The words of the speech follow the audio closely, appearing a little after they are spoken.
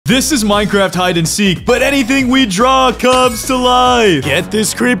This is Minecraft hide and seek, but anything we draw comes to life. Get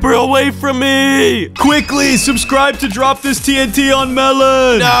this creeper away from me. Quickly, subscribe to drop this TNT on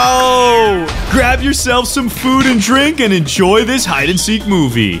Melon. No. Grab yourself some food and drink and enjoy this hide and seek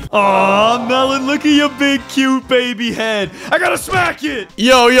movie. Aw, Melon, look at your big cute baby head. I gotta smack it.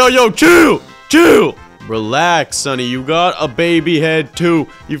 Yo, chill. Relax, Sonny. You got a baby head too.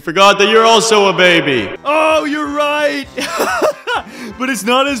 You forgot that you're also a baby. Oh, you're right. But it's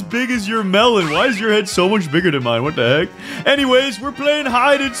not as big as your Melon. Why is your head so much bigger than mine? What the heck? Anyways, we're playing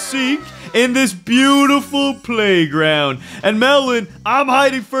hide and seek in this beautiful playground. And Melon, I'm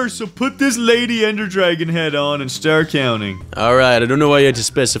hiding first, so put this lady ender dragon head on and start counting. Alright, I don't know why you had to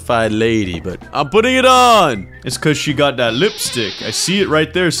specify lady, but I'm putting it on. It's because she got that lipstick. I see it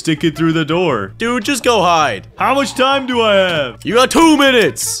right there sticking through the door. Dude, just go hide. How much time do I have? You got 2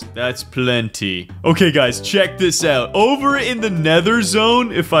 minutes. That's plenty. Okay, guys, check this out. Over in the nether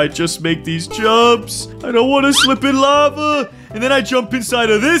zone, if I just make these jumps, I don't want to slip in lava. And then I jump inside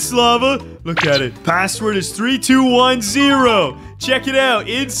of this lava. Look at it. Password is 3210. Check it out.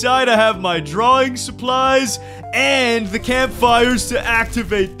 Inside, I have my drawing supplies and the campfires to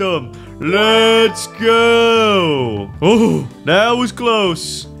activate them. Let's go. Oh, that was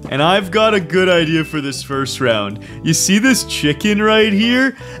close. And I've got a good idea for this first round. You see this chicken right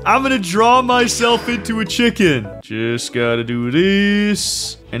here? I'm gonna draw myself into a chicken. Just gotta do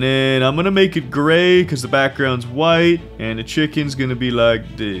this. And then I'm gonna make it gray because the background's white. And the chicken's gonna be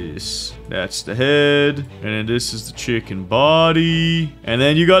like this. That's the head. And then this is the chicken body. And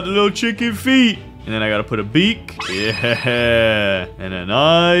then you got the little chicken feet. And then I gotta put a beak. Yeah. And a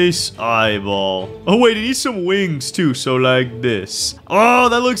nice eyeball. Oh, wait, it needs some wings too. So like this. Oh,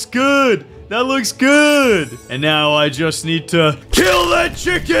 that looks good. That looks good. And now I just need to kill that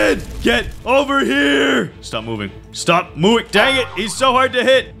chicken. Get over here. Stop moving. Stop moving. Dang it. He's so hard to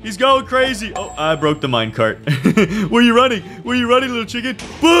hit. He's going crazy. Oh, I broke the minecart. Where you running? Where you running, little chicken?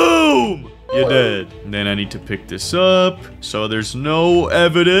 Boom. You're dead. And then I need to pick this up so there's no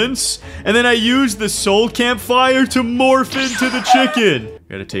evidence. And then I use the soul campfire to morph into the chicken.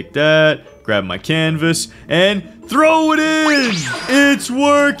 Gotta take that, grab my canvas, and throw it in! It's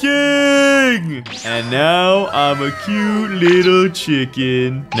working! And now I'm a cute little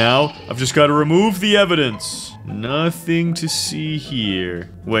chicken. Now, I've just got to remove the evidence. Nothing to see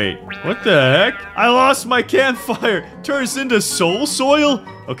here. Wait, what the heck? I lost my campfire. Turns into soul soil?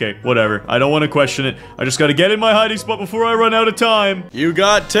 Okay, whatever. I don't want to question it. I just got to get in my hiding spot before I run out of time. You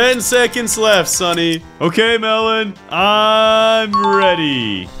got 10 seconds left, Sonny. Okay, Melon. I'm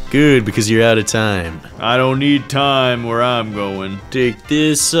ready. Good, because you're out of time. I don't need time where I'm going. Take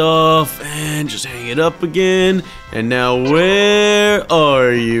this off and just hang it up again. And now where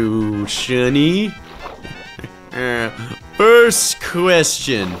are you, Shunny? First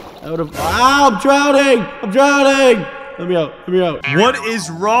question. I'm drowning! Let me out. What is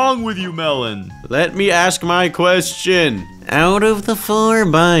wrong with you, Melon? Let me ask my question. Out of the 4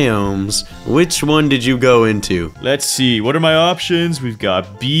 biomes, which one did you go into? Let's see. What are my options? We've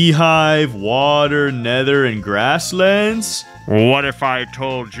got beehive, water, nether, and grasslands. What if I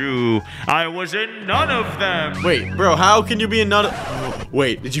told you I was in none of them? Wait, bro, how can you be in none of...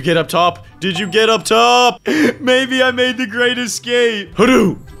 Wait, did you get up top? Maybe I made the great escape.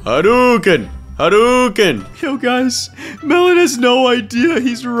 Hadouken! Yo, guys, Melon has no idea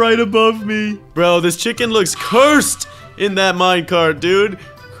he's right above me. Bro, this chicken looks cursed in that minecart, dude.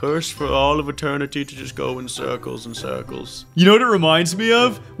 Cursed for all of eternity to just go in circles and circles. You know what it reminds me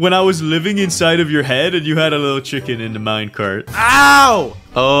of? When I was living inside of your head and you had a little chicken in the minecart. Ow!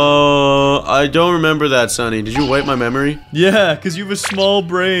 I don't remember that, Sonny. Did you wipe my memory? Yeah, because you have a small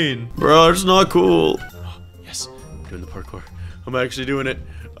brain. Bro, it's not cool. Yes, I'm doing the parkour. I'm actually doing it.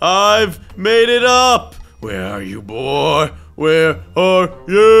 I've made it up! Where are you, boy? Where are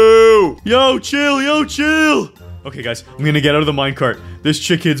you? Yo, chill! Okay, guys, I'm gonna get out of the minecart. This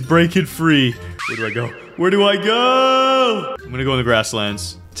chicken's breaking free. Where do I go? I'm gonna go in the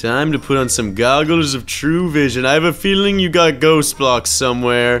grasslands. Time to put on some goggles of true vision. I have a feeling you got ghost blocks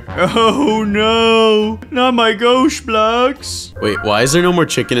somewhere. Oh no, not my ghost blocks. Wait, why is there no more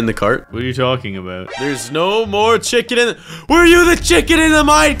chicken in the cart? What are you talking about? There's no more chicken in Were you the chicken in the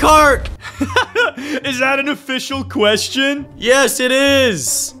minecart? Is that an official question? Yes, it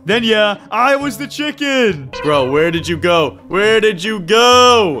is. Then yeah, I was the chicken. Bro, where did you go?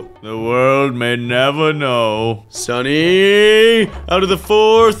 The world may never know. Sonny, out of the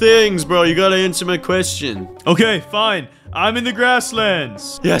 4 things, bro, you gotta answer my question. Okay, fine. I'm in the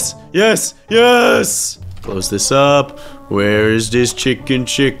grasslands. Yes. Close this up. Where is this chicken?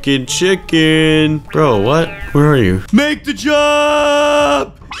 Bro, what? Where are you? Make the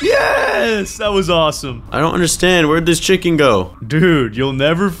jump! Yes! That was awesome. I don't understand. Where'd this chicken go? Dude, you'll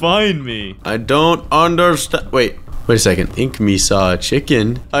never find me. I don't understand. Wait a second. I think me saw a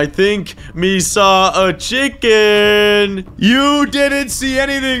chicken. I think me saw a chicken. You didn't see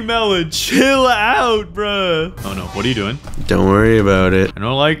anything, Melon. Chill out, bruh. Oh no, what are you doing? Don't worry about it. I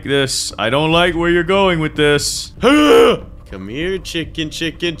don't like this. I don't like where you're going with this. Come here, chicken,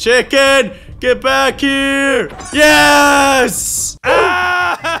 chicken, chicken! Get back here! Yes!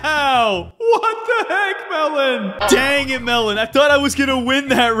 Ow! What the heck, Melon? Dang it, Melon. I thought I was gonna win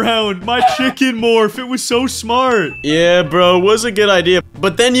that round. My chicken morph. It was so smart. Yeah, bro. It was a good idea.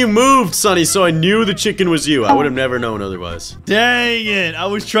 But then you moved, Sonny, so I knew the chicken was you. I would have never known otherwise. Dang it. I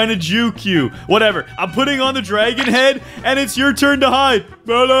was trying to juke you. Whatever. I'm putting on the dragon head, and it's your turn to hide.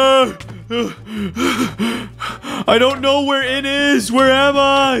 Melon! I don't know where it is. Where am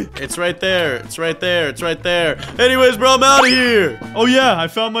I? It's right there. It's right there. It's right there. Anyways, bro, I'm out of here. Oh, yeah. I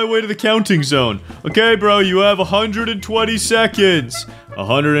found my way to the counting zone. Okay, bro. You have 120 seconds.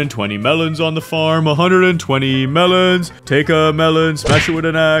 120 melons on the farm. 120 melons. Take a melon. Smash it with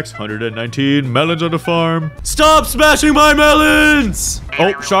an axe. 119 melons on the farm. Stop smashing my melons!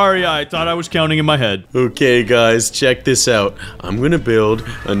 Oh, sorry. I thought I was counting in my head. Okay, guys. Check this out. I'm gonna build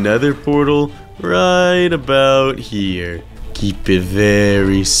another portal right about here. Keep it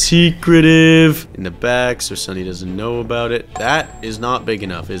very secretive in the back so Sonny doesn't know about it. That is not big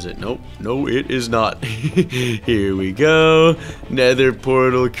enough, is it? Nope. No, it is not. Here we go. Nether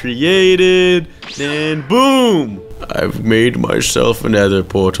portal created. And boom! I've made myself a nether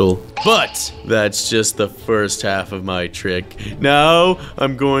portal. But that's just the first half of my trick. Now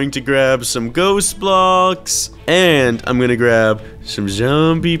I'm going to grab some ghost blocks and I'm gonna grab some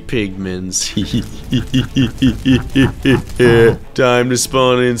zombie pigments. Time to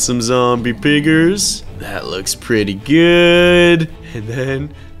spawn in some zombie piggers. That looks pretty good. And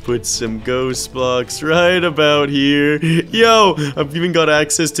then put some ghost blocks right about here. Yo, I've even got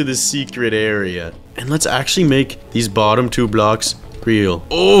access to the secret area. And let's actually make these bottom 2 blocks real.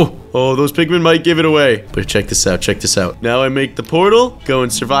 Oh, those pigmen might give it away. But check this out, check this out. Now I make the portal, go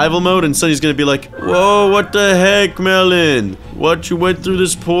in survival mode, and Sonny's gonna be like, whoa, what the heck, Melon? What, you went through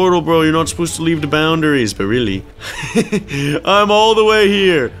this portal, bro? You're not supposed to leave the boundaries. But really, I'm all the way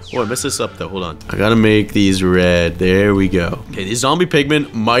here. Oh, I messed this up though, hold on. I gotta make these red, there we go. Okay, these zombie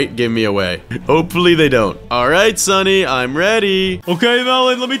pigmen might give me away. Hopefully they don't. All right, Sonny, I'm ready. Okay,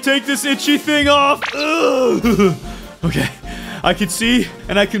 Melon, let me take this itchy thing off. Ugh. Okay. I can see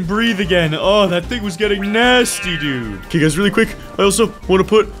and I can breathe again. Oh, that thing was getting nasty, dude. Okay, guys, really quick. I also want to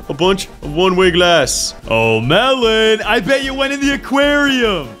put a bunch of one-way glass. Oh, Melon, I bet you went in the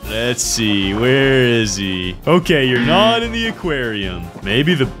aquarium. Let's see, where is he? Okay, you're not in the aquarium.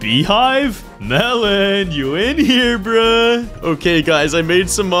 Maybe the beehive? Melon, you in here, bruh? Okay, guys, I made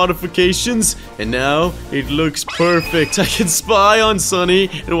some modifications, and now it looks perfect. I can spy on Sonny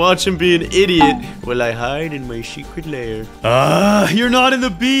and watch him be an idiot while I hide in my secret lair. You're not in the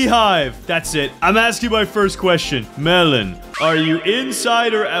beehive. That's it. I'm asking my first question. Melon, are you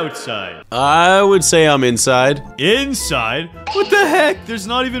inside or outside? I would say I'm inside. Inside? What the heck? There's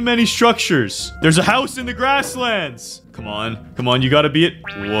not even many structures. There's a house in the grasslands. Come on, you gotta be it.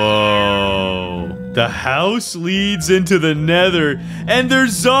 Whoa. The house leads into the nether, and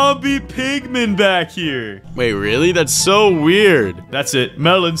there's zombie pigmen back here. Wait, really? That's so weird. That's it.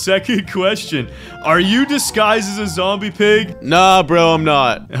 Melon, second question. Are you disguised as a zombie pig? Nah, bro, I'm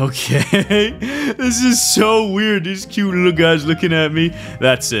not. Okay. This is so weird. These cute little guys looking at me.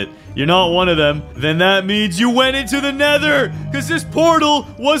 That's it. You're not one of them. Then that means you went into the nether, because this portal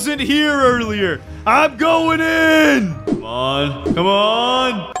wasn't here earlier. I'm going in. Come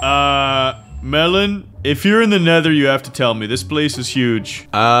on. Melon, if you're in the nether, you have to tell me. This place is huge. Is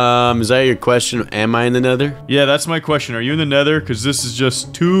that your question? Am I in the nether? Yeah, that's my question. Are you in the nether? Because this is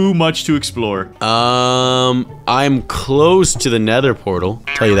just too much to explore. I'm close to the nether portal.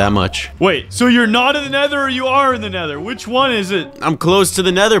 Tell you that much. Wait, so you're not in the nether or you are in the nether? Which one is it? I'm close to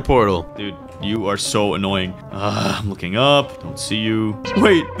the nether portal. Dude, you are so annoying. I'm looking up. Don't see you.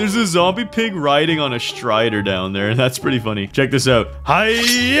 Wait, there's a zombie pig riding on a strider down there. That's pretty funny. Check this out.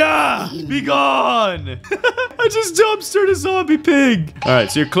 Hiya! Be gone! I just dumpstered a zombie pig. All right,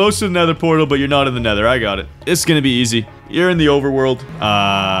 so you're close to the nether portal, but you're not in the nether. I got it. It's gonna be easy. You're in the overworld.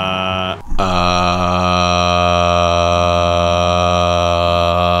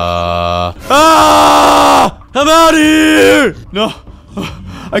 I'm out of here! No.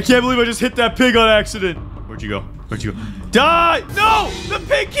 I can't believe I just hit that pig on accident. Where'd you go? Where'd you go? Die! No! The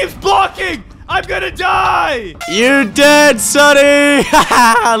pig keeps blocking! I'm gonna die! You're dead, Sonny!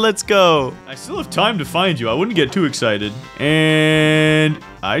 Let's go. I still have time to find you. I wouldn't get too excited. And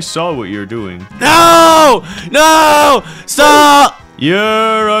I saw what you're doing. No! No! Stop!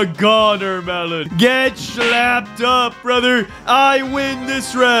 You're a goner, Melon. Get slapped up, brother. I win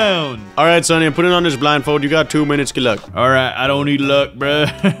this round. All right, Sonny, I'm putting on this blindfold. You got 2 minutes. Good luck. All right, I don't need luck,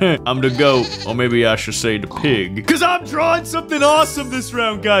 bruh. I'm the goat. Or maybe I should say the pig. Because I'm drawing something awesome this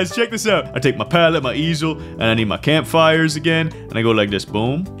round, guys. Check this out. I take my palette, my easel, and I need my campfires again. And I go like this.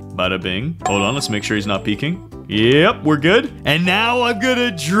 Boom. Bada bing. Hold on, let's make sure he's not peeking. Yep, we're good. And now I'm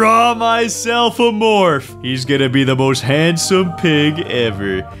gonna draw myself a morph. He's gonna be the most handsome pig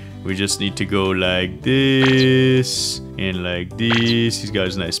ever. We just need to go like this and like this. He's got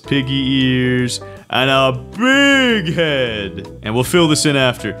his nice piggy ears and a big head. And we'll fill this in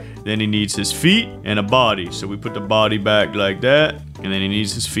after. Then he needs his feet and a body. So we put the body back like that. And then he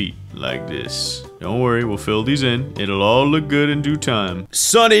needs his feet like this. Don't worry, we'll fill these in. It'll all look good in due time.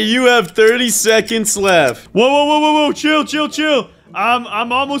 Sonny, you have 30 seconds left. Whoa, whoa, whoa, whoa, whoa. Chill, chill, chill.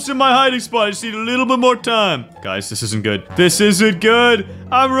 I'm almost in my hiding spot. I just need a little bit more time. Guys, this isn't good. This isn't good.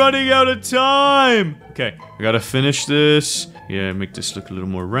 I'm running out of time. Okay, I gotta finish this. Yeah, make this look a little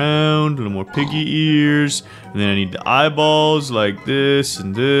more round, a little more piggy ears. And then I need the eyeballs like this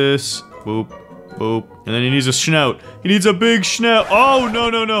and this. Boop, boop. And then he needs a snout. He needs a big snout. Oh, no,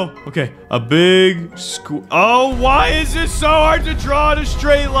 no, no. Okay, a big Oh, why is this so hard to draw in a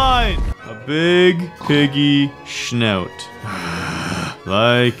straight line? A big piggy snout.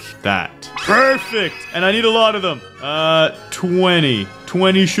 Like that. Perfect. And I need a lot of them. 20.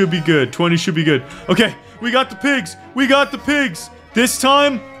 20 should be good. 20 should be good. Okay, we got the pigs. We got the pigs. This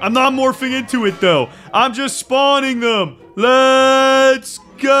time, I'm not morphing into it, though. I'm just spawning them. Let's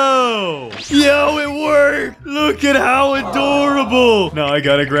go. Yo, it worked. Look at how adorable. Now I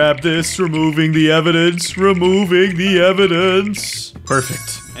gotta grab this. Removing the evidence. Removing the evidence.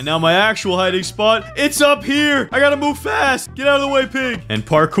 Perfect. And now my actual hiding spot, it's up here. I gotta move fast. Get out of the way, pig. And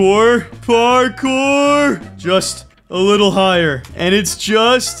parkour. Parkour. Just a little higher. And it's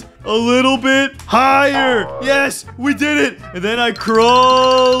just a little bit higher. Yes, we did it. And then I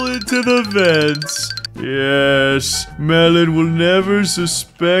crawl into the vents. Yes, Melon will never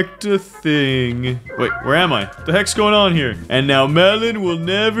suspect a thing. Wait, where am I? What the heck's going on here? And now Melon will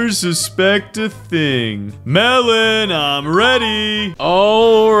never suspect a thing. Melon, I'm ready.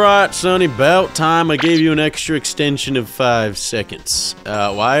 All right, Sonny, about time I gave you an extra extension of 5 seconds.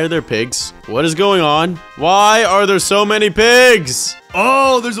 Why are there pigs? What is going on? Why are there so many pigs?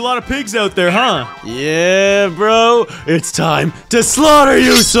 Oh, there's a lot of pigs out there, huh? Yeah, bro. It's time to slaughter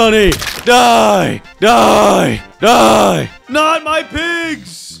you, Sonny. Die! Die! Die! Not my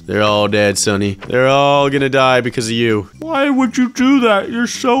pigs! They're all dead, Sonny. They're all gonna die because of you. Why would you do that? You're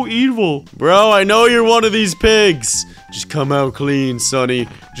so evil. Bro, I know you're one of these pigs. Just come out clean, Sonny.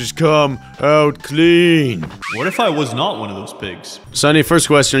 Just come out clean. What if I was not one of those pigs? Sonny, first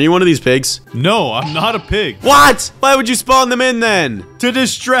question. Are you one of these pigs? No, I'm not a pig. What? Why would you spawn them in then? To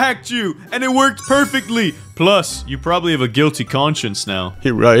distract you, and it worked perfectly. Plus, you probably have a guilty conscience now.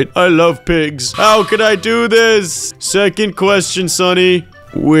 You're right. I love pigs. How could I do this? Second question, Sonny.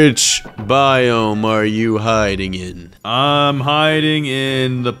 Which biome are you hiding in? I'm hiding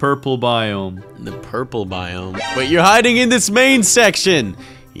in the purple biome. The purple biome? Wait, you're hiding in this main section?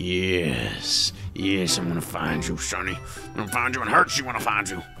 Yes. Yes, I'm gonna find you, Sonny. I'm gonna find you and hurt you when I find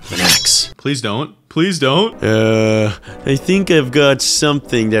you. Relax. Please don't. Please don't. I think I've got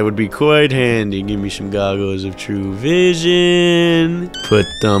something that would be quite handy. Give me some goggles of true vision. Put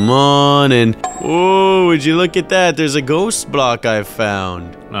them on and... Oh, would you look at that? There's a ghost block I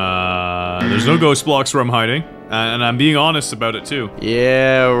found. There's no ghost blocks where I'm hiding. And I'm being honest about it, too.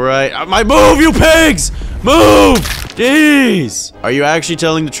 Yeah, right. Move, you pigs! Move! Jeez! Are you actually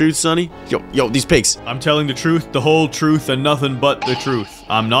telling the truth, Sonny? Yo, these pigs. I'm telling the truth, the whole truth, and nothing but the truth.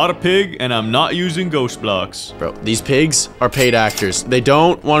 I'm not a pig, and I'm not using ghost blocks. Bro, these pigs are paid actors. They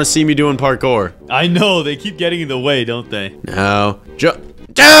don't want to see me doing parkour. I know, they keep getting in the way, don't they? No.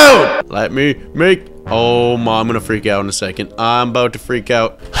 Dude! Let me make... Oh, Mom, I'm gonna freak out in a second. I'm about to freak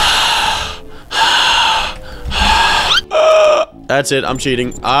out. That's it. I'm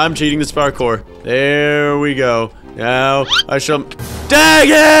cheating. I'm cheating this parkour. There we go. Now, I shall... Dang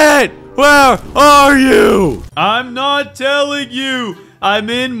it! Where are you? I'm not telling you. I'm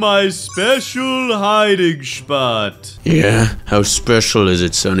in my special hiding spot. Yeah? How special is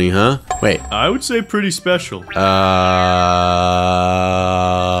it, Sonny, huh? Wait. I would say pretty special.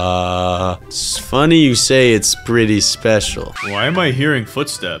 It's funny you say it's pretty special. Why am I hearing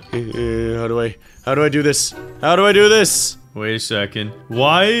footsteps? How do I do this? How do I do this? Wait a second.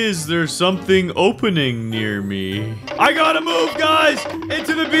 Why is there something opening near me? I gotta move, guys!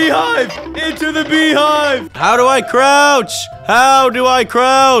 Into the beehive! Into the beehive! How do I crouch? How do I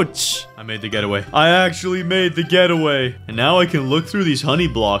crouch? I made the getaway. I actually made the getaway. And now I can look through these honey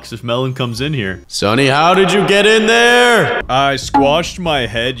blocks if Melon comes in here. Sonny, how did you get in there? I squashed my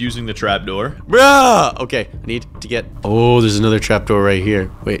head using the trapdoor. Bruh! Okay, I need to get... Oh, there's another trapdoor right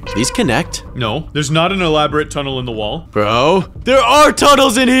here. Wait, do these connect? No, there's not an elaborate tunnel in the wall. Bro, there are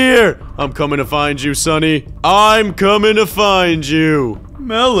tunnels in here! I'm coming to find you, Sonny. I'm coming to find you.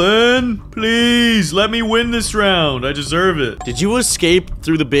 Melon, please, let me win this round. I deserve it. Did you escape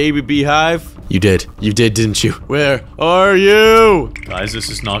through the baby beehive? You did. You did, didn't you? Where are you? Guys, this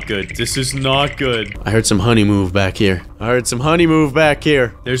is not good. This is not good. I heard some honey move back here.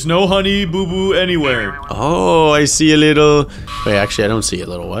 There's no honey boo-boo anywhere. Oh, I see a little... Wait, actually, I don't see a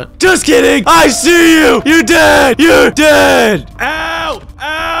little what? Just kidding! I see you! You dead! You're dead! Ow!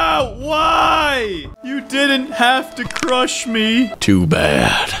 Ow! Why? You didn't have to crush me. Too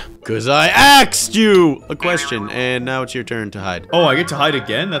bad. Because I asked you a question, and now it's your turn to hide. Oh, I get to hide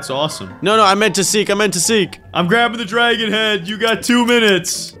again? That's awesome. No, I meant to seek. I'm grabbing the dragon head. You got 2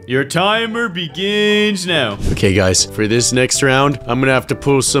 minutes. Your timer begins now. Okay, guys, for this next round, I'm gonna have to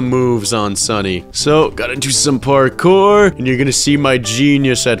pull some moves on Sonny. So, gotta do some parkour, and you're gonna see my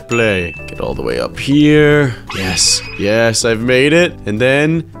genius at play. Get all the way up here. Yes, I've made it. And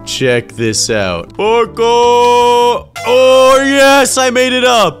then, check this out. Parkour! Oh, yes, I made it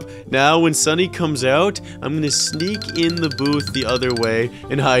up. Now, when Sonny comes out, I'm gonna sneak in the booth the other way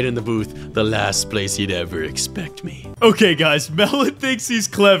and hide in the booth, the last place he'd ever expect me. Okay, guys, Melon thinks he's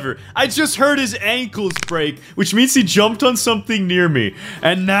clever. I just heard his ankles break, which means he jumped on something near me.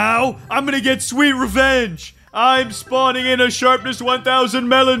 And now, I'm gonna get sweet revenge. I'm spawning in a sharpness 1000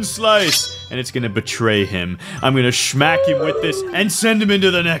 melon slice. And it's gonna betray him. I'm gonna smack him with this and send him into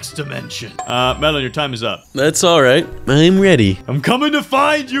the next dimension. Melon, your time is up. That's alright. I'm ready. I'm coming to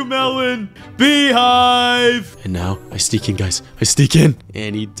find you, Melon. Beehive. And now, I sneak in, guys. I sneak in.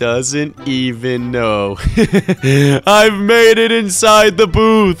 And he doesn't even know. I've made it inside the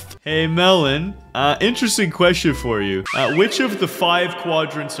booth. Hey, Melon. Interesting question for you. Which of the 5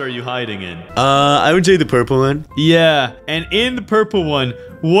 quadrants are you hiding in? I would say the purple one. Yeah, and in the purple one,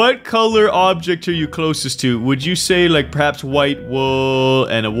 what color object are you closest to? Would you say, like, perhaps white wool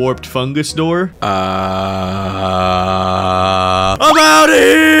and a warped fungus door? I'm out of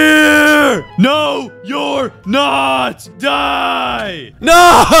here! No, you're not! Die!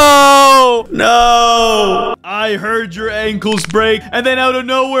 No! No! I heard your ankles break, and then out of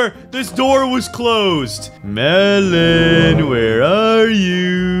nowhere, this door was closed. Melon, where are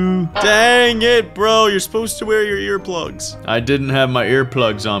you? Dang it, bro. You're supposed to wear your earplugs. I didn't have my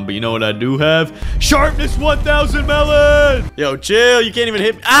earplugs on, but you know what I do have? Sharpness 1000 Melon! Yo, chill. You can't even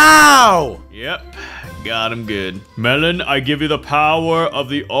hit me. Ow! Yep. Got him good. Melon, I give you the power of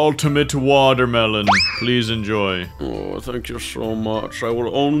the ultimate watermelon. Please enjoy. Oh, thank you so much. I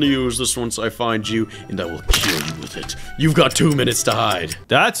will only use this once I find you, and I will kill you with it. You've got 2 minutes to hide.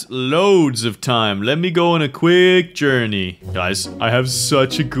 That's loads of time. Let me go on a quick journey. Guys, I have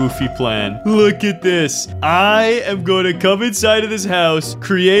such a goofy plan. Look at this. I am going to come inside of this house,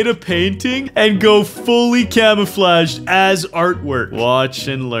 create a painting, and go fully camouflaged as artwork. Watch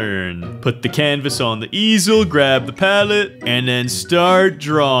and learn. Put the canvas on the easel, grab the palette, and then start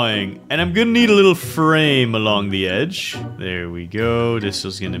drawing. And I'm gonna need a little frame along the edge. There we go. This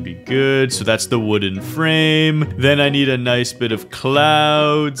is gonna be good. So that's the wooden frame. Then I need a nice bit of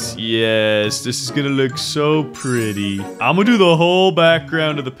clouds. Yes, this is gonna look so pretty. I'm gonna do the whole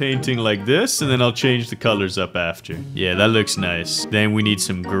background of the painting like this, and then I'll change the colors up after. Yeah, that looks nice. Then we need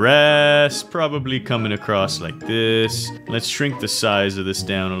some grass, probably coming across like this. Let's shrink the size of this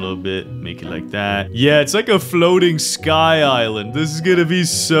down a little bit. Make it like that. Yeah, it's like a floating sky island. This is gonna be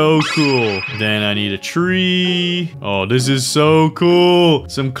so cool. Then I need a tree. Oh, this is so cool.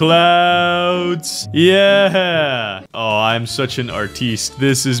 Some clouds. Yeah. Oh, I'm such an artiste.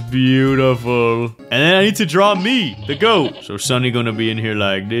 This is beautiful. And then I need to draw me, the goat. So Sonny gonna be in here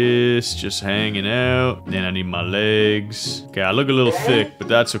like this, just hanging out. Then I need my legs. Okay, I look a little thick, but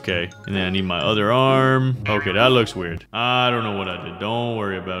that's okay. And then I need my other arm. Okay, that looks weird. I don't know what I did. Don't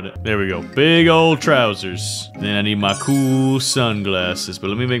worry about it. There we go. Big old trousers. Then I need my cool sunglasses, but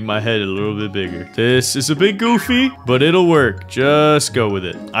let me make my head a little bit bigger. This is a bit goofy, but it'll work. Just go with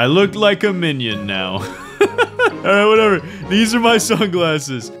it. I look like a minion now. Alright, whatever. These are my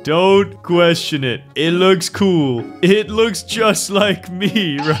sunglasses. Don't question it. It looks cool. It looks just like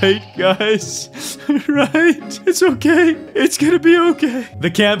me, right, guys? Right? It's okay. It's gonna be okay. The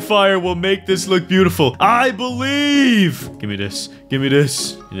campfire will make this look beautiful. I believe. Give me this. Give me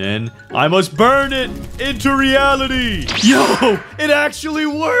this. And then I must burn it into reality. Yo, it actually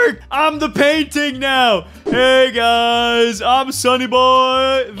worked. I'm the painting now. Hey, guys. I'm Sunny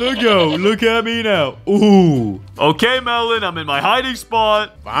Boy the Goat. Look at me now. Ooh. Okay, Melon. I'm in my hiding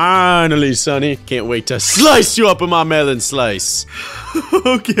spot. Finally, Sonny. Can't wait to slice you up in my melon slice.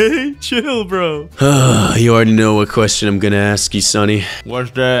 Okay, chill, bro. You already know what question I'm gonna ask you, Sonny.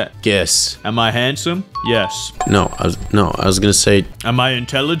 What's that? Guess. Am I handsome? Yes. No, I was gonna say. Am I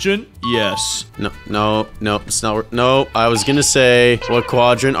intelligent? Yes. No, it's not. No, I was gonna say, what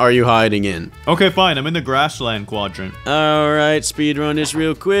quadrant are you hiding in? Okay, fine. I'm in the grassland quadrant. All right, speedrun this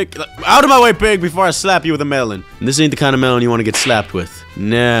real quick. Out of my way, pig, before I slap you with a melon. This ain't the kind of melon you want to get slapped with.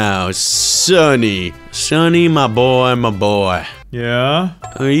 Now, Sonny. Sonny, my boy. Yeah?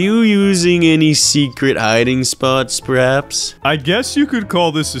 Are you using any secret hiding spots, perhaps? I guess you could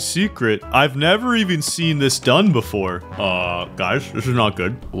call this a secret. I've never even seen this done before. Guys, this is not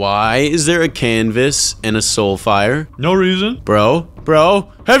good. Why is there a canvas and a soul fire? No reason. Bro,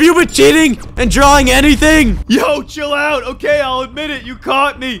 have you been cheating and drawing anything? Yo, chill out. Okay, I'll admit it. You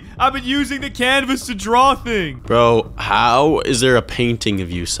caught me. I've been using the canvas to draw things. Bro, how is there a painting of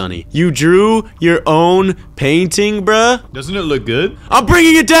you, Sonny? You drew your own painting, bruh? Doesn't it look good? I'm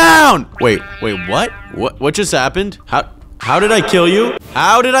bringing it down! Wait, what? What just happened? How did I kill you?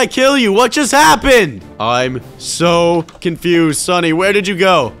 How did I kill you? What just happened? I'm so confused, Sonny. Where did you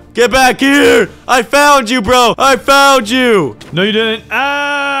go? Get back here! I found you, bro! I found you! No, you didn't.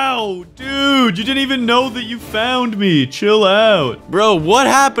 Ow! Dude, you didn't even know that you found me. Chill out. Bro, what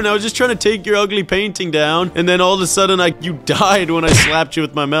happened? I was just trying to take your ugly painting down, and then all of a sudden, you died when I slapped you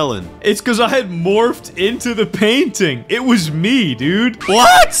with my melon. It's because I had morphed into the painting. It was me, dude.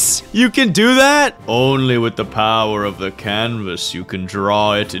 What? You can do that? Only with the power of the canvas, you can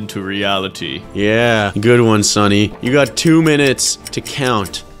draw it into reality. Yeah, good one, Sonny. You got 2 minutes to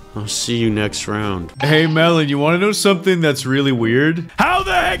count. I'll see you next round. Hey, Melon, you want to know something that's really weird? How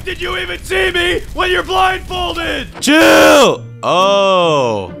the heck did you even see me when you're blindfolded? Chill!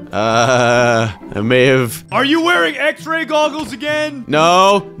 Oh, I may have... Are you wearing X-ray goggles again?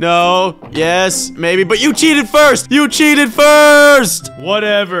 No, yes, maybe, but you cheated first! You cheated first!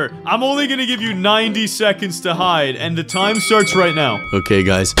 Whatever. I'm only gonna give you 90 seconds to hide, and the time starts right now. Okay,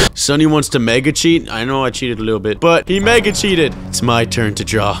 guys. Sonny wants to mega cheat. I know I cheated a little bit, but he mega cheated. It's my turn to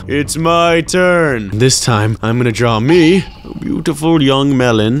draw. It's my turn. This time, I'm gonna draw me, a beautiful young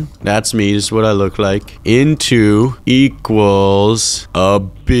melon. That's me, this is what I look like. Into equals a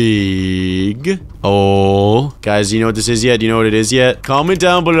big hole. Guys, you know what this is yet? You know what it is yet? Comment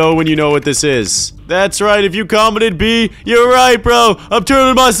down below when you know what this is. That's right, if you commented B, you're right, bro. I'm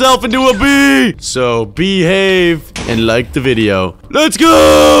turning myself into a bee. So behave and like the video. Let's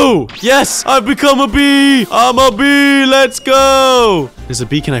go! Yes, I've become a bee. I'm a bee. Let's go. Is a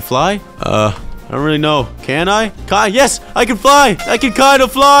bee, can I fly? I don't really know. Can I? Yes, I can fly. I can kind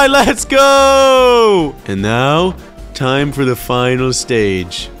of fly. Let's go. And now, time for the final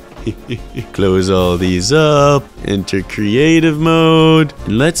stage. Close all these up, enter creative mode,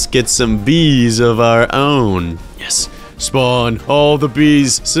 and let's get some bees of our own. Yes, spawn all the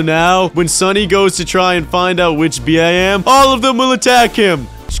bees. So now, when Sonny goes to try and find out which bee I am, all of them will attack him.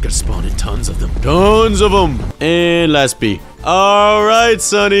 Just gotta spawn in tons of them. Tons of them. And last bee. Alright,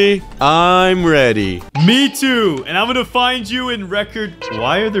 Sonny. I'm ready. Me too. And I'm gonna find you in record...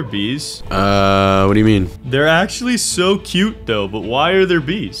 Why are there bees? What do you mean? They're actually so cute, though. But why are there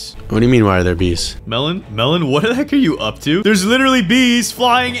bees? What do you mean, why are there bees? Melon, what the heck are you up to? There's literally bees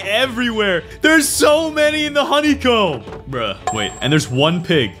flying everywhere. There's so many in the honeycomb. Bruh, wait. And there's one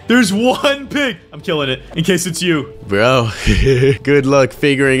pig. There's one pig. I'm killing it, in case it's you. Bro, good luck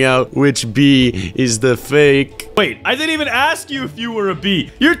figuring out which bee is the fake. Wait, I didn't even ask you if you were a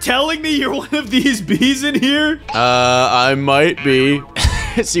bee. You're telling me you're one of these bees in here? I might be.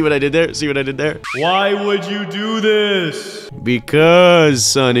 See what I did there? See what I did there? Why would you do this? Because,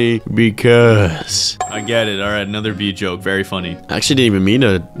 Sonny, because. I get it. All right, another bee joke. Very funny. I actually didn't even mean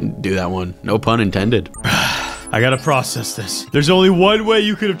to do that one. No pun intended. I gotta process this. There's only one way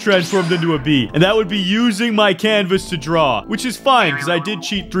you could have transformed into a bee, and that would be using my canvas to draw, which is fine, because I did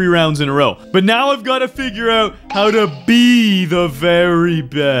cheat 3 rounds in a row. But now I've got to figure out how to be the very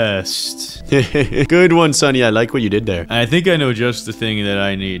best. Good one, Sonny. I like what you did there. I think I know just the thing that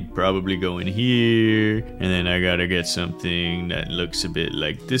I need. Probably go in here, and then I gotta get something that looks a bit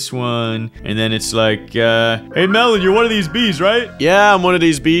like this one. And then it's like, hey, Melon, you're one of these bees, right? Yeah, I'm one of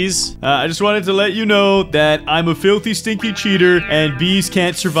these bees. I just wanted to let you know that I'm I'm a filthy, stinky cheater, and bees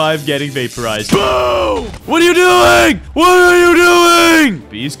can't survive getting vaporized. Boom! What are you doing? What are you doing?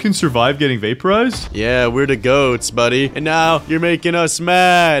 Bees can survive getting vaporized? Yeah, we're the goats, buddy. And now you're making us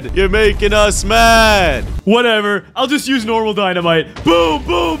mad. You're making us mad. Whatever. I'll just use normal dynamite. Boom,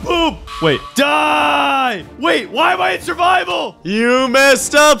 boom, boom. Wait. Die! Wait, why am I in survival? You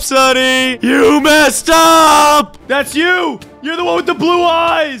messed up, Sonny. You messed up. That's you. You're the one with the blue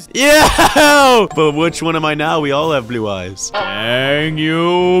eyes. Yeah. But which one am I now? We all have blue eyes. Dang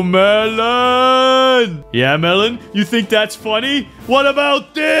you, Melon. Yeah, Melon? You think that's funny? What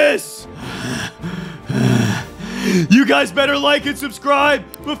about this? You guys better like and subscribe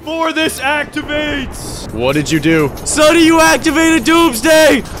before this activates. What did you do? Sonny, you activated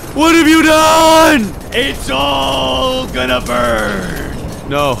Doomsday. What have you done? It's all gonna burn.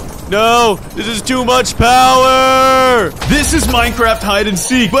 No. No, this is too much power! This is Minecraft hide and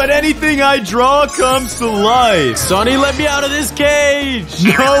seek, but anything I draw comes to life. Sonny, let me out of this cage!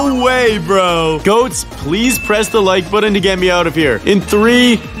 No way, bro. Goats, please press the like button to get me out of here. In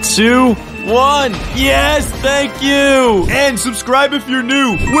 3, 2, 1. Yes, thank you. And subscribe if you're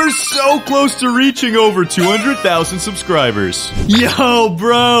new. We're so close to reaching over 200,000 subscribers. Yo,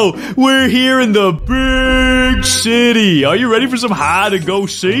 bro, we're here in the big city. Are you ready for some hide and go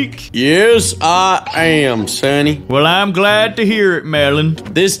seek? Yes, I am, Sonny. Well, I'm glad to hear it, Melon.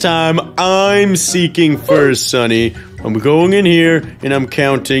 This time, I'm seeking first, Sonny. I'm going in here, and I'm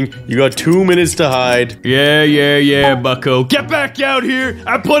counting. You got 2 minutes to hide. Yeah, bucko. Get back out here.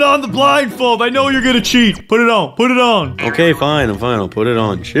 I put on the blindfold. I know you're gonna cheat. Put it on. Put it on. Okay, fine. I'm fine. I'll put it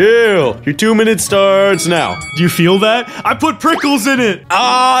on. Chill. Your 2 minutes starts now. Do you feel that? I put prickles in it.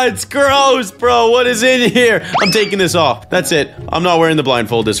 Ah, it's gross, bro. What is in here? I'm taking this off. That's it. I'm not wearing the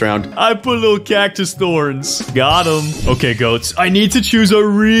blindfold this round. I put little cactus thorns. Got them. Okay, goats. I need to choose a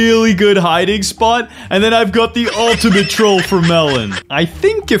really good hiding spot, and then I've got the ultimate troll for Melon. I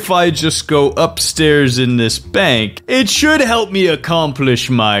think if I just go upstairs in this bank, it should help me accomplish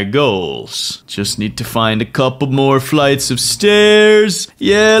my goals. Just need to find a couple more flights of stairs.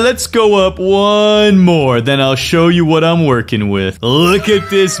 Yeah, let's go up one more, then I'll show you what I'm working with. Look at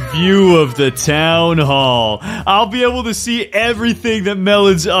this view of the town hall. I'll be able to see everything that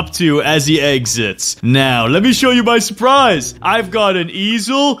Melon's up to as he exits. Now, let me show you my surprise. I've got an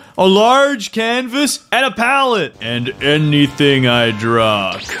easel, a large canvas, and a palette. And anything I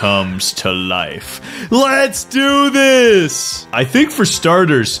draw comes to life. Let's do this! I think for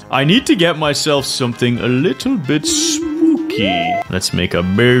starters, I need to get myself something a little bit spooky. Let's make a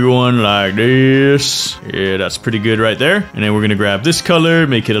big one like this. Yeah, that's pretty good right there. And then we're gonna grab this color,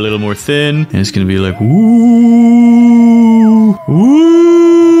 make it a little more thin. And it's gonna be like, ooh, ooh.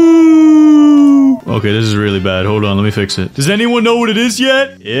 Okay, this is really bad. Hold on, let me fix it. Does anyone know what it is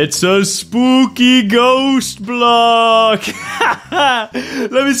yet? It's a spooky ghost block. Let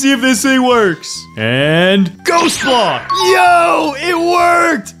me see if this thing works. And ghost block. Yo, it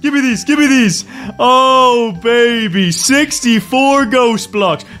worked. Give me these. Give me these. Oh, baby. 64 ghost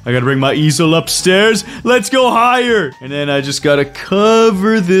blocks. I gotta bring my easel upstairs. Let's go higher. And then I just gotta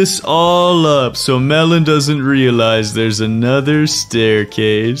cover this all up so Melon doesn't realize there's another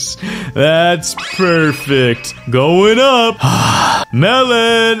staircase. That's perfect. Going up.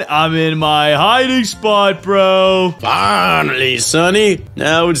 Melon, I'm in my hiding spot, bro. Finally, Sonny.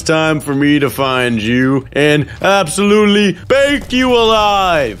 Now it's time for me to find you and absolutely bake you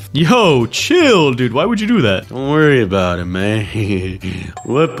alive. Yo, chill, dude. Why would you do that? Don't worry about it, man.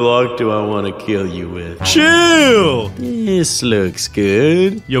 What block do I want to kill you with? Chill. This looks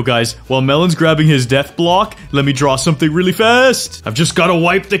good. Yo, guys, while Melon's grabbing his death block, let me draw something really fast. I've just got to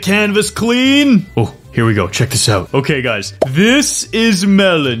wipe the canvas clean. Oh, here we go. Check this out. Okay, guys. This is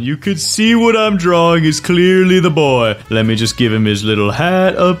Melon. You could see what I'm drawing is clearly the boy. Let me just give him his little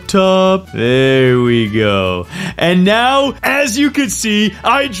hat up top. There we go. And now, as you can see,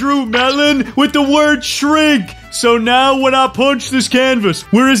 I drew Melon with the word shrink. So now when I punch this canvas,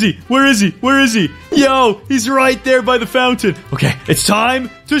 where is he? Where is he? Where is he? Yo, he's right there by the fountain. Okay, it's time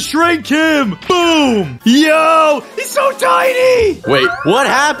to shrink him. Boom. Yo, he's so tiny. Wait, what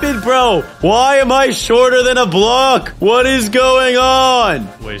happened, bro? Why am I shorter than a block? What is going on?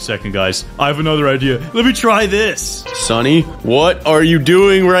 Wait a second, guys. I have another idea. Let me try this. Sonny, what are you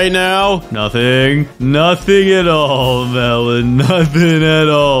doing right now? Nothing. Nothing at all, Melon. Nothing at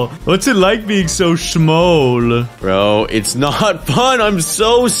all. What's it like being so small? Bro, it's not fun. I'm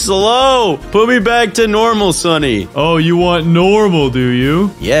so slow. Put me back to normal, Sonny. Oh, you want normal, do you?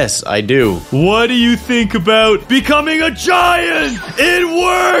 Yes, I do. What do you think about becoming a giant? It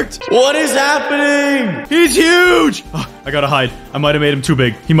worked! What is happening? He's huge! Oh, I gotta hide. I might have made him too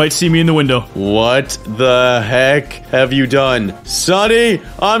big. He might see me in the window. What the heck have you done? Sonny,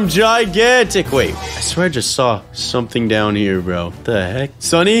 I'm gigantic. Wait, I swear I just saw something down here, bro. What the heck?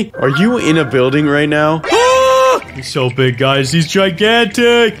 Sonny, are you in a building right now? He's so big, guys. He's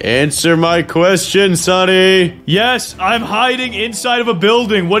gigantic. Answer my question, Sonny. Yes, I'm hiding inside of a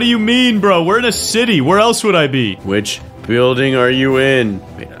building. What do you mean, bro? We're in a city. Where else would I be? Which building are you in?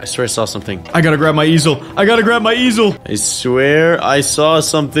 Wait, I swear I saw something. I gotta grab my easel. I gotta grab my easel. I swear I saw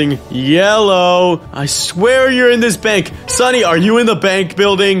something yellow. I swear you're in this bank. Sonny, are you in the bank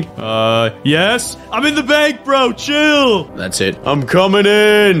building? Yes. I'm in the bank, bro. Chill. That's it. I'm coming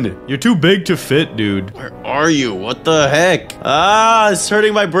in. You're too big to fit, dude. Where are you? What the heck? Ah, it's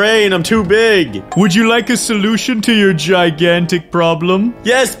hurting my brain. I'm too big. Would you like a solution to your gigantic problem?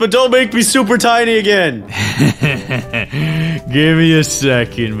 Yes, but don't make me super tiny again. Give me a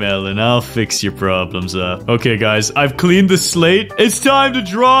second, Melon. I'll fix your problems up. Okay, guys, I've cleaned the slate. It's time to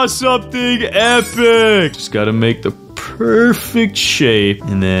draw something epic. Just gotta make the perfect shape.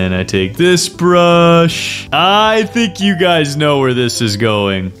 And then I take this brush. I think you guys know where this is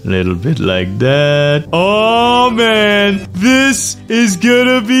going. A little bit like that. Oh, man. This is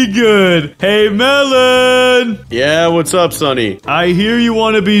gonna be good. Hey, Melon. Yeah, what's up, Sonny? I hear you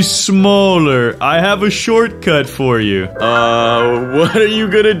want to be smaller. I have a shortcut for you. What are you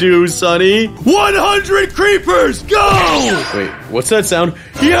gonna do, Sonny? 100 creepers! Go! Wait, what's that sound?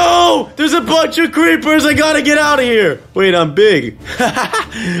 Yo! There's a bunch of creepers! I gotta get out of here! Wait, I'm big.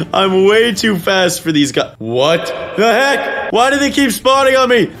 I'm way too fast for these guys. What the heck? Why do they keep spawning on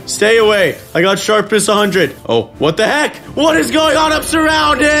me? Stay away. I got sharpness 100. Oh, what the heck? What is going on? I'm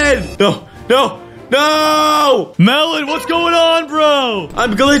surrounded! No, no. No! Melon, what's going on, bro?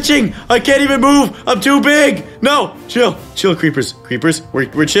 I'm glitching. I can't even move. I'm too big. No, chill. Chill, creepers. Creepers,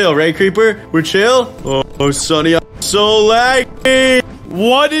 we're chill, right, creeper? We're chill? Oh, Sonny, I'm so laggy.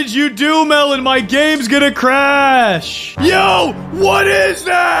 What did you do, Melon? My game's gonna crash. Yo, what is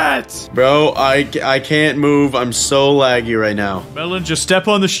that? Bro, I can't move. I'm so laggy right now. Melon, just step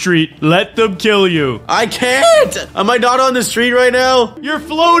on the street. Let them kill you. I can't! Am I not on the street right now? You're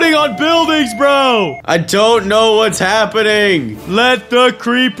floating on buildings, bro. I don't know what's happening. Let the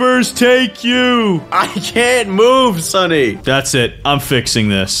creepers take you. I can't move, Sonny. That's it. I'm fixing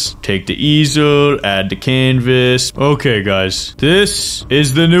this. Take the easel, add the canvas. Okay, guys. This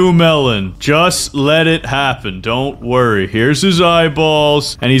is the new Melon. Just let it happen. Don't worry. Here's his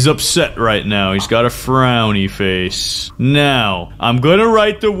eyeballs. And he's upset right now. He's got a frowny face. Now, I'm gonna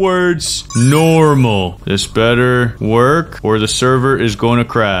write the words normal. This better work or the server is gonna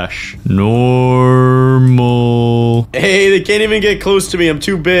crash. Normal. Hey, they can't even get close to me. I'm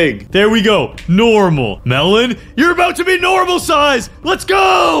too big. There we go. Normal. Melon, you're about to be normal size. Let's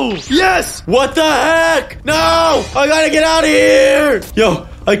go. Yes. What the heck? No, I gotta get out of here. Yo,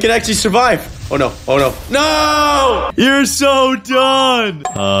 I can actually survive. Oh no, oh no. No! You're so done.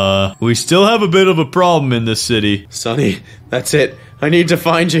 We still have a bit of a problem in this city. Sonny, that's it. I need to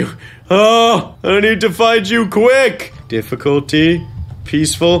find you. Oh, I need to find you quick. Difficulty.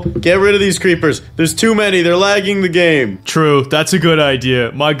 Peaceful. Get rid of these creepers. There's too many. They're lagging the game. True. That's a good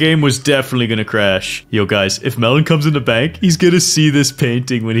idea. My game was definitely gonna crash. Yo, guys, if Melon comes in the bank, he's gonna see this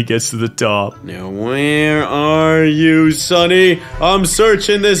painting when he gets to the top. Now, where are you, Sonny? I'm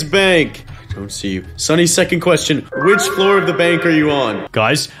searching this bank. I don't see you. Sonny, second question. Which floor of the bank are you on?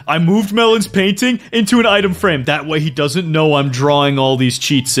 Guys, I moved Melon's painting into an item frame. That way he doesn't know I'm drawing all these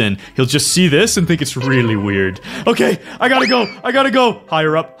cheats in. He'll just see this and think it's really weird. Okay, I gotta go. I gotta go.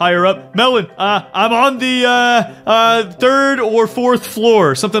 Higher up, higher up. Melon, I'm on the, third or fourth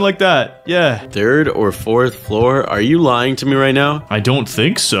floor. Something like that. Yeah. Third or fourth floor? Are you lying to me right now? I don't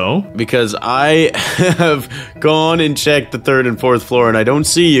think so. Because I have gone and checked the third and fourth floor and I don't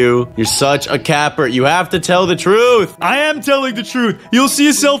see you. You're such a capper. You have to tell the truth. I am telling the truth. You'll see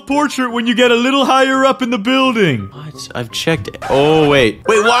a self-portrait when you get a little higher up in the building. What? I've checked it. Oh, wait.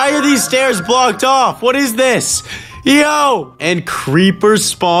 Wait, why are these stairs blocked off? What is this? Yo! And creepers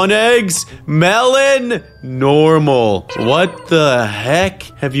spawn eggs? Melon? Normal. What the heck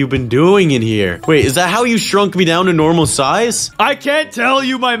have you been doing in here? Wait, is that how you shrunk me down to normal size? I can't tell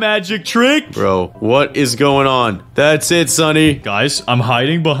you my magic trick. Bro, what is going on? That's it, Sonny. Guys, I'm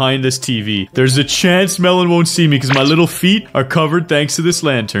hiding behind this TV. There's a chance Melon won't see me because my little feet are covered thanks to this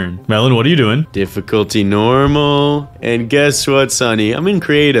lantern. Melon, what are you doing? Difficulty normal. And guess what, Sonny? I'm in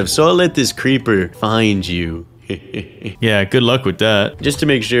creative, so I'll let this creeper find you. Yeah, good luck with that. Just to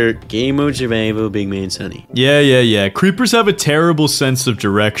make sure, game mode survival, Big Man Sunny. Yeah. Creepers have a terrible sense of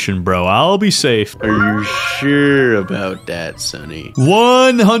direction, bro. I'll be safe. Are you sure about that, Sunny?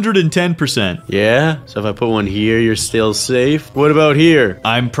 110%. Yeah? So if I put one here, you're still safe? What about here?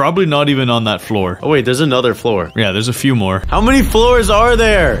 I'm probably not even on that floor. Oh wait, there's another floor. Yeah, there's a few more. How many floors are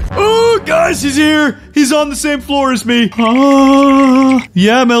there? Oh, guys, he's here. He's on the same floor as me.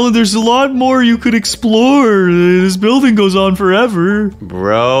 Yeah, Melon, there's a lot more you could explore. This building goes on forever.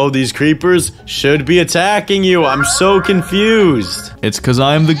 Bro, these creepers should be attacking you. I'm so confused. It's because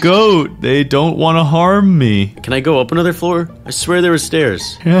I'm the goat. They don't want to harm me. Can I go up another floor? I swear there were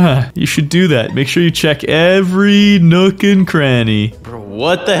stairs. Yeah, you should do that. Make sure you check every nook and cranny. Bro,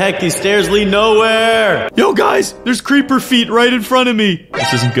 what the heck? These stairs lead nowhere. Yo, guys, there's creeper feet right in front of me.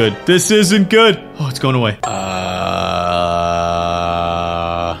 This isn't good. This isn't good. Oh, it's going away.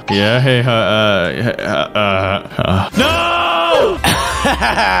 Yeah, hey, no!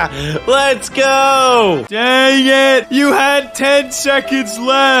 Let's go! Dang it! You had 10 seconds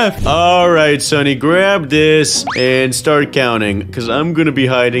left! Alright, Sonny, grab this and start counting, because I'm gonna be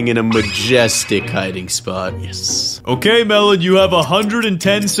hiding in a majestic hiding spot. Yes. Okay, Melon, you have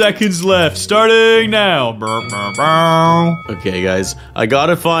 110 seconds left, starting now. Okay, guys, I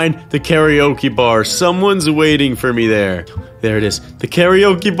gotta find the karaoke bar. Someone's waiting for me there. There it is. The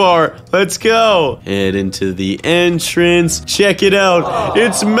karaoke bar. Let's go. Head into the entrance. Check it out.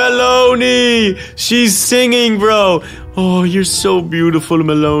 It's Meloni. She's singing, bro. Oh, you're so beautiful,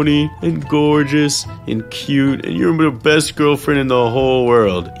 Meloni. And gorgeous and cute. And you're the best girlfriend in the whole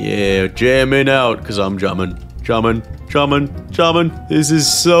world. Yeah, jamming out because I'm jamming. Jamming. This is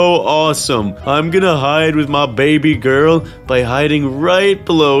so awesome. I'm gonna hide with my baby girl by hiding right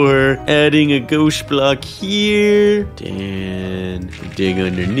below her, adding a ghost block here. Then dig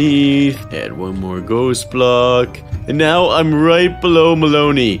underneath, add one more ghost block. And now I'm right below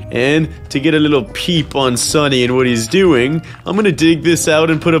Meloni. And to get a little peep on Sunny and what he's doing, I'm gonna dig this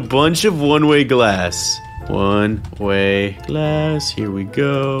out and put a bunch of one-way glass. One-way glass, here we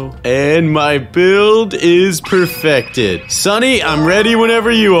go. And my build is perfected. Sunny, I'm ready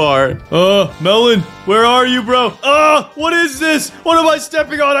whenever you are. Melon, where are you, bro? What is this? What am I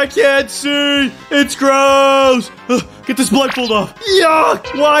stepping on? I can't see. It's gross. Get this blindfold off.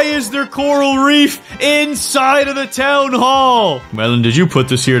 Yuck! Why is there coral reef inside of the town hall? Melon, did you put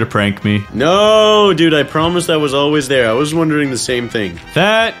this here to prank me? No, dude, I promised I was always there. I was wondering the same thing.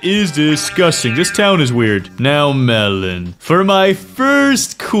 That is disgusting. This town is weird. Now, Melon, for my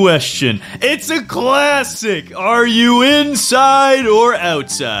first question, it's a classic. Are you inside or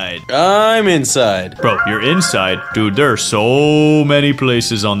outside? I'm inside. Bro, you're inside. Dude, there are so many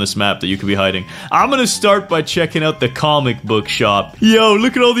places on this map that you could be hiding. I'm gonna start by checking out the comic book shop. Yo,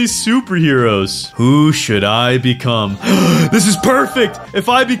 look at all these superheroes. Who should I become? This is perfect. If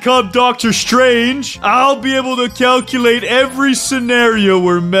I become Doctor Strange, I'll be able to calculate every scenario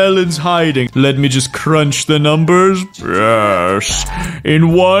where Melon's hiding. Let me just crunch the numbers. Yes.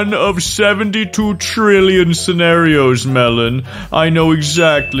 In one of 72 trillion scenarios, Melon, I know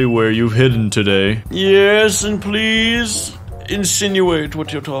exactly where you've hidden today. Yes, and please insinuate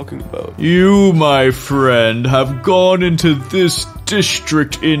what you're talking about. You, my friend, have gone into this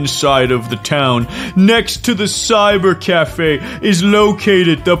district inside of the town. Next to the cyber cafe is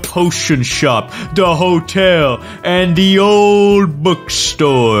located the potion shop, the hotel, and the old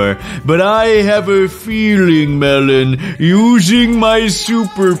bookstore. But I have a feeling, Melon, using my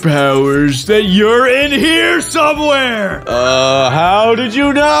superpowers, that you're in here somewhere! How did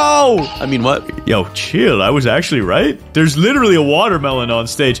you know? I mean, what? Yo, chill, I was actually right. There's literally a watermelon on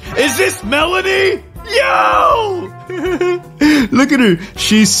stage. Is this Melanie? Yo! Look at her.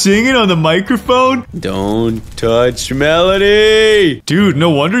 She's singing on the microphone. Don't touch Melody. Dude, no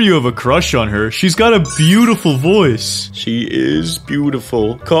wonder you have a crush on her. She's got a beautiful voice. She is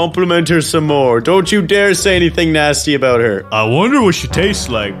beautiful. Compliment her some more. Don't you dare say anything nasty about her. I wonder what she tastes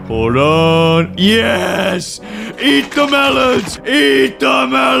like. Hold on. Yes! Eat the melons! Eat the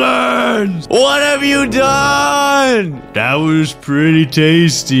melons! What have you done? That was pretty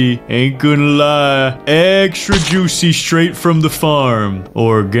tasty. Ain't gonna lie. Extra juicy, straight from the farm.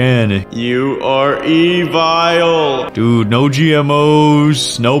 Organic. You are evil. Dude, no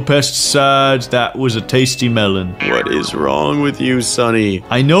GMOs, no pesticides. That was a tasty melon. What is wrong with you, Sonny?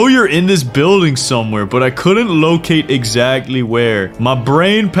 I know you're in this building somewhere, but I couldn't locate exactly where. My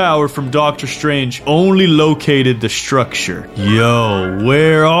brain power from Doctor Strange only located the structure. Yo,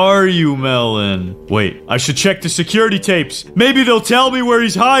 where are you, Melon? Wait, I should check the security tapes. Maybe they'll tell me where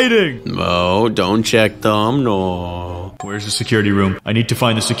he's hiding. No, don't check them, no. Where's the security room? I need to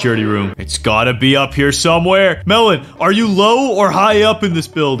find the security room. It's gotta be up here somewhere. Melon, are you low or high up in this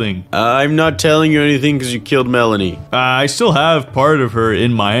building? I'm not telling you anything because you killed Melanie. I still have part of her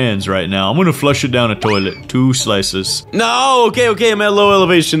in my hands right now. I'm gonna flush it down a toilet. 2 slices. No, okay, I'm at low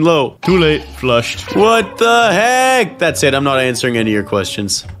elevation, low. Too late. Flushed. What the heck? That's it, I'm not answering any of your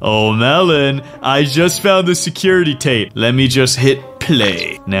questions. Oh, Melon, I just found the security tape. Let me just hit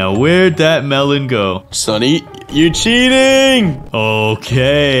play. Now, where'd that melon go? Sonny, you're cheating!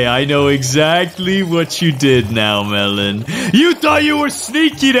 Okay, I know exactly what you did now, Melon. You thought you were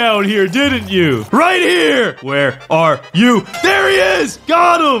sneaky down here, didn't you? Right here! Where are you? There he is!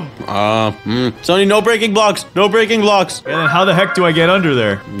 Got him! Sonny, no breaking blocks! No breaking blocks! And then how the heck do I get under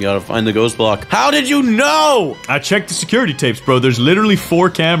there? You gotta find the ghost block. How did you know? I checked the security tapes, bro. There's literally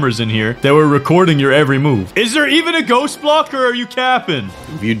 4 cameras in here that were recording your every move. Is there even a ghost block, or are you capping?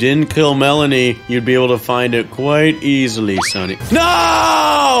 If you didn't kill Melanie, you'd be able to find it quite easily, Sonny.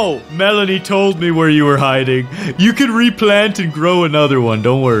 No! Melanie told me where you were hiding. You can replant and grow another one.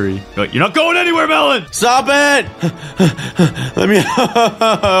 Don't worry. But you're not going anywhere, Melon! Stop it! Let me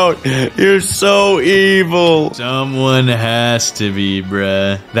out. You're so evil. Someone has to be,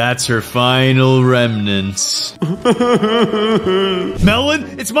 bruh. That's her final remnants.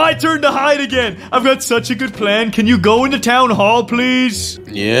 Melon, it's my turn to hide again. I've got such a good plan. Can you go into town hall, please?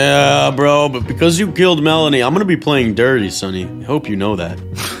 Yeah, bro, but because you killed Melanie, I'm gonna be playing dirty, Sonny. I hope you know that.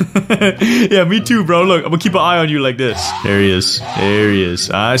 Yeah, me too, bro. Look, I'm gonna keep an eye on you like this. There he is. There he is.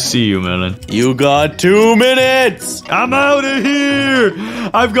 I see you, Melon. You got 2 minutes! I'm out of here!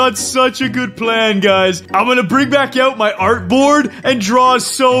 I've got such a good plan, guys. I'm gonna bring back out my art board and draw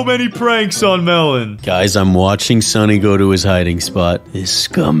so many pranks on Melon. Guys, I'm watching Sonny go to his hiding spot. This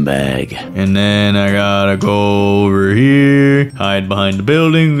scumbag. And then I gotta go over here, hide behind the building.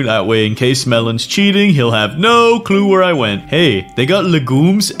 That way, in case Melon's cheating, he'll have no clue where I went. Hey, they got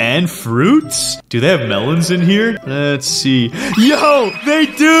legumes and fruits? Do they have melons in here? Let's see. Yo, they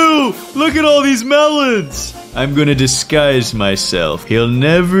do! Look at all these melons! I'm gonna disguise myself. He'll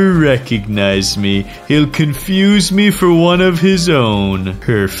never recognize me. He'll confuse me for one of his own.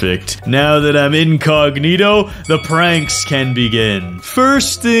 Perfect. Now that I'm incognito, the pranks can begin.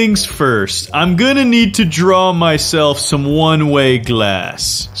 First things first, I'm gonna need to draw myself some one-way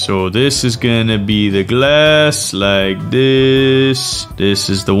glass. So this is gonna be the glass like this. This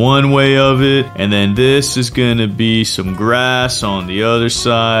is the one way of it. And then this is gonna be some grass on the other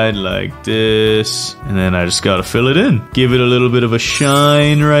side like this. And then I just gotta fill it in. Give it a little bit of a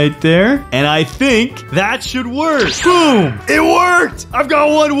shine right there. And I think that should work. Boom! It worked! I've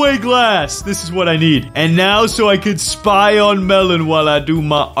got one-way glass. This is what I need. And now so I could spy on Melon while I do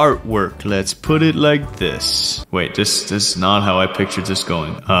my artwork. Let's put it like this. Wait, this is not how I pictured this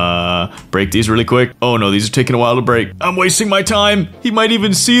going. Break these really quick. Oh no, these are taking a while to break. I'm wasting my time. He might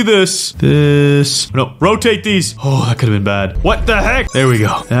even see this. No, rotate these. Oh, that could have been bad. What the heck? There we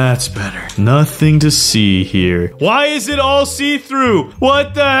go. That's better. Nothing to see here. Why is it all see-through?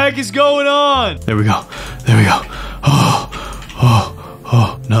 What the heck is going on? There we go. There we go.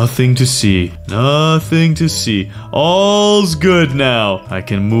 Oh, nothing to see. Nothing to see. All's good now. I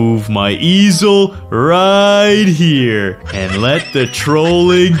can move my easel right here. And let the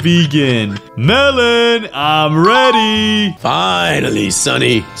trolling begin. Melon, I'm ready. Finally,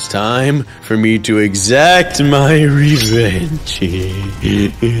 Sonny. It's time for me to exact my revenge.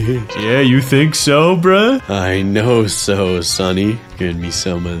 Yeah, you think so, bruh? I know so, Sonny. Give me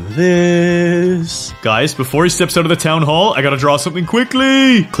some of this. Guys, before he steps out of the town hall, I gotta draw something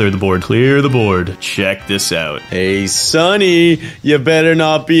quickly. Clear the board. Clear the board. Check this out. Hey, Sonny, you better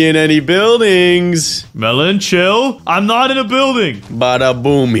not be in any buildings. Melon, chill. I'm not in a building. Bada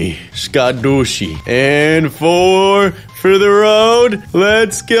boomy. Skadushi. And 4 for the road.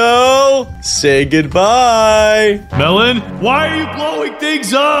 Let's go. Say goodbye. Melon, why are you blowing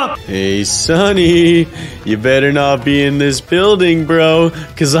things up? Hey, Sonny, you better not be in this building, bro,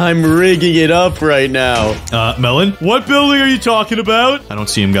 because I'm rigging it up right now. Melon, what building are you talking about? I don't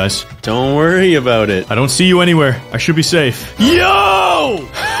see him, guys. Don't worry about it. I don't see you anywhere. I should be safe. Yo!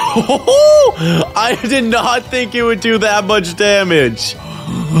 I did not think it would do that much damage.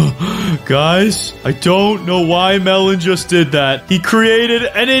 Guys, I don't know why Melon just did that. He created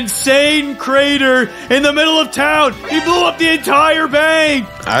an insane crater in the middle of town. He blew up the entire bank.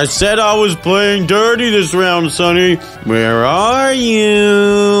 I said I was playing dirty this round, Sonny. Where are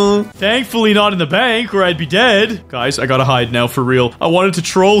you? Thankfully not in the bank, or I'd be dead. Guys, I gotta hide now for real. I wanted to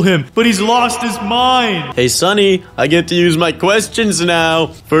troll him, but he's lost his mind. Hey, Sonny, I get to use my questions now.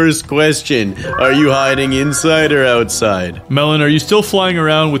 First question, are you hiding inside or outside? Melon, are you still flying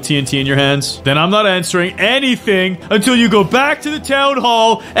around with TNT in your hands? Then I'm not answering anything until you go back to the town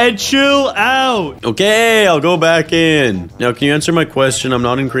hall and chill out. Okay, I'll go back in. Now, can you answer my question? I'm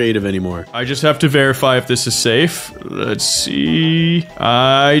not in creative anymore. I just have to verify if this is safe. Let's see.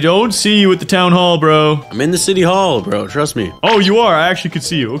 I don't see you at the town hall, bro. I'm in the city hall, bro. Trust me. Oh, you are? I actually could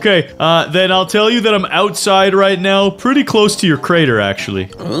see you. Okay, then I'll tell you that I'm outside right now, pretty close to your crater, actually.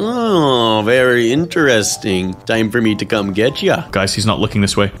 Oh, very interesting. Time for me to come get ya. Guys, he's not looking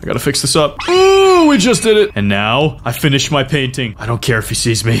this way. I gotta fix this up. Ooh, we just did it. And now, I finished my painting. I don't care if he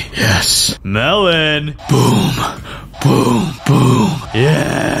sees me. Yes. Melon. Boom. Boom, boom.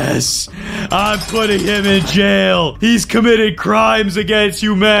 Yes. I'm putting him in jail. He's committed crimes against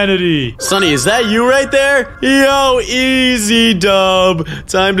humanity. Sonny, is that you right there? Yo, easy, dub.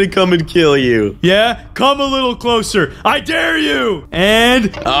 Time to come and kill you. Yeah? Come a little closer. I dare you.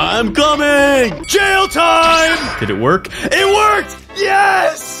 And I'm coming. jail time. Did it work? It worked.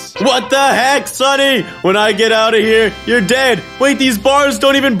 Yes. What the heck, Sonny? When I get out of here, you're dead. Wait, these bars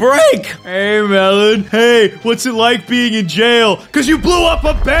don't even break. Hey, Melon. Hey, what's it like being in jail? Because you blew up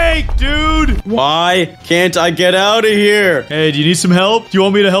a bank, dude. Why can't I get out of here? Hey, do you need some help? Do you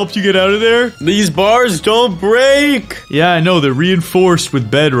want me to help you get out of there? These bars don't break. Yeah, I know. They're reinforced with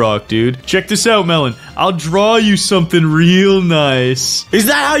bedrock, dude. Check this out, Melon. I'll draw you something real nice. Is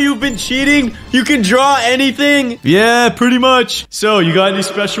that how you've been cheating? You can draw anything? Yeah, pretty much. So, you got any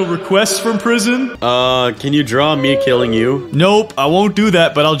special requests from prison? Can you draw me killing you? Nope, I won't do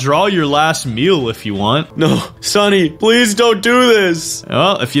that, but I'll draw your last meal if you want. No, Sonny, please don't do this.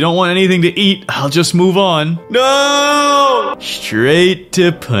 Well, if you don't want anything to eat, I'll just move on. No! Straight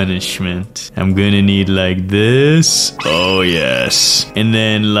to punishment. I'm gonna need like this. Oh, yes. And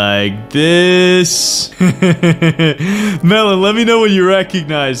then like this. Melon, let me know when you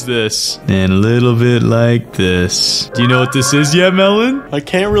recognize this. And a little bit like this. Do you know what this is yet, Melon? I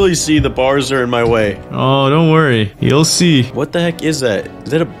can't really see. The bars are in my way. Oh, don't worry. You'll see. What the heck is that?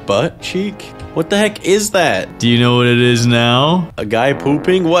 Is that a butt cheek? What the heck is that? Do you know what it is now? A guy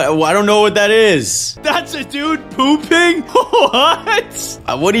pooping? What? I don't know what that is. That's a dude pooping? What?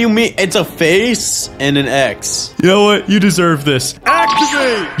 What do you mean? It's a face and an X. You know what? You deserve this.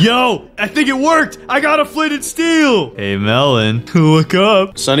 Activate! Yo, I think it worked. I got a flint and steel. Hey, Melon, look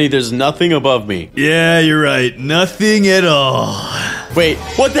up. Sonny, there's nothing above me. Yeah, you're right. Nothing at all. Wait,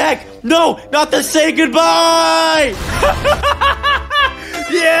 what the heck? No, not the say goodbye!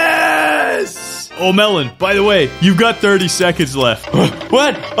 Yes! Oh, Melon, by the way, you've got 30 seconds left.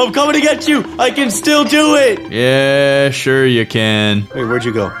 What? I'm coming to get you. I can still do it. Yeah, sure you can. Wait, where'd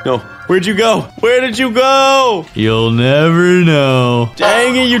you go? No, where'd you go? Where did you go? You'll never know.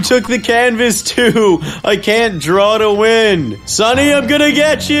 Dang it, you took the canvas too. I can't draw to win. Sonny, I'm gonna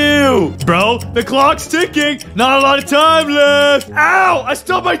get you. Bro, the clock's ticking. Not a lot of time left. Ow, I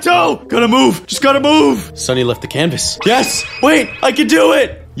stubbed my toe. Gotta move. Just gotta move. Sonny left the canvas. Yes, wait, I can do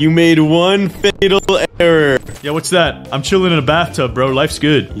it. You made one fatal error. Yeah, what's that? I'm chilling in a bathtub, bro. Life's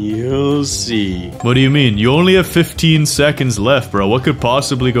good. You'll see. What do you mean? You only have 15 seconds left, bro. What could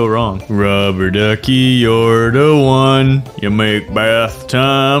possibly go wrong? Rubber ducky, you're the one. You make bath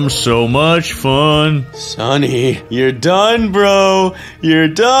time so much fun. Sonny, you're done, bro. You're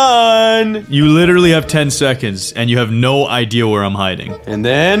done. You literally have 10 seconds, and you have no idea where I'm hiding. And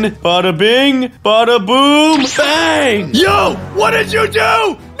then, bada bing, bada boom, bang! Yo, what did you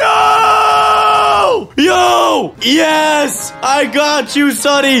do? No! Yo! Yes! I got you,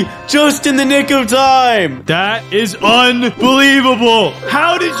 Sonny! Just in the nick of time! That is unbelievable!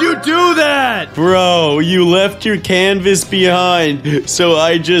 How did you do that? Bro, you left your canvas behind, so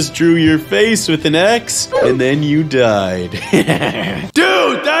I just drew your face with an X, and then you died.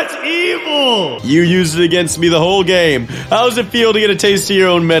 Dude, that's evil! You used it against me the whole game. How does it feel to get a taste of your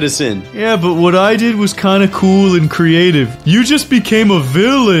own medicine? Yeah, but what I did was kind of cool and creative. You just became a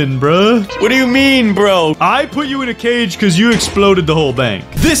villain, bruh. What do you mean, bro? I put you in a cage because you exploded the whole bank.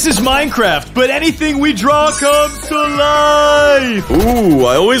 This is Minecraft, but anything we draw comes to life. Ooh,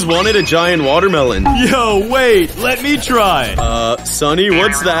 I always wanted a giant watermelon. Yo, wait, let me try. Sonny,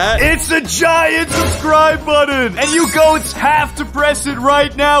 what's that? It's a giant subscribe button, and you goats have to press it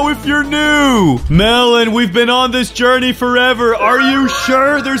right now now if you're new. Melon, we've been on this journey forever. Are you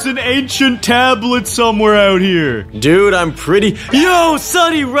sure there's an ancient tablet somewhere out here? Dude, I'm pretty... Yo,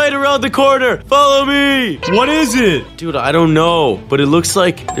 Sonny, right around the corner. Follow me. What is it? Dude, I don't know, but it looks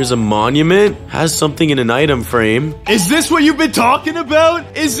like there's a monument. Has something in an item frame. Is this what you've been talking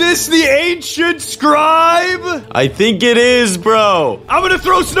about? Is this the ancient scribe? I think it is, bro. I'm gonna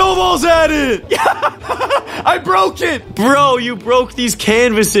throw snowballs at it. I broke it. Bro, you broke these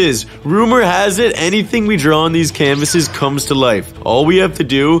canvases. Rumor has it, anything we draw on these canvases comes to life. All we have to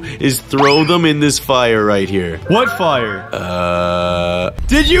do is throw them in this fire right here. What fire?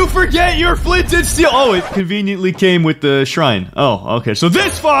 Did you forget your flint and steel? Oh, it conveniently came with the shrine. Oh, okay. So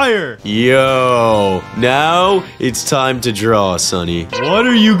this fire. Yo, now it's time to draw, Sonny. What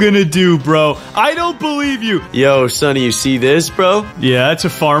are you gonna do, bro? I don't believe you. Yo, Sonny, you see this, bro? Yeah, it's a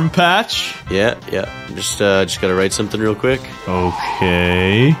farm patch. Yeah. Just gotta write something real quick.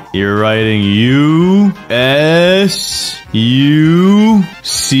 Okay. You're writing U-S-U-C-K.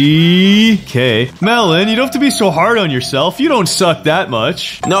 Melon, you don't have to be so hard on yourself. You don't suck that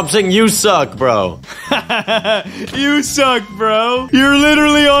much. No, I'm saying you suck, bro. You suck, bro. You're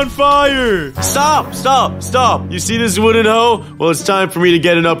literally on fire. Stop. You see this wooden hoe? Well, it's time for me to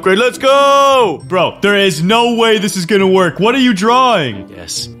get an upgrade. Let's go! Bro, there is no way this is gonna work. What are you drawing?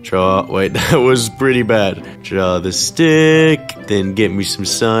 Yes, draw. Wait, that was pretty bad. Draw the stick, then get me some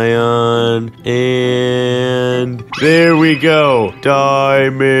cyan, and there we go.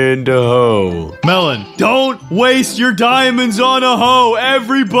 Diamond hoe. Melon, don't waste your diamonds on a hoe.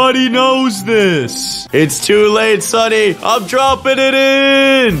 Everybody knows this. It's too late, Sonny. I'm dropping it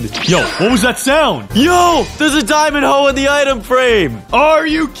in. Yo, what was that sound? Yo, there's a diamond hoe in the item frame. Are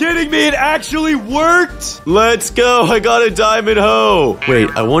you kidding me? It actually worked? Let's go. I got a diamond hoe. Wait,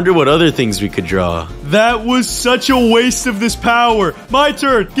 I wonder what other things we could draw. That was such a waste of this power. My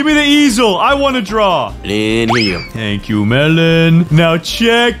turn. Give me the easel. I want to draw. And here you go. Thank you, Melon. Now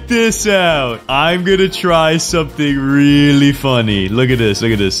check this out. I'm gonna try something really funny. Look at this.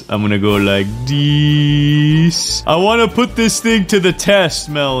 I'm gonna go like this. I want to put this thing to the test,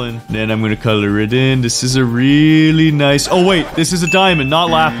 Melon. Then I'm gonna color it in. This is a really nice... Oh, wait. This is a diamond, not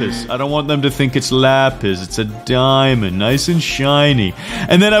lapis. I don't want them to think it's lapis. It's a diamond. Nice and shiny.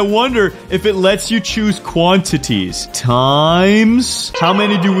 And then I wonder if it lets you choose quantities. Times... How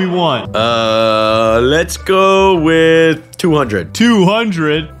many do we want? Let's go with 200.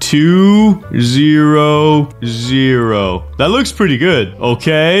 200. 200. That looks pretty good.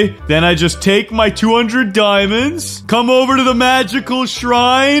 Okay. Then I just take my 200 diamonds, come over to the magical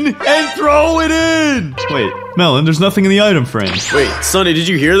shrine, and throw it in. Wait, Melon, there's nothing in the item frame. Wait, Sonny, did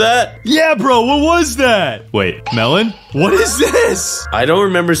you hear that? Yeah, bro, what was that? Wait, Melon? What is this? I don't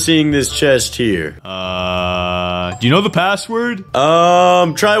remember seeing this chest here. Do you know the password?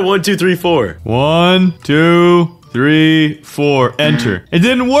 Try 1, 2, 3, 4. 1, 2, 3, 4. Enter. It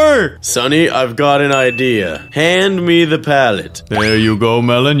didn't work. Sonny, I've got an idea. Hand me the palette. There you go,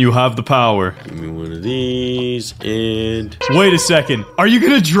 Melon. You have the power. Give me one of these and... Wait a second. Are you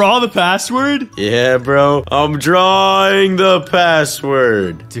gonna draw the password? Yeah, bro. I'm drawing the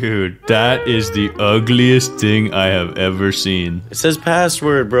password. Dude, that is the ugliest thing I have ever seen. It says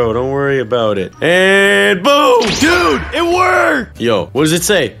password, bro. Don't worry about it. And boom! Dude, it worked! Yo, what does it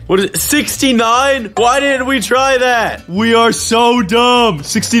say? What is it? 69? Why didn't we try that? We are so dumb.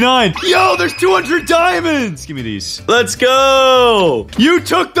 69. Yo, there's 200 diamonds. Give me these. Let's go. You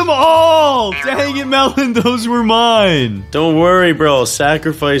took them all. Dang it, Melon. Those were mine. Don't worry, bro. I'll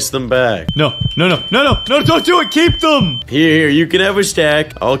sacrifice them back. No, don't do it. Keep them. Here, you can have a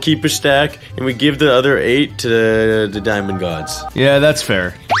stack. I'll keep a stack. And we give the other 8 to the diamond gods. Yeah, that's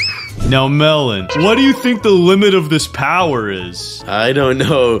fair. Now, Melon, what do you think the limit of this power is? I don't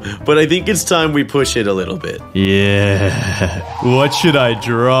know, but I think it's time we push it a little bit. Yeah. What should I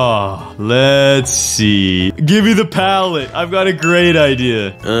draw? Let's see. Give me the palette. I've got a great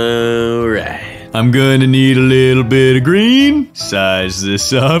idea. Alright. I'm gonna need a little bit of green. Size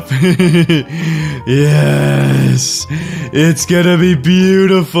this up. Yes. It's gonna be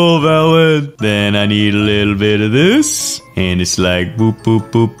beautiful, Melon. Then I need a little bit of this. And it's like boop,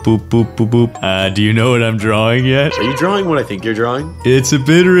 boop, boop, boop, boop, boop, boop. Do you know what I'm drawing yet? Are you drawing what I think you're drawing? It's a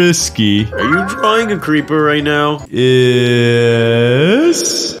bit risky. Are you drawing a creeper right now?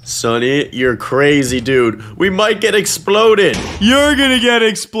 Yes. Sonny, you're crazy, dude. We might get exploded. You're gonna get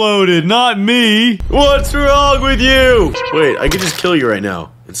exploded, not me. What's wrong with you? Wait, I could just kill you right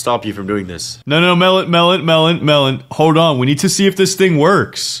now. and stop you from doing this. No, Melon. Hold on. We need to see if this thing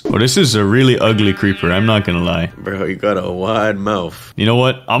works. Oh, this is a really ugly creeper. I'm not gonna lie. Bro, you got a wide mouth. You know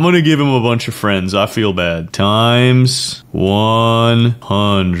what? I'm gonna give him a bunch of friends. I feel bad. Times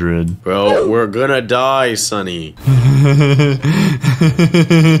 100. Bro, we're gonna die, Sonny.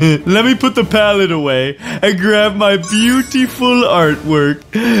 Let me put the pallet away and grab my beautiful artwork.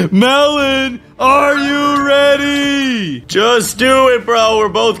 Melon, are you ready? Just do it, bro. We're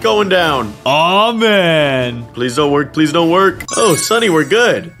both going down. Aw, man. Please don't work. Please don't work. Oh, Sonny, we're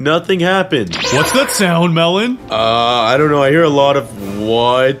good. Nothing happened. What's that sound, Melon? I don't know. I hear a lot of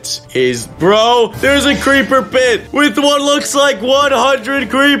what is... Bro, there's a creeper pit with what looks like 100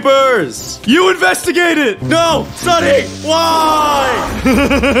 creepers. You investigate it. No, Sonny, why?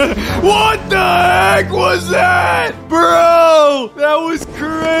 What the heck was that? Bro, that was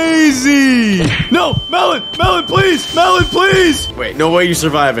crazy. No, Melon, please. Melon, please. Wait, no way you're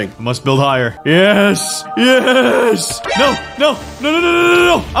surviving. I must build higher. Yes. No.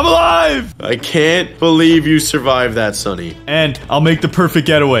 I'm alive. I can't believe you survived that, Sonny. And I'll make the perfect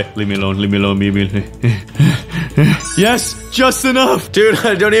getaway. Leave me alone. Yes, just enough. Dude,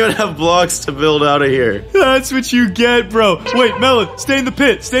 I don't even have blocks to build out of here. That's what you get, bro. Wait, Melon, stay in the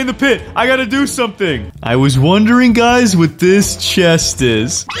pit. I gotta do something. I was wondering, guys, what this chest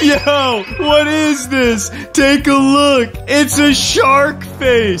is. Yo, what is this? Take a look. It's a shark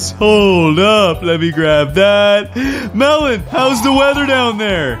face. Hold up. Let me grab that. Melon, how's the weather down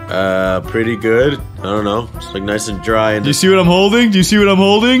there? Pretty good. I don't know. It's like nice and dry. And Do you see what I'm holding?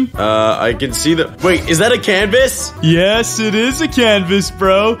 I can see the... Wait, is that a canvas? Yes, it is a canvas,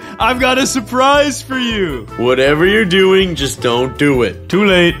 bro. I've got a surprise for you. Whatever you're doing, just don't do it. Too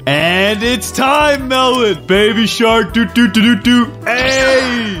late. And it's time, Melon. Baby shark, do.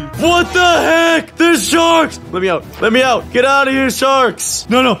 Hey! What the heck? There's sharks! Let me out. Get out of here, sharks!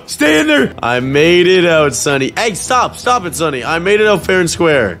 No, stay in there. I made it out, Sonny. Hey, stop it, Sonny. I made it out fair and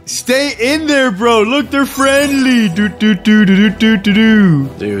square. Stay in there, bro. Look, they're friendly. Do.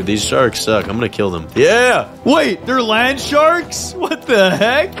 Dude, these sharks suck. I'm gonna kill them. Yeah! Wait, they're land sharks? What the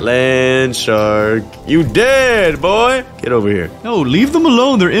heck? Land shark. You dead, boy! Get over here. No, leave them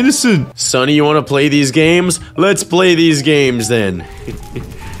alone. They're innocent. Sonny, you wanna play these games? Let's play these games then.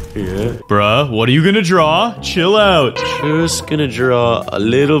 Yeah. Bruh, what are you gonna draw? Chill out. Just gonna draw a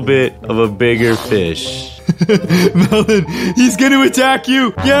little bit of a bigger fish. Melon, he's gonna attack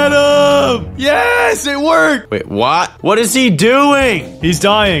you. Get him! Yes, it worked. Wait, what? What is he doing? He's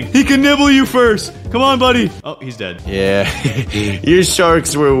dying. He can nibble you first. Come on, buddy. Oh, he's dead. Yeah, your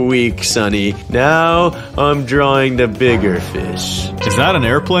sharks were weak, Sonny. Now I'm drawing the bigger fish. Is that an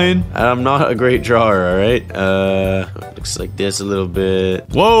airplane? I'm not a great drawer, all right? Looks like this a little bit.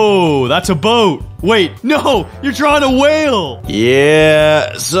 Whoa, that's a boat. Wait, no, you're drawing a whale.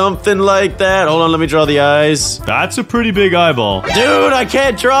 Yeah, something like that. Hold on, let me draw the eyes. That's a pretty big eyeball. Dude, I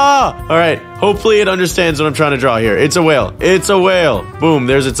can't draw. All right, hopefully it understands what I'm trying to draw here. It's a whale. Boom,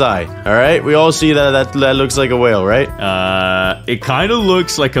 there's its eye. All right, we all see that looks like a whale, right? It kind of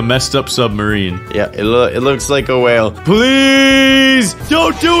looks like a messed up submarine. Yeah, it looks like a whale. Please,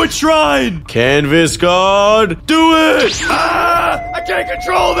 don't do it, Shrine. Canvas God, do it. I can't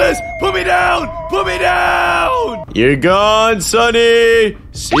control this. Put me down. You're gone, Sonny.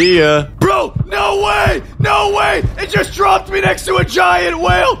 See ya. Bro, no way. It just dropped me next to a giant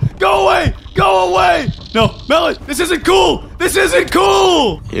whale. Go away. No, Melon, this isn't cool.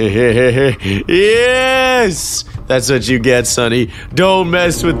 Yes. That's what you get, Sonny. Don't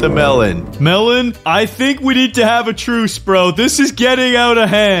mess with the melon. Melon, I think we need to have a truce, bro. This is getting out of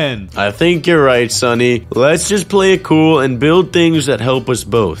hand. I think you're right, Sonny. Let's just play it cool and build things that help us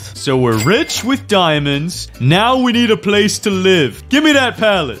both. So we're rich with diamonds. Now we need a place to live. Give me that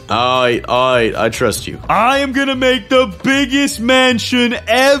pallet. Alright, I trust you. I am gonna make the biggest mansion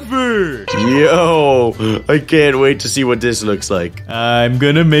ever. Yo, I can't wait to see what this looks like. I'm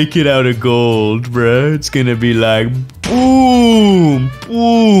gonna make it out of gold, bruh. It's gonna be like boom,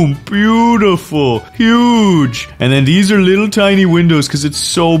 beautiful, huge. And then these are little tiny windows because it's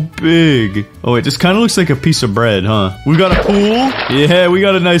so big. Oh, it just kind of looks like a piece of bread, huh? We got a pool. Yeah, we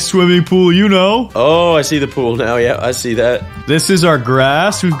got a nice swimming pool, you know. Oh, I see the pool now. Yeah, I see that. This is our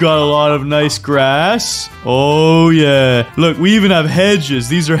grass. We've got a lot of nice grass. Oh, yeah. Look, we even have hedges.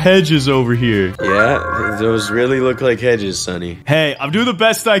 These are hedges over here. Yeah, those really look like hedges, Sonny. Hey, I'm doing the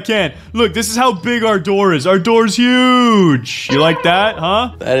best I can. Look, this is how big our door is. Our door's huge. huge. You like that,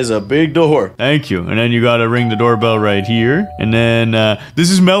 huh? That is a big door. Thank you. And then you gotta ring the doorbell right here. And then this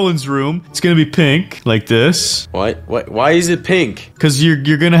is Melon's room. It's gonna be pink, like this. Why is it pink? Because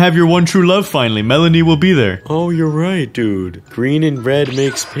you're gonna have your one true love finally. Melanie will be there. Oh, you're right, dude. Green and red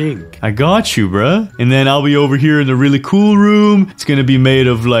makes pink. I got you, bruh. And then I'll be over here in the really cool room. It's gonna be made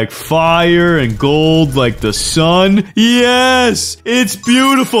of like fire and gold like the sun. Yes! It's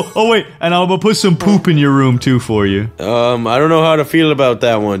beautiful. Oh, wait. And I'm gonna put some poop in your room too for you. I don't know how to feel about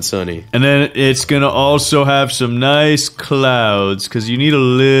that one, Sonny. And then it's gonna also have some nice clouds, because you need a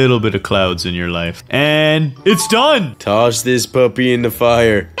little bit of clouds in your life. And it's done! Toss this puppy in the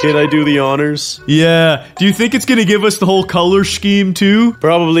fire. Can I do the honors? Yeah. Do you think it's gonna give us the whole color scheme too?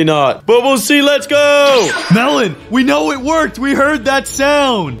 Probably not. But we'll see. Let's go! Melon, we know it worked. We heard that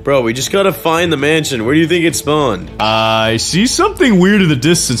sound. Bro, we just gotta find the mansion. Where do you think it spawned? I see something weird in the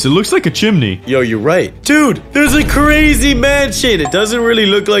distance. It looks like a chimney. Yo, you're right. Dude, there's a crazy mansion. It doesn't really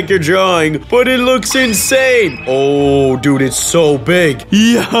look like you're drawing, but it looks insane. Oh, dude, it's so big.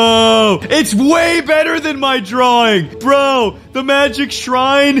 Yo, it's way better than my drawing. Bro, the magic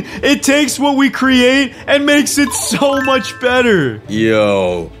shrine, it takes what we create and makes it so much better.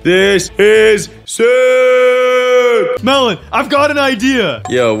 Yo, this is sick. Melon, I've got an idea.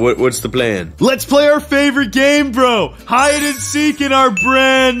 Yo, what's the plan? Let's play our favorite game, bro. Hide and seek in our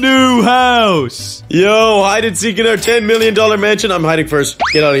brand new house. Yo, hide and seek in our $10 million mansion. I'm hiding first.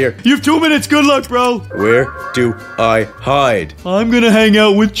 Get out of here. You have 2 minutes. Good luck, bro. Where do I hide? I'm gonna hang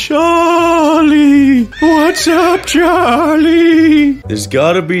out with Charlie. What's up, Charlie? There's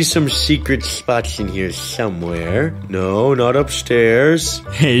gotta be some secret spots in here somewhere. No, not upstairs.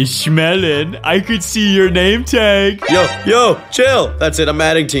 Hey, Schmelin, I could see your name tag. Yo, chill. That's it. I'm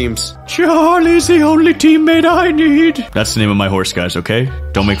adding teams. Charlie's the only teammate I need. That's the name of my horse, guys, okay?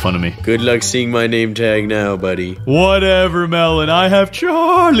 Don't make fun of me. Good luck seeing my name tag now, buddy. Whatever, Melon. I have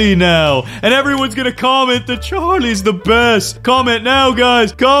Charlie now. And everyone's gonna comment that Charlie's the best. Comment now,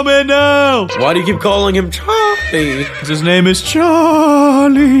 guys. Comment now. Why do you keep calling him Charlie? His name is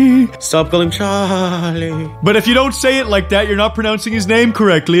Charlie. Stop calling him Charlie. But if you don't say it like that, you're not pronouncing his name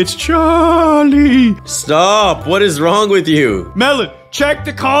correctly. It's Charlie. Stop. What is wrong with you? Melon, check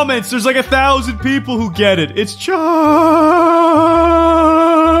the comments. There's like 1,000 people who get it. It's Charlie.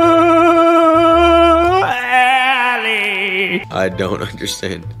 I don't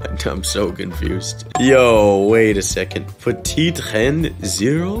understand. I'm so confused. Yo, wait a second. Petite Reine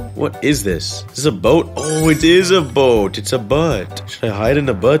Zero? What is this? Is this a boat? Oh, it is a boat. It's a butt. Should I hide in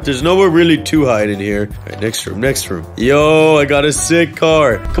the butt? There's nowhere really to hide in here. All right, next room. Yo, I got a sick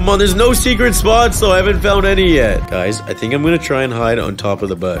car. Come on, there's no secret spots though. I haven't found any yet. Guys, I think I'm gonna try and hide on top of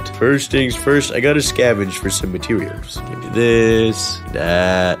the butt. First things first, I gotta scavenge for some materials. Give me this,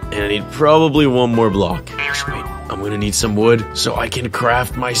 that, and I need probably one more block. Actually, wait. I'm gonna need some wood so I can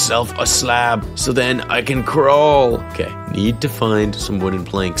craft myself a slab so then I can crawl. Okay, need to find some wooden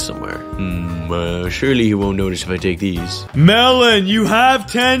planks somewhere. Surely he won't notice if I take these. Melon, you have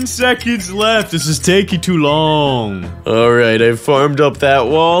 10 seconds left. This is taking too long. Alright, I farmed up that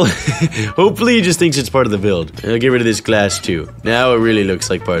wall. Hopefully he just thinks it's part of the build. I'll get rid of this glass too. Now it really looks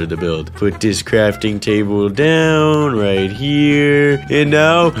like part of the build. Put this crafting table down right here. And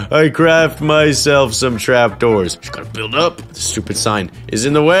now I craft myself some trapdoors. Just gotta build up. The stupid sign is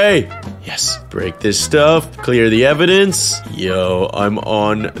in the way. Yes. Break this stuff. Clear the evidence. Yo, I'm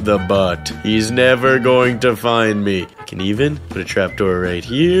on the butt. He's never going to find me. I can even put a trapdoor right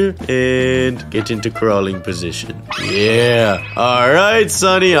here and get into crawling position. Yeah. Alright,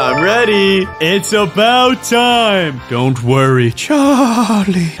 Sonny, I'm ready. It's about time. Don't worry,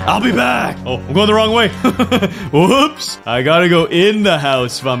 Charlie. I'll be back. Oh, I'm going the wrong way. Whoops. I gotta go in the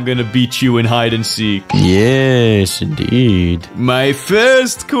house if I'm gonna beat you in hide and seek. Yes, indeed. My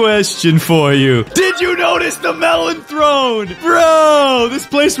first question for you. Did you notice the melon throne? Bro, this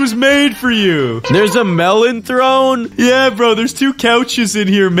place was made for you. There's a melon throne? Yeah, bro, there's 2 couches in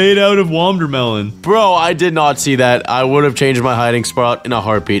here made out of watermelon. Bro, I did not see that. I would have changed my hiding spot in a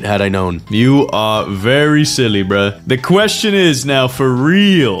heartbeat had I known. You are very silly, bruh. The question is now, for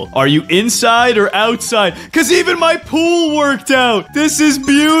real, are you inside or outside? Because even my pool worked out. This is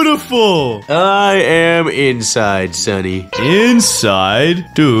beautiful. I am inside, Sonny.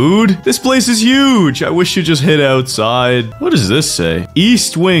 Inside? Dude, this place is huge. I wish you just hit outside. What does this say?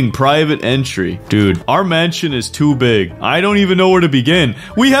 East wing, private entry. Dude, our mansion is too big. big. I don't even know where to begin.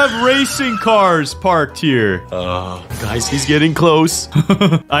 We have racing cars parked here. Guys, he's getting close.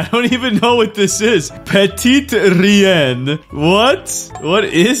 I don't even know what this is. Petite Rien. What? What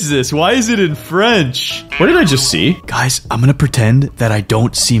is this? Why is it in French? What did I just see? Guys, I'm gonna pretend that I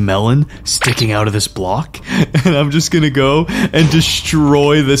don't see Melon sticking out of this block. And I'm just gonna go and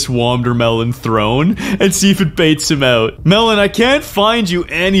destroy this watermelon throne and see if it baits him out. Melon, I can't find you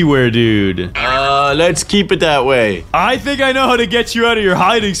anywhere, dude. Let's keep it that way. I think I know how to get you out of your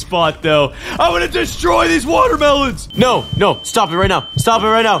hiding spot, though. I'm gonna destroy these watermelons. No, stop it right now. Stop it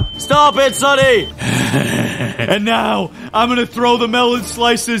right now. Stop it, Sonny. And now, I'm gonna throw the melon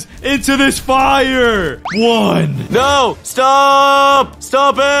slices into this fire. 1. No, stop.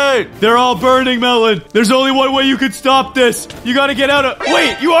 Stop it. They're all burning, Melon. There's only one way you could stop this. You gotta get out of...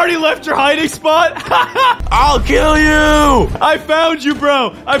 Wait, you already left your hiding spot? I'll kill you. I found you,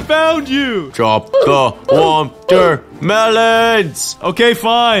 bro. I found you. Drop the watermelons. Okay,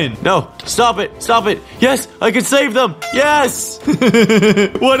 fine. No, stop it. Stop it. Yes, I can save them. Yes.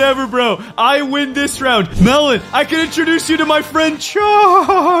 Whatever, bro. I win this round. Melon, I can introduce you to my friend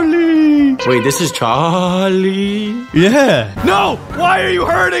Charlie. Wait, this is Charlie? Yeah. No, why are you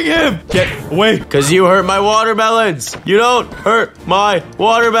hurting him? Get away. Because you hurt my watermelons. You don't hurt my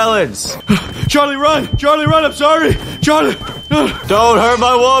watermelons. Charlie, run. Charlie, run. I'm sorry. Charlie. Don't hurt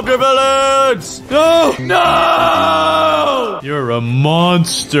my watermelons. No. No. You're a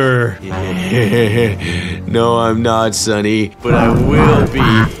monster. No, I'm not, Sonny. But I will be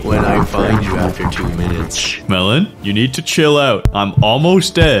when I find you after 2 minutes. Melon, you need to chill out. I'm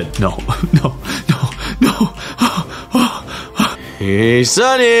almost dead. No. Hey,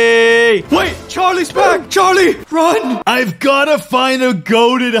 Sonny! Wait, Charlie's back! Charlie, run! I've gotta find a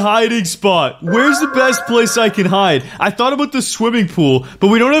goated hiding spot. Where's the best place I can hide? I thought about the swimming pool, but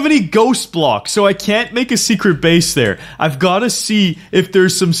we don't have any ghost blocks, so I can't make a secret base there. I've gotta see if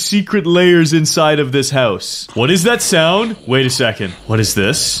there's some secret layers inside of this house. What is that sound? Wait a second. What is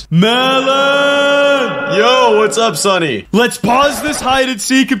this? Melon! Yo, what's up, Sonny? Let's pause this hide and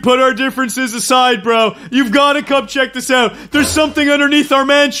seek and put our differences aside, bro. You've gotta come check this out. There's something underneath our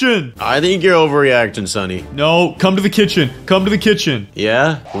mansion. I think you're overreacting, Sonny. No, come to the kitchen. Come to the kitchen.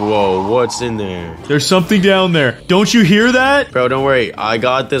 Yeah? Whoa, what's in there? There's something down there. Don't you hear that? Bro, don't worry. I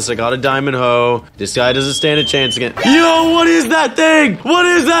got this. I got a diamond hoe. This guy doesn't stand a chance again. Yo, what is that thing? What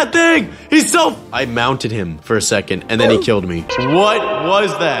is that thing? He's so... I mounted him for a second, and then he killed me. What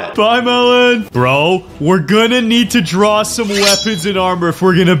was that? Bye, Melon. Bro, we're gonna need to draw some weapons and armor if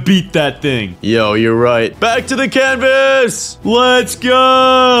we're gonna beat that thing. Yo, you're right. Back to the canvas! Let's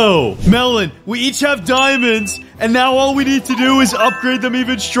go! Melon, we each have diamonds, and now all we need to do is upgrade them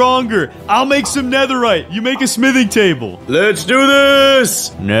even stronger. I'll make some netherite. You make a smithing table. Let's do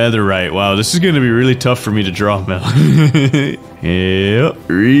this! Netherite. Wow, this is gonna be really tough for me to draw, Melon. Yep,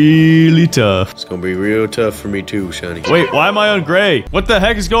 really tough. It's gonna be real tough for me too, Shiny. Wait, why am I on gray? What the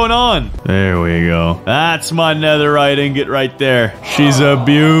heck is going on? There we go. That's my netherite ingot right there. She's a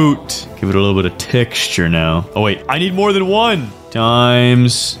beaut. Give it a little bit of texture now. Oh wait, I need more than 1.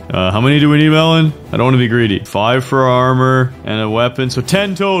 Times, how many do we need, Melon? I don't want to be greedy. 5 for armor and a weapon, so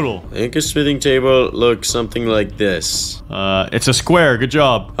 10 total. I think a smithing table looks something like this. It's a square. Good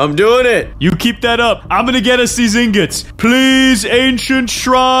job. I'm doing it. You keep that up. I'm gonna get us these ingots. Please, ancient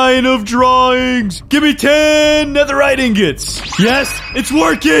shrine of drawings. Give me 10 netherite ingots. Yes, it's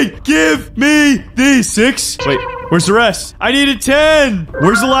working. Give me these 6. Wait. Where's the rest? I needed 10.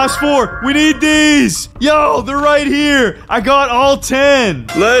 Where's the last 4? We need these. Yo, they're right here. I got all 10.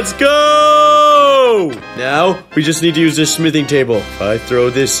 Let's go. Now, we just need to use this smithing table. If I throw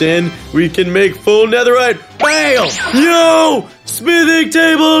this in, we can make full netherite. Bam! Yo! Smithing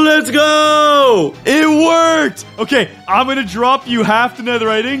table, let's go! It worked! Okay, I'm gonna drop you half the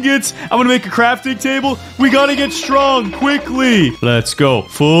netherite ingots. I'm gonna make a crafting table. We gotta get strong quickly. Let's go.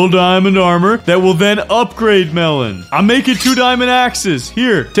 Full diamond armor that will then upgrade Melon. I'm making 2 diamond axes.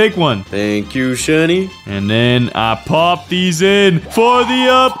 Here, take one. Thank you, Shiny. And then I pop these in for the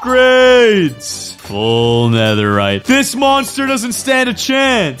upgrades. Full netherite. This monster doesn't stand a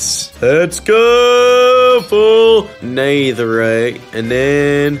chance. Let's go! Full netherite. And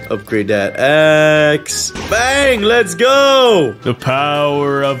then upgrade that axe. Bang! Let's go! The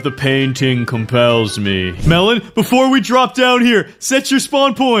power of the painting compels me. Melon, before we drop down here, set your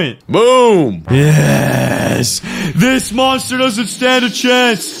spawn point. Boom! Yes! This monster doesn't stand a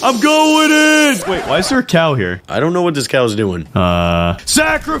chance. I'm going in! Wait, why is there a cow here? I don't know what this cow's doing.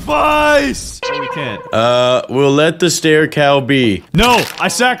 Sacrifice! Oh, we can't. We'll let the stair cow be. No, I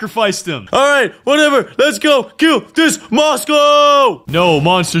sacrificed him. Alright, whatever. Let's go kill this Moscow. No,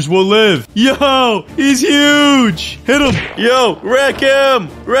 monsters will live. Yo, he's huge. Hit him. Yo, wreck him.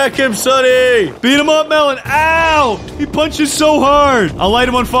 Wreck him, Sonny. Beat him up, Melon. Ow. He punches so hard. I'll light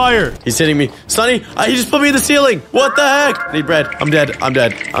him on fire. He's hitting me. Sonny, he just put me in the ceiling. What the heck? I need bread. I'm dead. I'm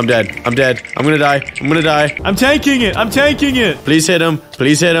dead. I'm dead. I'm dead. I'm gonna die. I'm gonna die. I'm tanking it. I'm tanking it. Please hit him.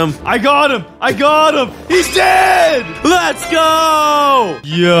 Please hit him. I got him. I got him. He's dead. Let's go.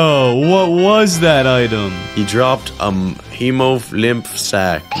 Yo, what was that item? He dropped a hemolymph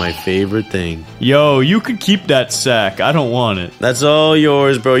sack. My favorite thing. Yo, you can keep that sack. I don't want it. That's all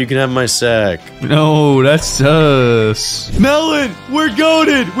yours, bro. You can have my sack. No, that's us. Melon, we're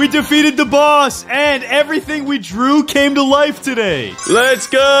goated. We defeated the boss, and everything we drew came to life today. Let's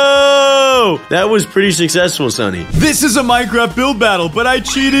go. That was pretty successful, Sonny. This is a Minecraft build battle, but I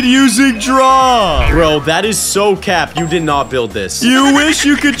cheated using draw. Bro, that is so cap. You did not build this. You wish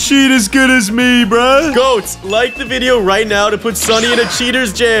you could cheat as good as me, bruh. Goats, like the video right now to put Sonny in a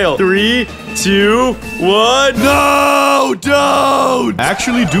cheater's jail. 3, 2, 1. No, don't.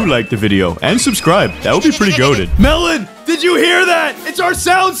 Actually do like the video and subscribe. That would be pretty goated. Melon, did you hear that? It's our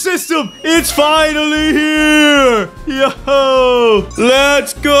sound system. It's finally here. Yo.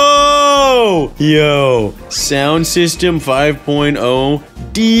 Let's go. Yo, sound system 5.0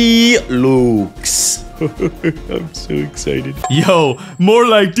 Deluxe. I'm so excited. Yo, more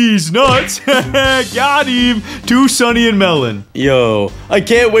like these nuts. Got him. To Sonny and Melon. Yo, I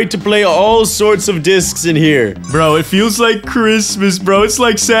can't wait to play all sorts of discs in here. Bro, it feels like Christmas, bro. It's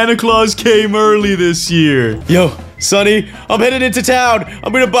like Santa Claus came early this year. Yo, Sonny, I'm headed into town.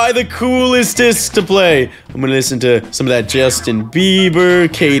 I'm gonna buy the coolest discs to play. I'm gonna listen to some of that Justin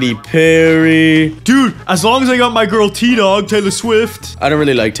Bieber, Katy Perry. Dude, as long as I got my girl T-Dog, Taylor Swift. I don't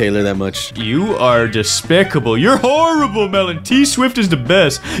really like Taylor that much. You are despicable. You're horrible, Melon. T-Swift is the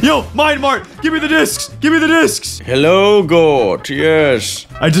best. Yo, Mind Mart, give me the discs. Give me the discs. Hello, Gort. Yes.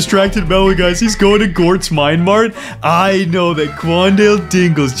 I distracted Melon, guys. He's going to Gort's Mind Mart. I know that Quandale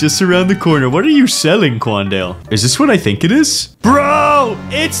Dingle's just around the corner. What are you selling, Quandale? Is this what I think it is? Bro,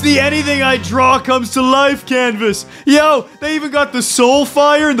 it's the anything I draw comes to life canvas. Yo, they even got the soul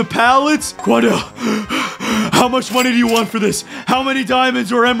fire and the pallets. Quandale, how much money do you want for this? How many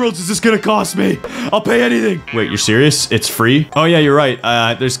diamonds or emeralds is this gonna cost me? I'll pay anything. Wait, you're serious? It's free? Oh yeah, you're right.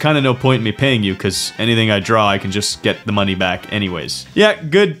 There's kind of no point in me paying you because anything I draw, I can just get the money back anyways. Yeah,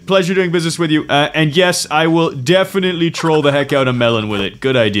 good. Pleasure doing business with you. And yes, I will definitely troll the heck out of Melon with it.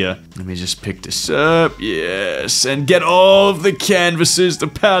 Good idea. Let me just pick this up. Yes, and get all of the canvases, the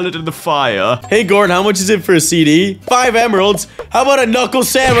palette, and the fire. Hey, Gort, how much is it for a CD? 5 emeralds. How about a knuckle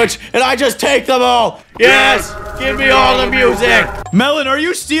sandwich and I just take them all? Yes! Give me all the music! Melon, are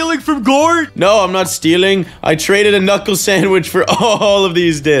you stealing from Gort? No, I'm not stealing. I traded a knuckle sandwich for all of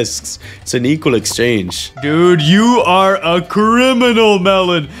these discs. It's an equal exchange. Dude, you are a criminal,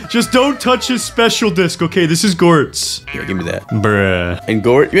 Melon. Just don't touch his special disc, okay? This is Gort's. Here, give me that. Bruh. And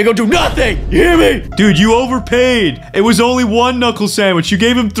Gort, you ain't gonna do nothing! You hear me? Dude, you overpaid. It was only 1 knuckle sandwich. You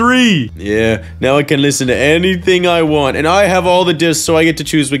gave him 3. Yeah, now I can listen to anything I want. And I have all the discs, so I get to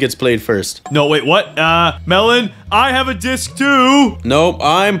choose what gets played first. No, wait, what? Melon, I have a disc too. Nope,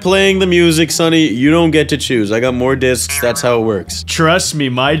 I'm playing the music, Sonny. You don't get to choose. I got more discs. That's how it works. Trust me,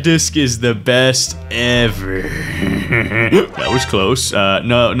 my disc is the best ever. That was close.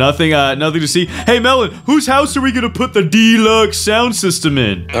 No, nothing to see. Hey, Melon, whose house are we gonna put the deluxe sound system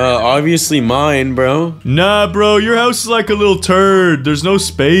in? Obviously mine, bro. Nah, bro, your house is like a little turd. There's no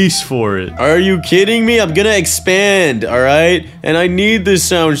space for it. Are you kidding me? I'm gonna expand, all right? And I need this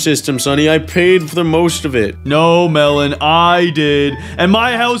sound system, Sonny. I paid for most of it. No, Melon, I did. And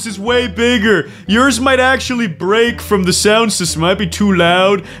my house is way bigger. Yours might actually break from the sound system. It might be too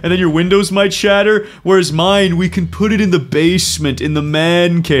loud, and then your windows might shatter. Whereas mine, we can put it in the basement, in the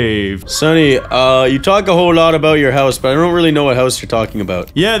man cave. Sonny, you talk a whole lot about your house, but I don't really know what house you're talking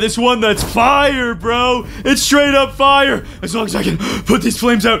about. Yeah, this one that's fire, bro. It's straight up fire. As long as I can put these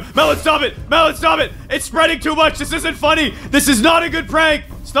flames out. Melon, stop it. Melon, stop it. It's spreading too much. This isn't funny. This is not a good prank.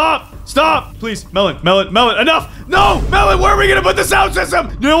 Stop. Stop. Please, Melon, enough. No, Melon, where are we gonna put the sound system?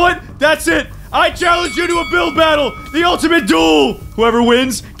 You know what? That's it. I challenge you to a build battle. The ultimate duel. Whoever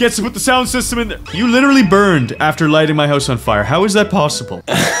wins gets to put the sound system in there. You literally burned after lighting my house on fire. How is that possible?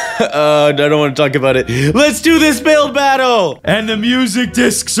 I don't want to talk about it. Let's do this build battle. And the music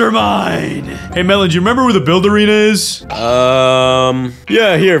discs are mine. Hey, Melon, do you remember where the build arena is?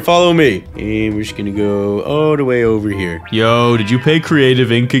 Yeah, here, follow me. And we're just gonna go all the way over here. Yo, did you pay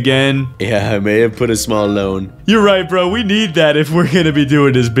Creative Ink again? Yeah, I may have put a small loan. You're right, bro. We need that if we're gonna be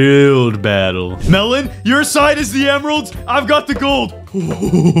doing this build battle. Melon, your side is the emeralds. I've got the gold.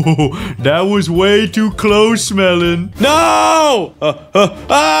 Ooh, that was way too close, Melon. No!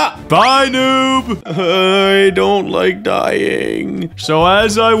 Bye, noob. I don't like dying. So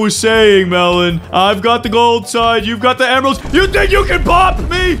as I was saying, Melon, I've got the gold side, you've got the emeralds. You think you can pop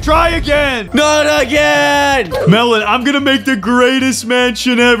me? Try again. Not again! Melon, I'm gonna make the greatest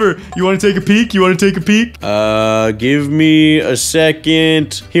mansion ever. You want to take a peek? You want to take a peek? Give me a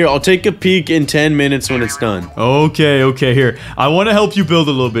second. Here, I'll take a peek in 10 minutes when it's done. Okay, here. I want to help you build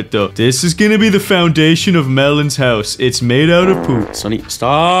a little bit, though. This is gonna be the foundation of Melon's house. It's made out of poop. Sonny,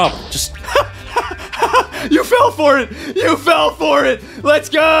 stop. Just... You fell for it! You fell for it! Let's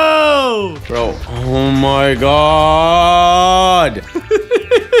go! Bro, oh my god!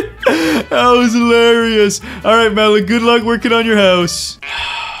 That was hilarious. All right, Melon, good luck working on your house.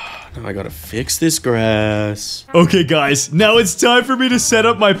 Now I gotta fix this grass. Okay, guys, now it's time for me to set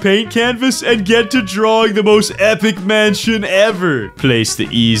up my paint canvas and get to drawing the most epic mansion ever. Place the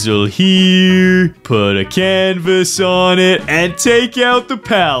easel here, put a canvas on it, and take out the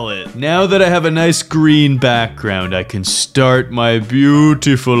palette. Now that I have a nice green background, I can start my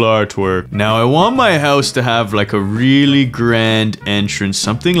beautiful artwork. Now, I want my house to have like a really grand entrance,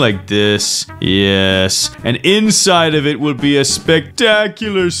 something like this. Yes, and inside of it will be a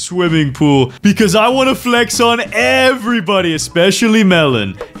spectacular swimming pool because I want to flex on everybody, especially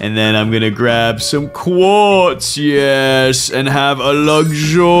Melon. And then I'm gonna grab some quartz, yes, and have a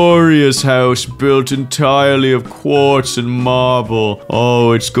luxurious house built entirely of quartz and marble.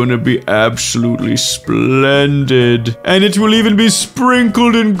 Oh, it's gonna be absolutely splendid. And it will even be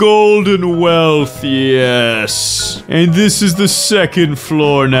sprinkled in golden wealth, yes. And this is the second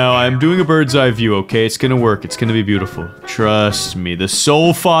floor now. I'm doing a bird's eye view, okay? It's gonna work. It's gonna be beautiful. Trust me, the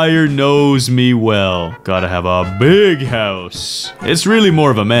soul fire knows me well. Gotta have a big house. It's really more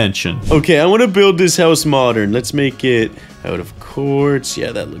of a mansion. Okay, I want to build this house modern. Let's make it out of quartz.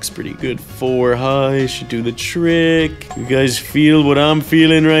 Yeah, that looks pretty good. 4 high should do the trick. You guys feel what I'm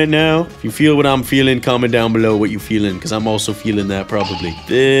feeling right now? If you feel what I'm feeling, comment down below what you feeling, because I'm also feeling that probably.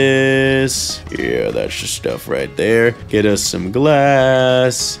 This. Yeah, that's just stuff right there. Get us some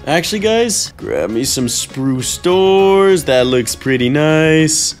glass. Actually, guys, grab me some spruce doors. That looks pretty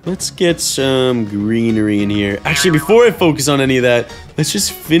nice. Let's get some greenery in here. Actually, before I focus on any of that, let's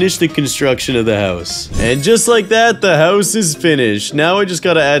just finish the construction of the house. And just like that, the house is finished. Now I just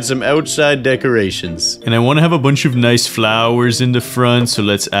gotta add some outside decorations. And I want to have a bunch of nice flowers in the front, so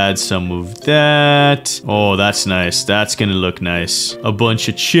let's add some of that. Oh, that's nice. That's gonna look nice. A bunch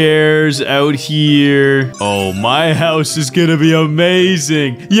of chairs out here. Oh, my house is gonna be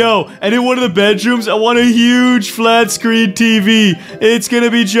amazing. Yo, and in one of the bedrooms, I want a huge flat screen TV. It's gonna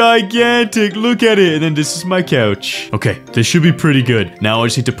be gigantic. Look at it. And then this is my couch. Okay, this should be pretty good. Now I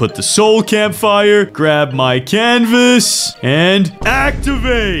just need to put the soul campfire, grab my canvas, and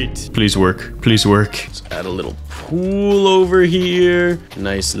activate. Please work. Please work. Let's add a little pool over here.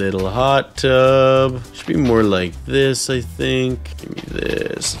 Nice little hot tub. Should be more like this, I think. Give me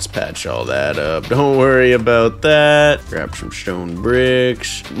this. Let's patch all that up. Don't worry about that. Grab some stone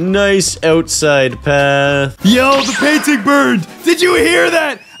bricks. Nice outside path. Yo, the painting burned. Did you hear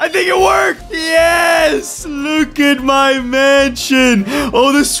that? I think it worked! Yes! Look at my mansion!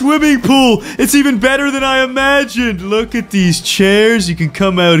 Oh, the swimming pool! It's even better than I imagined! Look at these chairs. You can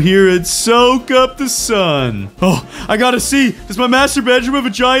come out here and soak up the sun. Oh, I gotta see. Does my master bedroom have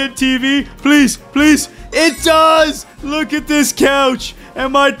a giant TV? Please, please. It does! Look at this couch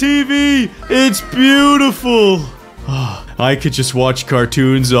and my TV. It's beautiful. I could just watch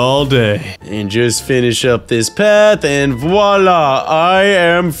cartoons all day. And just finish up this path, and voila, I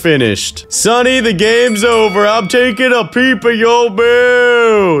am finished. Sonny, the game's over. I'm taking a peep at your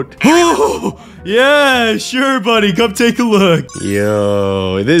build. Yeah, sure, buddy. Come take a look.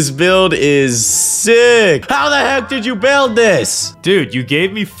 Yo, this build is sick. How the heck did you build this? Dude, you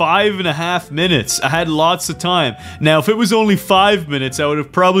gave me 5.5 minutes. I had lots of time. Now, if it was only 5 minutes, I would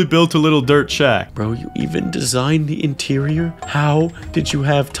have probably built a little dirt shack. Bro, you even designed the interior? How did you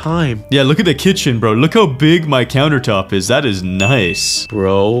have time? Yeah, look at the kitchen, bro. Look how big my countertop is. That is nice.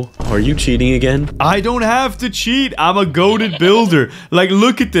 Bro, are you cheating again? I don't have to cheat. I'm a goated builder. Like,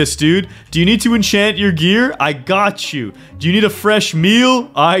 look at this, dude. Do you need to enchant your gear? I got you. Do you need a fresh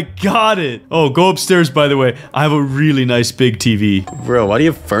meal? I got it. Oh, go upstairs, by the way. I have a really nice big TV. Bro, why do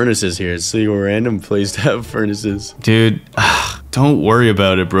you have furnaces here? It's like a random place to have furnaces. Dude, Don't worry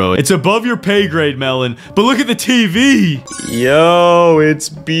about it, bro. It's above your pay grade, Melon. But look at the TV. Yo, it's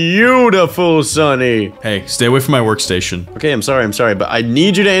beautiful, Sonny. Hey, stay away from my workstation. Okay, I'm sorry, but I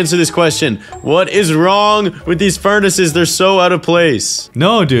need you to answer this question. What is wrong with these furnaces? They're so out of place.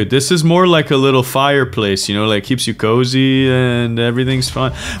 No, dude, this is more like a little fireplace, you know, like keeps you cozy and everything's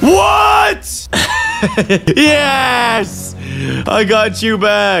fine. What? Yes! I got you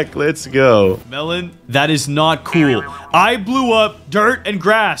back. Let's go. Melon, that is not cool. I blew up dirt and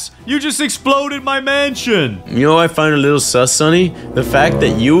grass. You just exploded my mansion. You know what I find a little sus, Sonny? The fact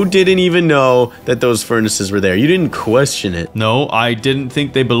that you didn't even know that those furnaces were there. You didn't question it. No, I didn't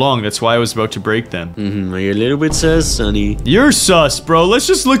think they belonged. That's why I was about to break them. You're a little bit sus, Sonny. You're sus, bro. Let's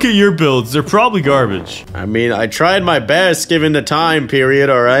just look at your builds. They're probably garbage. I mean, I tried my best given the time period,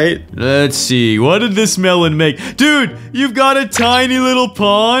 alright? Let's see. What did this melon make? Dude, you've got a tiny little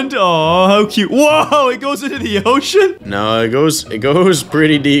pond. Oh, how cute. Whoa, it goes into the ocean? No, it goes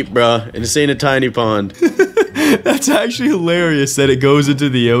pretty deep, bruh. And this ain't a tiny pond. That's actually hilarious that it goes into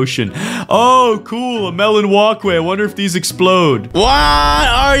the ocean. Oh, cool. A melon walkway. I wonder if these explode. What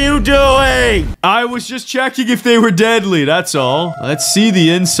are you doing? I was just checking if they were deadly. That's all. Let's see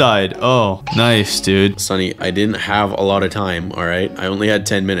the inside. Oh, nice, dude. Sonny, I didn't have a lot of time, alright? I only had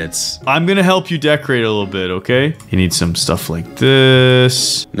 10 minutes. I'm gonna help you decorate a little bit, okay? You need some stuff like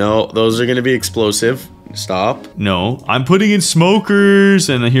this. No, those are gonna be explosive. Stop. No, I'm putting in smokers,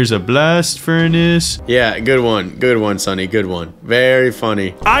 and then here's a blast furnace. Yeah, good one, Sonny, good one. Very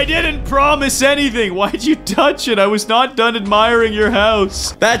funny. I didn't promise anything. Why'd you touch it? I was not done admiring your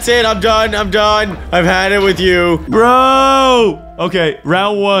house. That's it, I'm done. I've had it with you. Bro! Okay,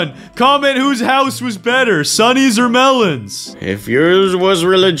 round one. Comment whose house was better, Sonny's or Melon's? If yours was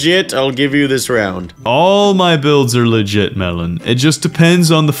legit, I'll give you this round. All my builds are legit, Melon. It just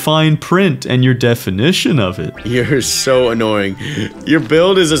depends on the fine print and your definition of it. You're so annoying. Your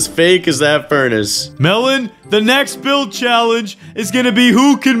build is as fake as that furnace. Melon, the next build challenge is gonna be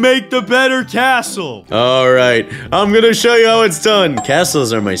who can make the better castle. Alright, I'm gonna show you how it's done.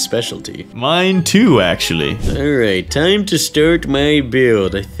 Castles are my specialty. Mine too, actually. Alright, time to start my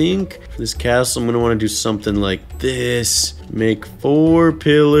build. I think for this castle, I'm gonna want to do something like this. Make 4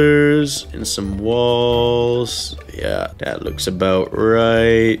 pillars and some walls. Yeah, that looks about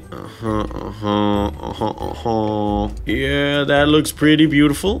right. Yeah, that looks pretty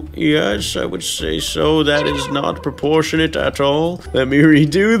beautiful. Yes, I would say so. That is not proportionate at all. Let me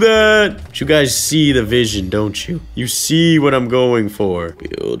redo that. But you guys see the vision, don't you? You see what I'm going for.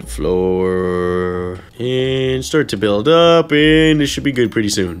 Build floor. And start to build up. And it should be good pretty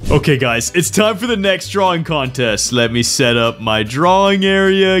soon. Okay, guys, it's time for the next drawing contest. Let me set up my drawing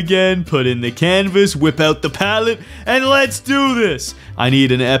area again, put in the canvas, whip out the palette, and let's do this. I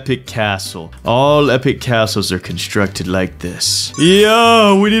need an epic castle. All epic castles are constructed like this.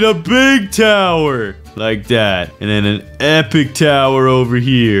 Yo, we need a big tower. Like that. And then an epic tower over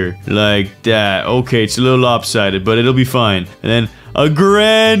here. Like that. Okay, it's a little lopsided, but it'll be fine. And then a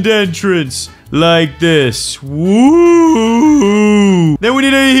grand entrance. Like this. Woo! Then we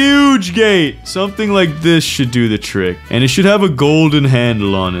need a huge gate. Something like this should do the trick. And it should have a golden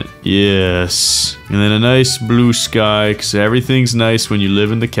handle on it. Yes. And then a nice blue sky, because everything's nice when you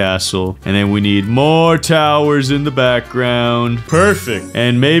live in the castle. And then we need more towers in the background. Perfect.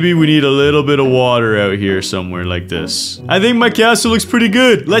 And maybe we need a little bit of water out here somewhere like this. I think my castle looks pretty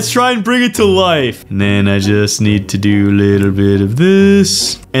good. Let's try and bring it to life. And then I just need to do a little bit of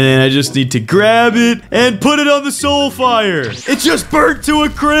this. And then I just need to grab it and put it on the soul fire. It just burnt to a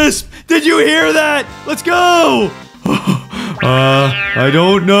crisp. Did you hear that? Let's go. I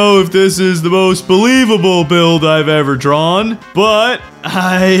don't know if this is the most believable build I've ever drawn, but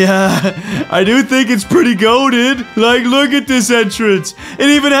I do think it's pretty goated. Like, look at this entrance. It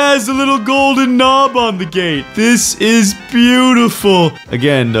even has a little golden knob on the gate. This is beautiful.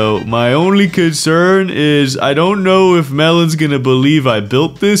 Again, though, my only concern is I don't know if Melon's gonna believe I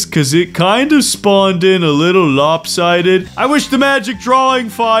built this, because it kind of spawned in a little lopsided. I wish the magic drawing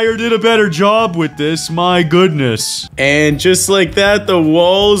fire did a better job with this. My goodness. And just like that, the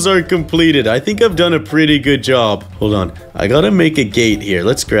walls are completed. I think I've done a pretty good job. Hold on. I gotta make a gate here.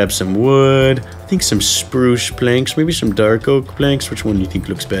 Let's grab some wood. I think some spruce planks, maybe some dark oak planks. Which one do you think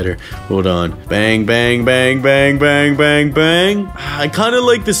looks better? Hold on. Bang, bang, bang, bang, bang, bang, bang. I kind of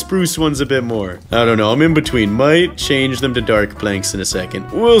like the spruce ones a bit more. I don't know. I'm in between. Might change them to dark planks in a second.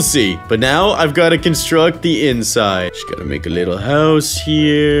 We'll see. But now I've got to construct the inside. Just gotta make a little house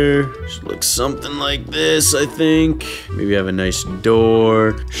here. Just looks something like this, I think. Maybe have a nice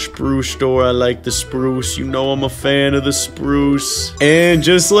door. Spruce door. I like the spruce. You know I'm a fan of the spruce. And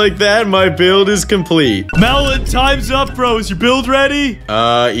just like that, my build is is complete. Melon, time's up, bro. Is your build ready?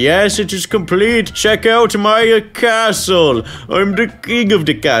 Yes, it is complete. Check out my castle. I'm the king of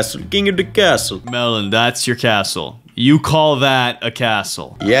the castle. King of the castle. Melon, that's your castle. You call that a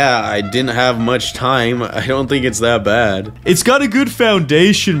castle? Yeah, I didn't have much time. I don't think it's that bad. It's got a good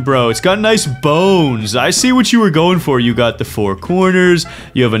foundation, bro. It's got nice bones. I see what you were going for. You got the 4 corners.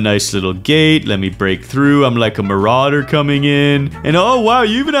 You have a nice little gate. Let me break through. I'm like a marauder coming in. And oh, wow,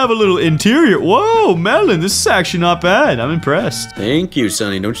 you even have a little interior. Whoa, Melon, this is actually not bad. I'm impressed. Thank you,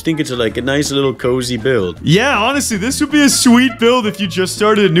 Sonny. Don't you think it's like a nice little cozy build? Yeah, honestly, this would be a sweet build if you just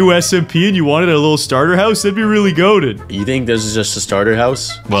started a new SMP and you wanted a little starter house. That'd be really goated. You think this is just a starter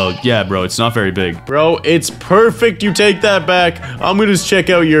house? Well, yeah, bro. It's not very big. Bro, it's perfect. You take that back. I'm gonna just check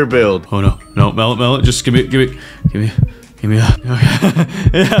out your build. Oh, no. No, Melon, just give me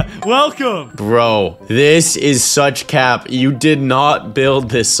yeah, welcome. Bro, this is such cap. You did not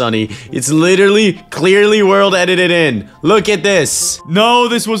build this, Sonny. It's literally clearly world edited in. Look at this. No,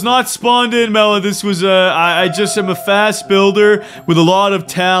 this was not spawned in, Melon. This was I just am a fast builder with a lot of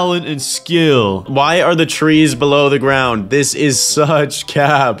talent and skill. Why are the trees below the ground? This is such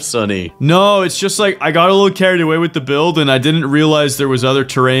cap, Sonny. No, it's just like I got a little carried away with the build and I didn't realize there was other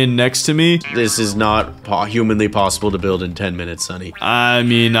terrain next to me. This is not humanly possible to build in 10 minutes, Sonny. I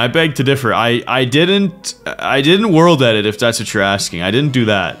mean, I beg to differ. I didn't world edit, if that's what you're asking. I didn't do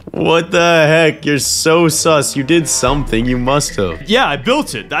that. What the heck? You're so sus. You did something. You must have. Yeah, I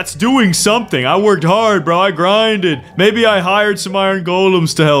built it. That's doing something. I worked hard, bro. I grinded. Maybe I hired some iron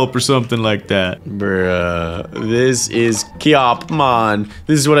golems to help or something like that. Bruh. This is Kiop, man.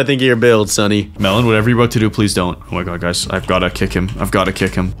 This is what I think of your build, Sonny. Melon, whatever you're about to do, please don't. Oh my god, guys. I've got to kick him. I've got to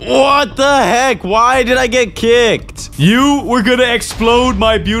kick him. What the heck? Why did I get kicked? You were gonna explode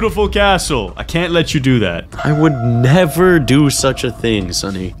my beautiful castle. I can't let you do that. I would never do such a thing,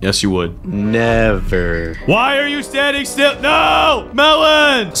 Sonny. Yes, you would. Never. Why are you standing still? No!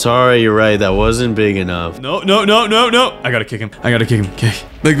 Melon! Sorry, you're right. That wasn't big enough. No. I gotta kick him. I gotta kick him. Okay.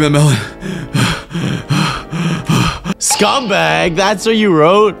 Big man, Melon. Scumbag, that's what you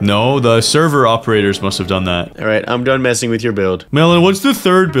wrote? No, the server operators must have done that. Alright, I'm done messing with your build. Melon, what's the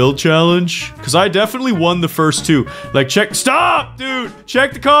 3rd build challenge? Because I definitely won the first 2. Like, check- Stop, dude!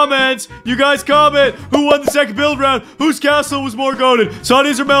 Check the comments! You guys comment! Who won the 2nd build round? Whose castle was more goated?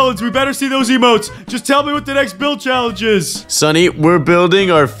 Sonny's or Melon's? We better see those emotes. Just tell me what the next build challenge is. Sonny, we're building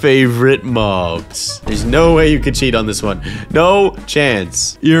our favorite mobs. There's no way you could cheat on this one. No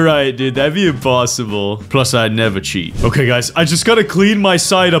chance. You're right, dude. That'd be impossible. Plus, I'd never cheat. Okay, guys, I just gotta clean my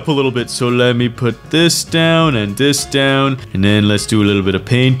side up a little bit. So let me put this down and this down. And then let's do a little bit of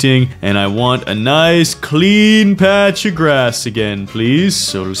painting. And I want a nice, clean patch of grass again, please.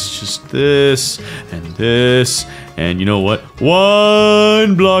 So let's just this and this. And you know what?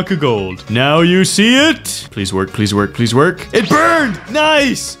 1 block of gold. Now you see it. Please work, please work, please work. It burned!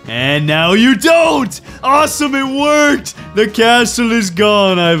 Nice! And now you don't! Awesome, it worked! The castle is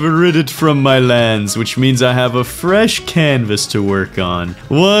gone. I've rid it from my lands, which means I have a fresh canvas to work on.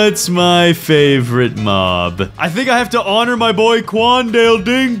 What's my favorite mob? I think I have to honor my boy Quandale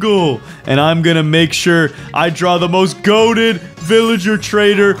Dingle. And I'm gonna make sure I draw the most goated villager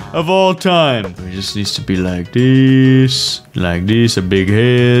trader of all time. He just needs to be like this, a big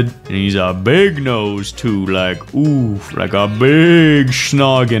head, and he's a big nose too, like, ooh, like a big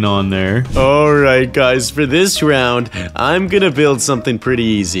schnoggin on there. Alright guys, for this round, I'm gonna build something pretty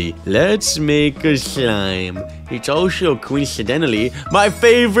easy. Let's make a slime. It's also coincidentally my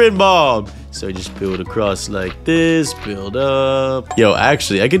favorite mob. So I just build across like this, build up. Yo,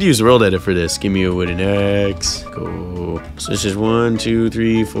 actually, I could use world edit for this. Give me a wooden X. Go. So it's just 1, 2,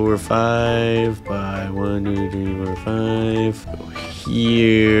 3, 4, 5. By 1, 2, 3, 4, 5. Go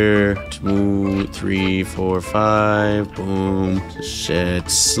here. 2, 3, 4, 5. Boom.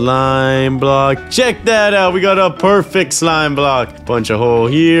 Set slime block. Check that out. We got a perfect slime block. Punch a hole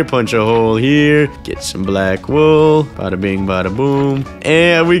here. Punch a hole here. Get some black wool. Bada bing, bada boom.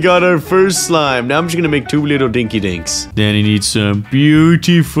 And we got our first slime. Now I'm just gonna make 2 little dinky dinks. Then he needs some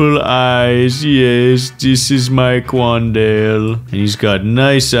beautiful eyes. Yes, this is my Quandale. And he's got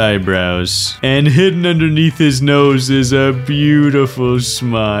nice eyebrows. And hidden underneath his nose is a beautiful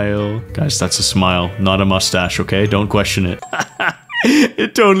smile. Guys, that's a smile, not a mustache, okay? Don't question it.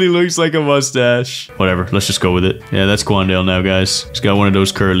 It totally looks like a mustache. Whatever, let's just go with it. Yeah, that's Quandale now, guys. He's got one of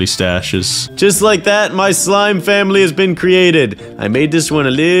those curly stashes. Just like that, my slime family has been created. I made this one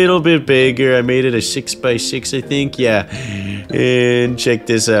a little bit bigger. I made it a 6x6, I think. Yeah. And check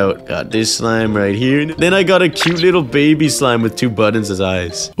this out. Got this slime right here. Then I got a cute little baby slime with 2 buttons as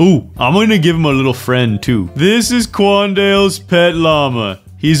eyes. Ooh, I'm gonna give him a little friend, too. This is Quandale's pet llama.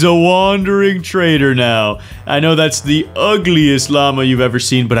 He's a wandering trader now. I know that's the ugliest llama you've ever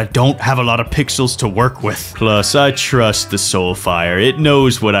seen, but I don't have a lot of pixels to work with. Plus, I trust the soul fire. It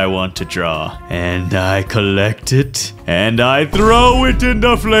knows what I want to draw. And I collect it, and I throw it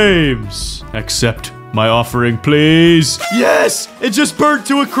into flames. Accept my offering, please. Yes! It just burnt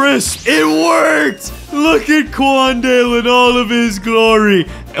to a crisp. It worked! Look at Quandale in all of his glory.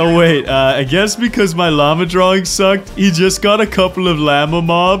 Oh, wait. I guess because my llama drawing sucked, he just got a couple of llama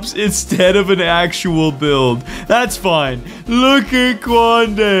mobs instead of an actual build. That's fine. Look at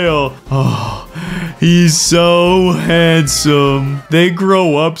Quandale. Oh, he's so handsome. They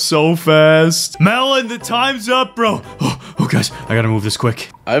grow up so fast. Melon, the time's up, bro. Oh, guys, I gotta move this quick.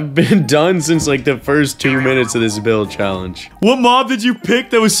 I've been done since like the first 2 minutes of this build challenge. What mob did you pick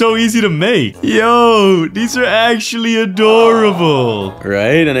that was so easy to make? Yo, these are actually adorable.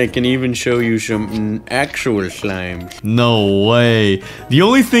 Right? And I can even show you some actual slime. No way. The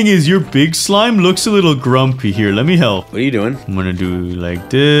only thing is your big slime looks a little grumpy here. Let me help. What are you doing? I'm gonna do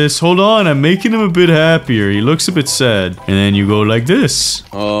like this. Hold on, I'm making him a bit happier. He looks a bit sad. And then you go like this.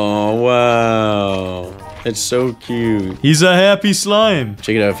 Oh, wow. That's so cute. He's a happy slime.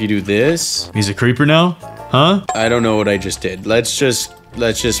 Check it out. If you do this. He's a creeper now? Huh? I don't know what I just did. Let's just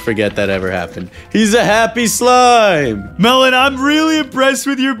forget that ever happened. He's a happy slime. Melon, I'm really impressed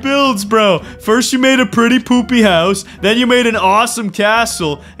with your builds, bro. First you made a pretty poopy house, then you made an awesome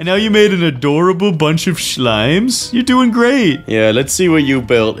castle, and now you made an adorable bunch of slimes. You're doing great. Yeah, let's see what you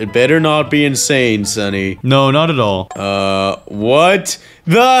built. It better not be insane, Sonny. No, not at all. What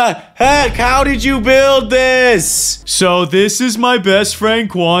the heck? How did you build this? So this is my best friend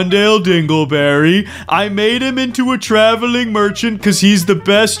Quandale Dingleberry. I made him into a traveling merchant because he's the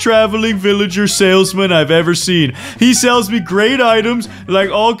best traveling villager salesman I've ever seen. He sells me great items,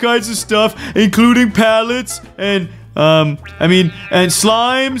 like all kinds of stuff, including pallets and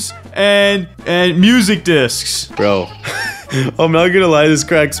slimes and music discs. Bro, I'm not gonna lie, this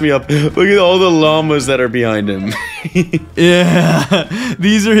cracks me up. Look at all the llamas that are behind him. Yeah,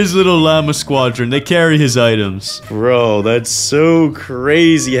 these are his little llama squadron. They carry his items. Bro, that's so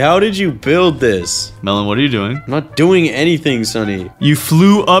crazy. How did you build this? Melon, what are you doing? I'm not doing anything, Sonny. You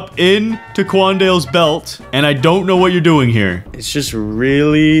flew up into Quandale's belt, and I don't know what you're doing here. It's just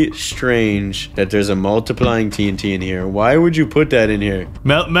really strange that there's a multiplying TNT in here. Why would you put that in here?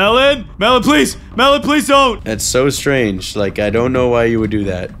 Melon, please! Melon, please don't! That's so strange. Like, I don't know why you would do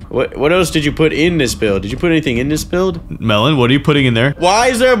that. What else did you put in this build? Did you put anything in this build? Melon, what are you putting in there? Why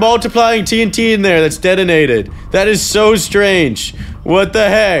is there a multiplying TNT in there that's detonated? That is so strange. What the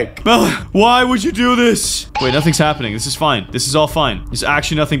heck? Melon, why would you do this? Wait, nothing's happening. This is fine. This is all fine. There's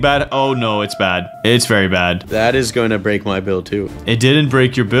actually nothing bad. Oh, no, it's bad. It's very bad. That is going to break my build, too. It didn't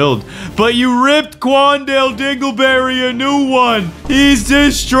break your build, but you ripped Quandale Dingleberry a new one. He's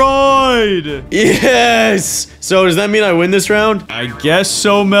destroyed. Yes. So does that mean I win this round? I guess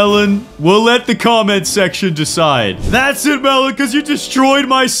so, Melon. We'll let the comment section decide. That's it, Melon, because you destroyed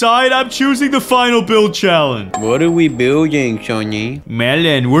my side. I'm choosing the final build challenge. What are we building, Sonny?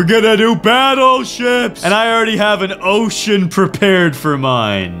 Melon, we're gonna do battleships. And I already have an ocean prepared for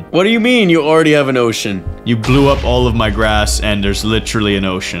mine. What do you mean you already have an ocean? You blew up all of my grass and there's literally an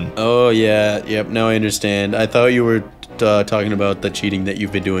ocean. Oh, yeah. Yep, now I understand. I thought you were talking about the cheating that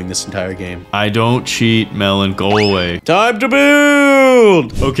you've been doing this entire game. I don't cheat, Melon. Go away. Time to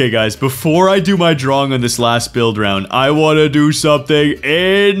build! Okay, guys, before I do my drawing on this last build round, I want to do something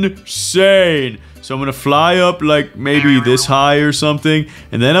insane. So I'm going to fly up like maybe this high or something.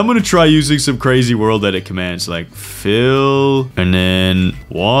 And then I'm going to try using some crazy world edit commands like fill and then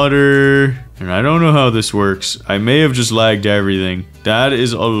water. And I don't know how this works. I may have just lagged everything. That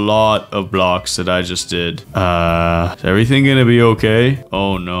is a lot of blocks that I just did. Is everything gonna be okay?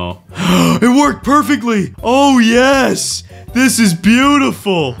 Oh no. It worked perfectly! Oh yes! This is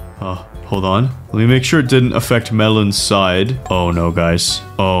beautiful! Oh, hold on. Let me make sure it didn't affect Melon's side. Oh no, guys.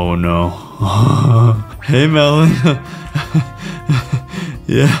 Oh no. Hey, Melon.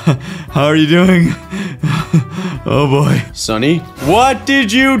 Yeah, how are you doing? Oh boy. Sonny, what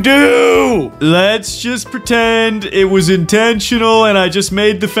did you do? Let's just pretend it was intentional and I just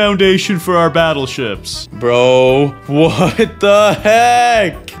made the foundation for our battleships. Bro, what the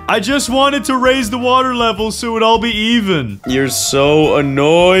heck? I just wanted to raise the water level so it'd all be even. You're so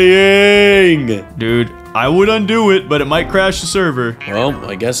annoying. Dude, I would undo it, but it might crash the server.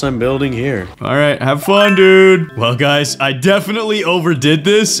 Well, I guess I'm building here. All right, have fun, dude. Well, guys, I definitely overdid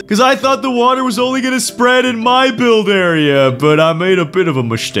this because I thought the water was only going to spread in my build area, but I made a bit of a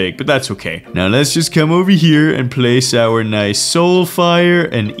mistake, but that's okay. Now, let's just come over here and place our nice soul fire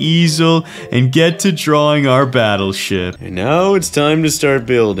and easel and get to drawing our battleship. And now it's time to start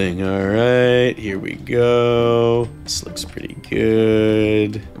building. All right, here we go. This looks pretty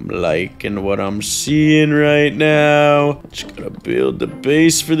good. I'm liking what I'm seeing right now. Just gotta build the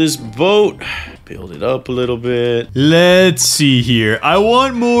base for this boat. Build it up a little bit. Let's see here. I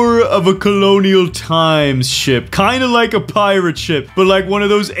want more of a colonial times ship. Kind of like a pirate ship, but like one of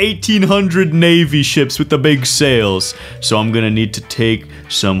those 1800 Navy ships with the big sails. So I'm gonna need to take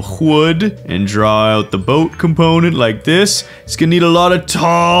some wood and draw out the boat component like this. It's gonna need a lot of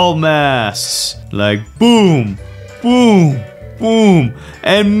tall masts. Like boom, boom, boom,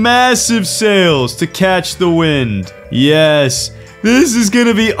 and massive sails to catch the wind. Yes, this is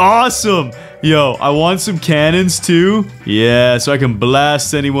gonna be awesome. Yo, I want some cannons too. Yeah, so I can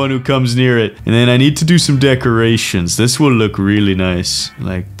blast anyone who comes near it. And then I need to do some decorations. This will look really nice.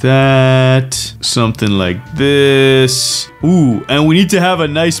 Like that. Something like this. Ooh, and we need to have a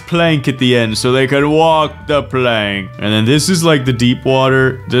nice plank at the end so they can walk the plank. And then this is like the deep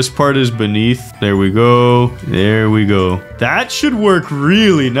water. This part is beneath. There we go. There we go. That should work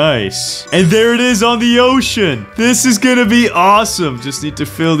really nice. And there it is on the ocean. This is gonna be awesome. Just need to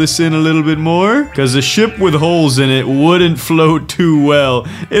fill this in a little bit more. Because a ship with holes in it wouldn't float too well.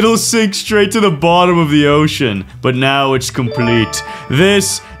 It'll sink straight to the bottom of the ocean. But now it's complete.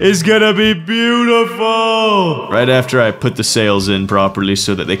 This is gonna be beautiful. Right after I put the sails in properly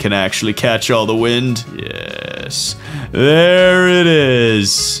so that they can actually catch all the wind. Yes. There it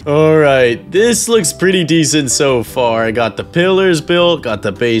is. All right, this looks pretty decent so far. I got the pillars built, got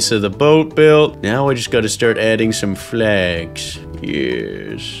the base of the boat built. Now I just gotta start adding some flags.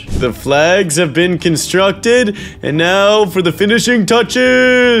 Yes. The flags have been constructed, and now for the finishing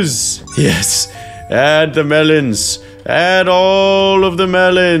touches. Yes. Add the melons. Add all of the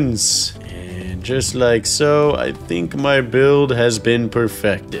melons. And just like so, I think my build has been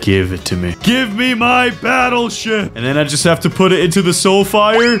perfected. Give it to me. Give me my battleship. And then I just have to put it into the soul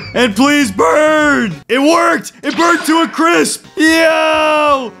fire. And please burn. It worked. It burned to a crisp.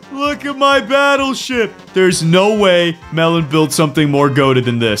 Yo! Look at my battleship. There's no way Melon built something more goated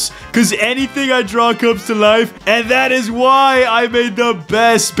than this. Because anything I draw comes to life. And that is why I made the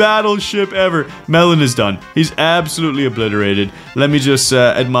best battleship ever. Melon is done. He's absolutely obliterated. Let me just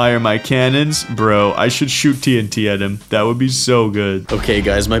admire my cannons. Bro, I should shoot TNT at him. That would be so good. Okay,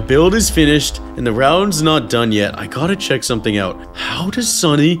 guys, my build is finished. And the round's not done yet. I gotta check something out. How does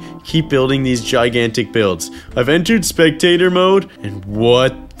Sunny keep building these gigantic builds? I've entered spectator mode. And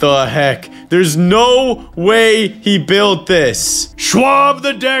what the heck? There's no way he built this. Schwab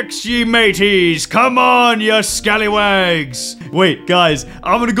the decks, ye mateys. Come on, you scallywags. Wait, guys,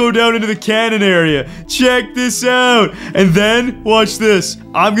 I'm gonna go down into the cannon area. Check this out. And then, watch this.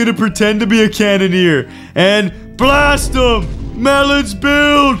 I'm gonna pretend to be a cannoneer and blast them. Melon's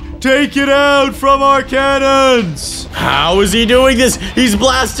build. Take it out from our cannons. How is he doing this? He's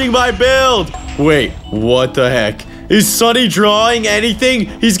blasting my build. Wait, what the heck? Is Sunny drawing anything?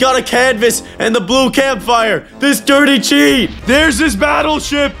 He's got a canvas and the blue campfire. This dirty cheat. There's his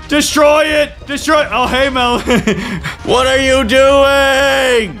battleship. Destroy it. Destroy it. Oh, hey, Mel. What are you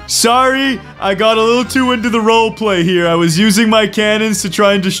doing? Sorry, I got a little too into the roleplay here. I was using my cannons to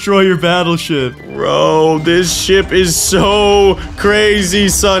try and destroy your battleship. Bro, this ship is so crazy,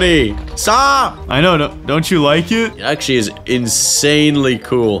 Sunny. Stop! I know, don't you like it? It actually is insanely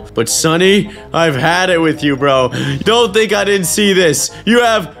cool. But Sunny, I've had it with you, bro. Don't think I didn't see this. You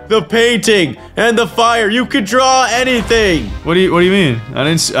have the painting and the fire. You could draw anything. What do you mean? I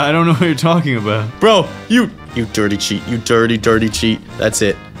don't know what you're talking about. Bro, you dirty cheat. You dirty cheat. That's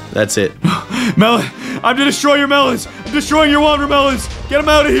it. That's it. Melon, I'm gonna destroy your melons. I'm destroying your watermelons. Get them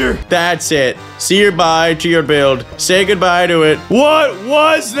out of here. That's it. See your bye to your build. Say goodbye to it. What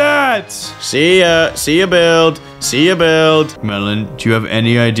was that? See ya. See ya build. See ya build. Melon, do you have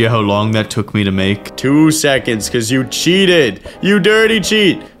any idea how long that took me to make? 2 seconds, because you cheated. You dirty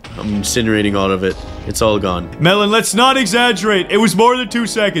cheat. I'm incinerating all of it. It's all gone. Melon, let's not exaggerate. It was more than 2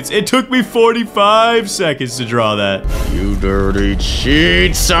 seconds. It took me 45 seconds to draw that. You dirty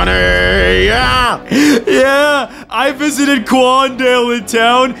cheat, Sonny! Yeah! Yeah, I visited Quandale in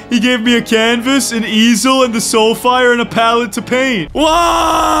town. He gave me a canvas, an easel, and the Soulfire, and a palette to paint.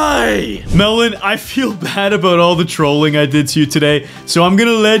 Why? Melon, I feel bad about all the trolling I did to you today, so I'm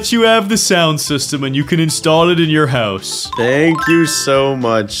gonna let you have the sound system and you can install it in your house. Thank you so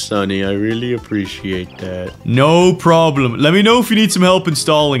much, Sonny. I really appreciate that. No problem. Let me know if you need some help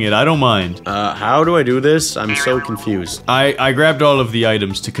installing it. I don't mind. How do I do this? I'm so confused. I grabbed all of the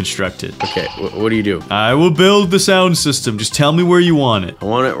items to construct it. Okay, what do you do? I will build the sound system. Just tell me where you want it. I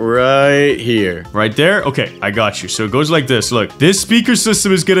want it right here. Right there? Okay, I got you. So it goes like this. Look, this speaker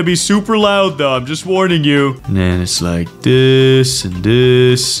system is gonna be super loud though. I'm just warning you. And then it's like this and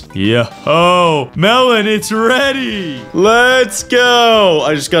this. Yeah. Oh, Melon, it's ready. Let's go.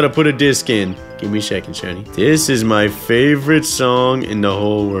 I just gotta put a disc in. Give me a second, Shiny. This is my favorite song in the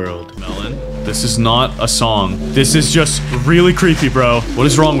whole world. Melon, this is not a song. This is just really creepy, bro. What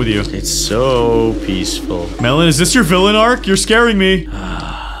is wrong with you? It's so peaceful. Melon, is this your villain arc? You're scaring me.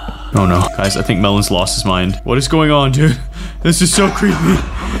 Oh no, guys, I think Melon's lost his mind. What is going on, dude? This is so creepy.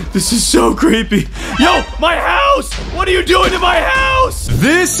 This is so creepy. Yo, my house! What are you doing to my house?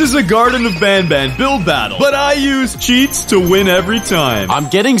 This is a Garden of Banban build battle, but I use cheats to win every time. I'm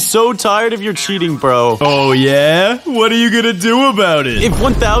getting so tired of your cheating, bro. Oh yeah? What are you gonna do about it? If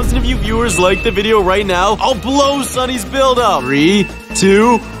 1,000 of you viewers like the video right now, I'll blow Sonny's build up. 3,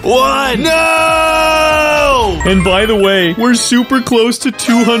 2, 1. No! And by the way, we're super close to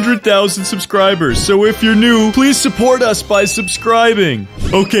 200,000 subscribers, so if you're new, please support us by subscribing.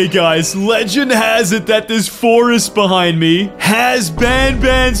 Okay guys, legend has it that this forest behind me has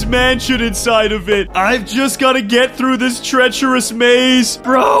Banban's mansion inside of it. I've just got to get through this treacherous maze.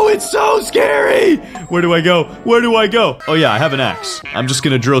 Bro, it's so scary. Where do I go? Where do I go? Oh yeah, I have an axe. I'm just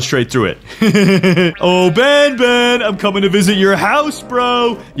gonna drill straight through it. Oh, Banban, I'm coming to visit your house,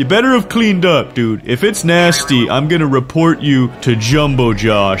 bro. You better have cleaned up, dude. If it's nasty, I'm gonna report you to Jumbo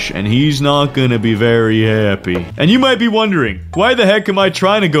Josh, and he's not gonna be very happy. And you might be wondering, why the heck am I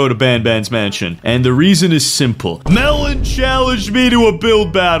trying to go to Banban's mansion? And the reason is simple. Melon challenged me to a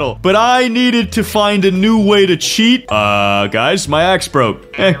build battle, but I needed to find a new way to cheat. Guys, my axe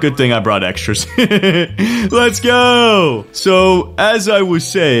broke. Good thing I brought extras. Let's go. So, as I was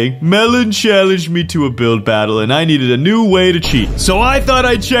saying, Melon challenged me to a build battle, and I needed a new way to cheat. So I thought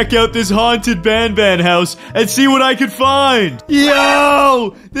I'd check out this haunted Banban house and see what I could find.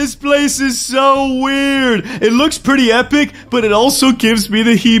 Yo! This place is so weird. It looks pretty epic, but it also gives me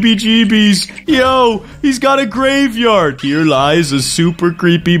the heebie-jeebies. Yo, he's got a graveyard. Here lies a super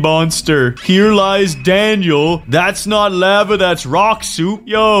creepy monster. Here lies Daniel. That's not lava, that's rock soup.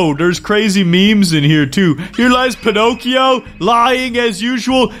 Yo, there's crazy memes in here too. Here lies Pinocchio, lying as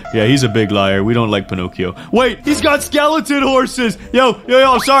usual. Yeah, he's a big liar. We don't like Pinocchio. Wait, he's got skeleton horses. Yo,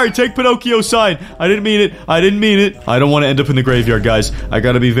 sorry, take Pinocchio's sign. I didn't mean it. I didn't mean it. I don't want to end up in the graveyard, guys. I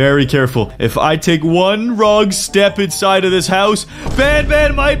gotta be very careful. If I take one wrong step inside of this house,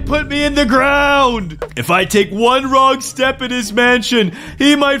 Banban might put me in the ground. If I take one wrong step in his mansion,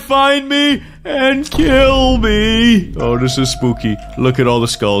 he might find me and kill me. Oh, this is spooky. Look at all the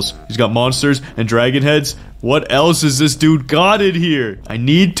skulls. He's got monsters and dragon heads. What else has this dude got in here? I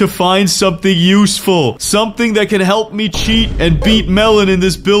need to find something useful. Something that can help me cheat and beat Melon in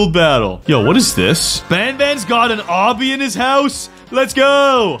this build battle. Yo, what is this? Banban's got an obby in his house? Let's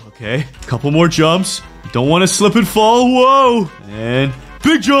go. Okay, couple more jumps. Don't want to slip and fall. Whoa. And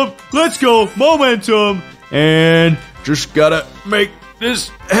big jump. Let's go. Momentum. And just gotta make this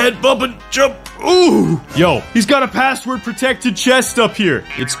head bump and jump. Ooh. Yo, he's got a password protected chest up here.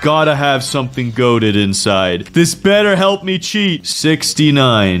 It's gotta have something goated inside. This better help me cheat.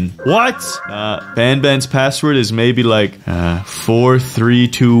 69. What? Banban's password is maybe like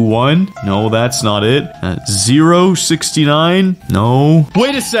 4321. No, that's not it. 069. No.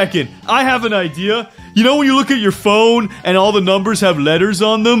 Wait a second. I have an idea. You know when you look at your phone and all the numbers have letters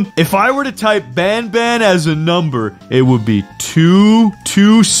on them? If I were to type Banban as a number, it would be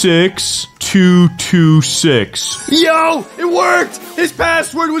 226226. Yo, it worked! His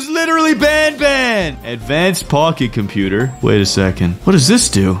password was literally Banban! Advanced pocket computer. Wait a second. What does this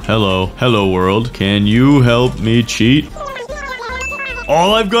do? Hello world. Can you help me cheat?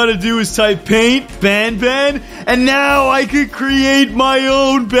 All I've got to do is type paint, and now I could create my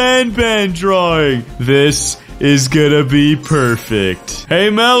own Banban drawing. This is gonna be perfect.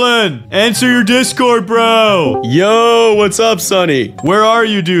 Hey, Melon, answer your Discord, bro. Yo, what's up, Sonny? Where are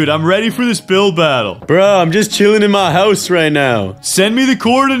you, dude? I'm ready for this build battle. Bro, I'm just chilling in my house right now. Send me the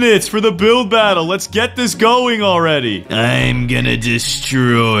coordinates for the build battle. Let's get this going already. I'm gonna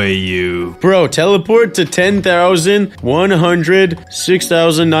destroy you. Bro, teleport to 10,100,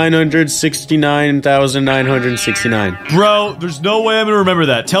 6,969,969. Bro, there's no way I'm gonna remember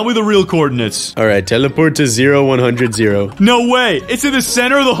that. Tell me the real coordinates. All right, teleport to 0, 100, 0. No way. It's in the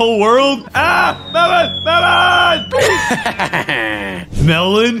center of the whole world? Ah! Melon! Melon!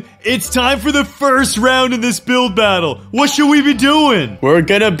 Melon, it's time for the first round in this build battle. What should we be doing? We're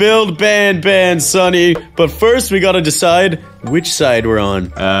gonna build Ban, Sonny. But first, we gotta decide which side we're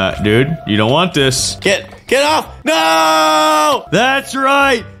on. Dude, you don't want this. Get off! No! That's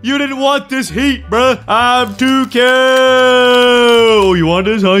right. You didn't want this heat, bruh. I'm too cold. Oh, you want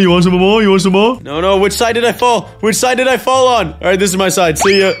this, huh? You want some more? You want some more? No. Which side did I fall? Which side did I fall on? All right, this is my side.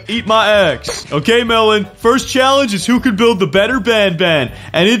 See ya. Eat my X. Okay, Melon. First challenge is who can build the better Ban.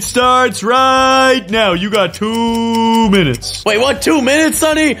 And it starts right now. You got 2 minutes. Wait, what? 2 minutes,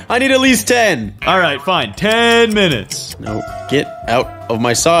 Sonny? I need at least 10. All right, fine. 10 minutes. No, get out of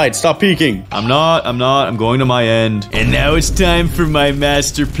my side. Stop peeking. I'm not. I'm going to my end. And now it's time for my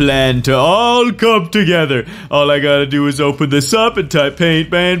master plan to all come together. All I gotta do is open this up and type paint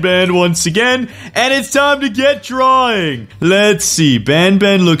Ban once again. And it's time to get drawing. Let's see. Ban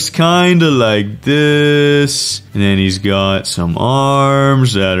looks kinda like this. And then he's got some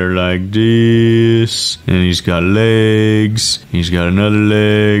arms that are like this. And he's got legs. He's got another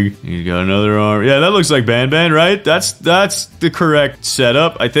leg. He's got another arm. Yeah, that looks like Ban, right? That's the correct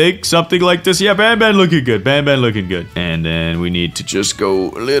setup, I think. Something like this. Yeah, Ban looking good. Ban looking good. And then we need to just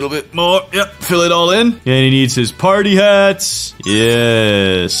go a little bit more. Yep, fill it all in. And he needs his party hats.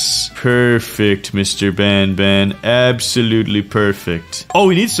 Yes. Perfect, Mr. Ban. Absolutely perfect. Oh,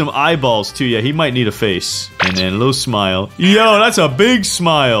 he needs some eyeballs too. Yeah, he might need a face. And then a little smile. Yo, that's a big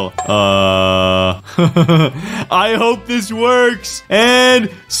smile. I hope this works.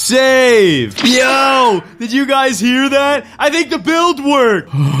 And save. Yo, did you guys hear that? I think the build worked.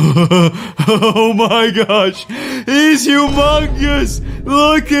 Oh my gosh. He's humongous.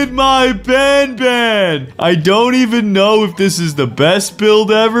 Look at my Ban. I don't even know if this is the best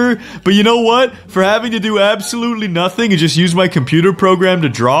build ever, but you know what? For having to do absolutely nothing and just use my computer program to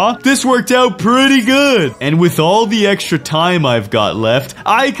draw, this worked out pretty good. And with all the extra time I've got left,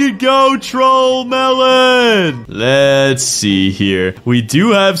 I could go troll Melon. Let's see here. We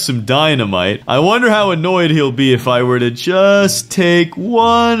do have some dynamite. I wonder how annoyed he'll be if I were to just take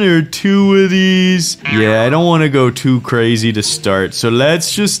 1 or 2 of these. Yeah, I don't want to go too crazy to start, so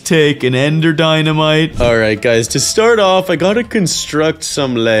let's just take an ender dynamite. All right, guys, to start off, I gotta construct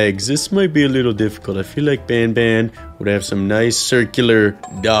some legs. This might be a little difficult. I feel like Ban would have some nice circular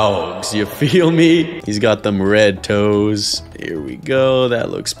dogs. You feel me? He's got them red toes. Here we go.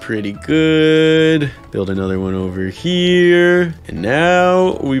 That looks pretty good. Build another one over here. And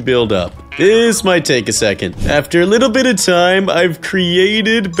now we build up. This might take a second. After a little bit of time, I've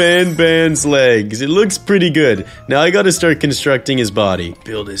created Ban's legs. It looks pretty good. Now I gotta start constructing his body.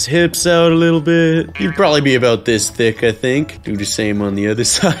 Build his hips out a little bit. He'd probably be about this thick, I think. Do the same on the other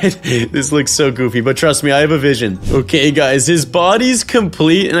side. This looks so goofy, but trust me, I have a vision. Okay, guys, his body's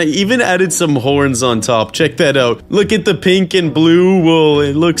complete, and I even added some horns on top. Check that out. Look at the pink and blue wool.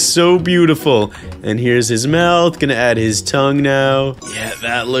 It looks so beautiful. And here's his mouth. Gonna add his tongue now. Yeah,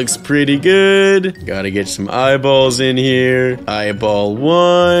 that looks pretty good. Gotta get some eyeballs in here. Eyeball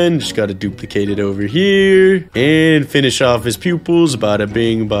 1. Just gotta duplicate it over here. And finish off his pupils. Bada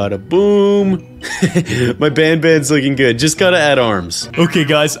bing, bada boom. My Ban's looking good. Just gotta add arms. Okay,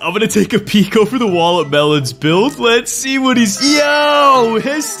 guys, I'm gonna take a peek over the wall at Melon's build. Let's see what he's... Yo!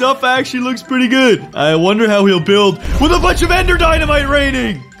 His stuff actually looks pretty good. I wonder how he'll build with a bunch of ender dynamite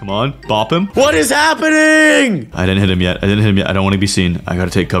raining. Come on, bop him. What is happening? I didn't hit him yet. I don't want to be seen. I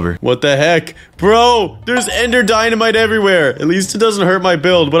gotta take cover. What the heck? Bro, there's ender dynamite everywhere. At least it doesn't hurt my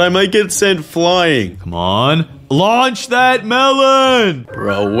build, but I might get sent flying. Come on. Launch that melon!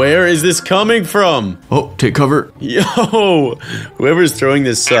 Bro, where is this coming from? Oh, take cover. Yo, whoever's throwing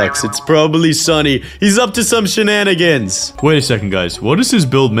this sucks. It's probably Sonny. He's up to some shenanigans. Wait a second, guys. What is his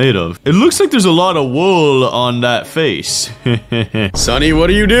build made of? It looks like there's a lot of wool on that face. Sonny, what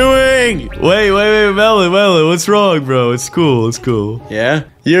are you doing? Wait, Melon, what's wrong, bro? It's cool. Yeah?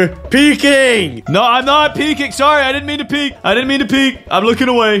 You're peeking! No, I'm not peeking. Sorry, I didn't mean to peek. I'm looking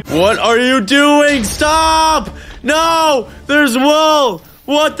away. What are you doing? Stop! No! There's wool!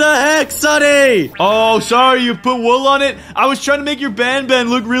 What the heck, Sunny? Oh, sorry, you put wool on it? I was trying to make your Ban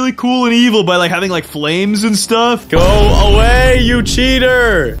look really cool and evil by, like, having, like, flames and stuff. Go away, you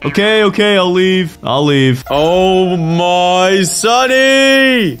cheater. Okay, I'll leave. Oh, my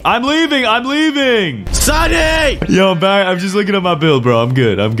Sunny. I'm leaving. Sunny! Yo, I'm back. I'm just looking at my build, bro. I'm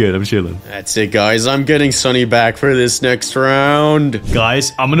good. I'm chilling. That's it, guys. I'm getting Sunny back for this next round.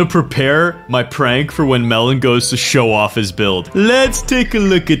 Guys, I'm gonna prepare my prank for when Melon goes to show off his build. Let's take a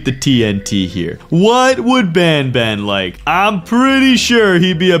look at the TNT here. What would Ban like? I'm pretty sure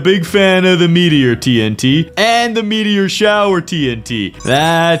he'd be a big fan of the Meteor TNT and the Meteor Shower TNT.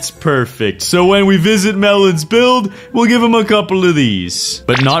 That's perfect. So when we visit Melon's build, we'll give him a couple of these.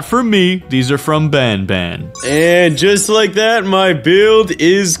 But not from me. These are from Ban. And just like that, my build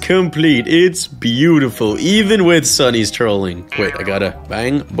is complete. It's beautiful, even with Sunny's trolling. Wait, I gotta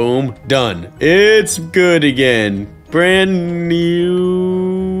bang, boom, done. It's good again. Brand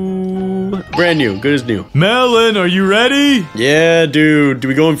new, good as new. Melon, are you ready? Yeah, dude. Do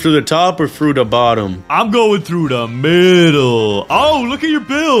we going through the top or through the bottom? I'm going through the middle. Oh, look at your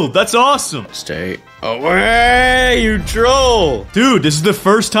build. That's awesome. Stay away, you troll. Dude, this is the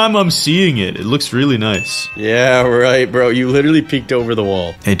first time I'm seeing it. It looks really nice. Yeah, right, bro. You literally peeked over the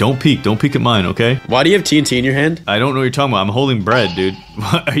wall. Hey, don't peek. Don't peek at mine, okay? Why do you have TNT in your hand? I don't know what you're talking about. I'm holding bread, dude.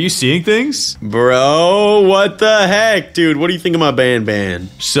 Are you seeing things? Bro, what the heck, dude? What do you think of my Ban?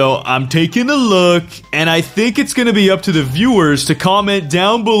 So, I'm taking a look, and I think it's gonna be up to the viewers to comment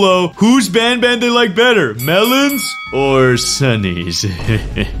down below whose Ban they like better, Melon's or Sunny's.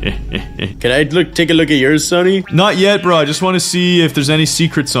 Can I take a look at yours, Sunny? Not yet, bro. I just want to see if there's any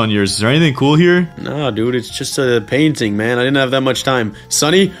secrets on yours. Is there anything cool here? No, dude. It's just a painting, man. I didn't have that much time.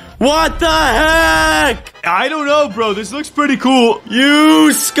 Sunny, what the heck? I don't know, bro. This looks pretty cool.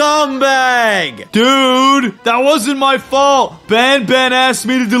 You scumbag! Dude, that wasn't my fault. Ban asked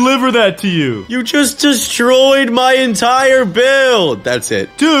me to deliver that to you. You just destroyed my entire build. That's it.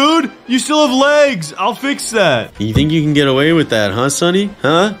 Dude, you still have legs. I'll fix that. You think you can get away with that, huh, Sunny?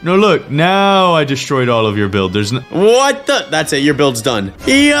 Huh? No, look. Now I destroyed all of your build. There's no... What the? That's it. Your build's done.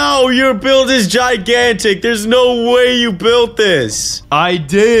 Yo, your build is gigantic. There's no way you built this. I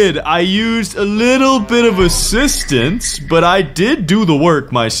did. I used a little bit of assistance, but I did do the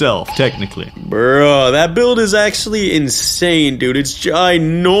work myself, technically. Bro, that build is actually insane, dude. It's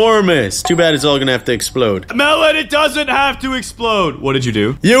ginormous. Too bad it's all gonna have to explode. Melon, it doesn't have to explode. What did you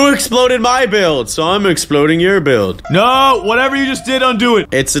do? You exploded my build, so I'm exploding your build. No, whatever you just did, undo it.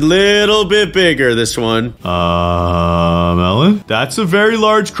 It's a little bit bigger, this one. Melon? That's a very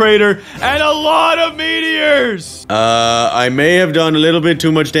large crater and a lot of meteors. I may have done a little bit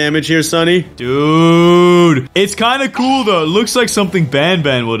too much damage here, Sunny. Dude, it's kind of cool, though. It looks like something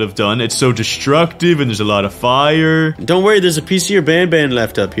Ban would have done. It's so destructive, and there's a lot of fire. Don't worry, there's a piece of your Ban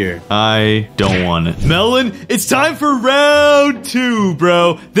left up here. I don't want it. Melon, it's time for round 2,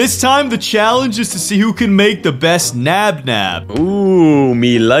 bro. This time, the challenge is to see who can make the best nab. Ooh,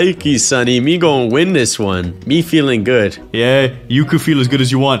 me likey, Sunny. Me gonna win this one. Me feeling good. Yeah, you could feel as good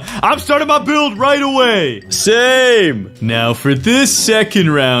as you want. I'm starting my build right away. Same. Now, for this second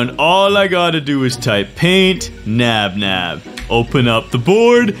round, all I gotta do is type paint nab. Open up the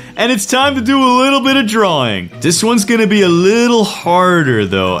board, and it's time to do a little bit of drawing. This one's gonna be a little harder,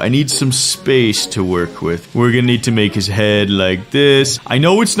 though. I need some space to work with. We're gonna need to make his head like this. I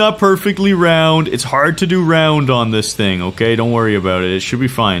know it's not perfectly round. It's hard to do round on this thing, okay? Don't worry about it. It should be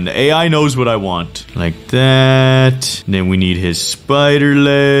fine. The AI knows what I want. Like that. And then we need his spider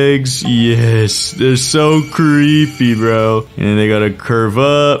legs. Yes, they're so creepy, bro. And they gotta curve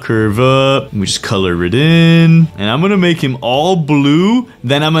up. We just color it in. And I'm gonna make him all blue.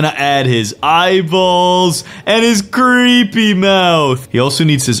 Then I'm gonna add his eyeballs and his creepy mouth. He also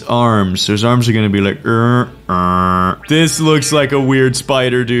needs his arms. So his arms are gonna be like, This looks like a weird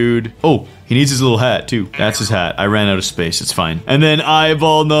spider, dude. Oh, he needs his little hat, too. That's his hat. I ran out of space. It's fine. And then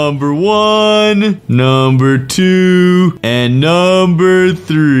eyeball number 1, number 2, and number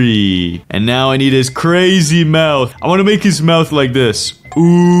 3. And now I need his crazy mouth. I want to make his mouth like this.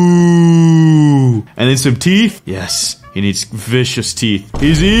 Ooh. And then some teeth. Yes. He needs vicious teeth.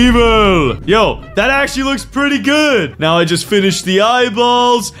 He's evil. Yo, that actually looks pretty good. Now I just finished the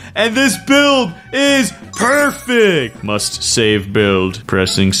eyeballs, and this build is Perfect. Must save build.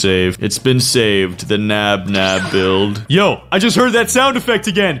 Pressing save. It's been saved. The nab build. Yo, I just heard that sound effect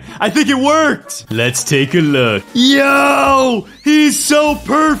again. I think it worked. Let's take a look. Yo, he's so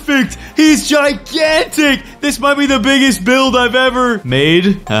perfect. He's gigantic. This might be the biggest build I've ever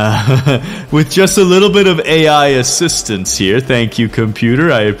made. With just a little bit of AI assistance here. Thank you,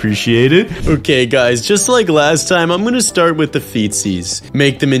 computer. I appreciate it. Okay, guys, just like last time, I'm gonna start with the feetsies.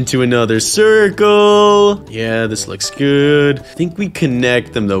 Make them into another circle. Yeah, this looks good. I think we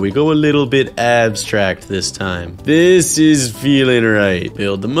connect them, though. We go a little bit abstract this time. This is feeling right.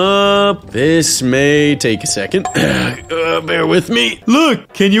 Build them up. This may take a second. Bear with me.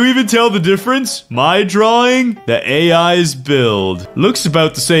 Look, can you even tell the difference? My drawing, the AI's build. Looks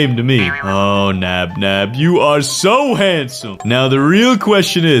about the same to me. Oh, Nab, you are so handsome. Now, the real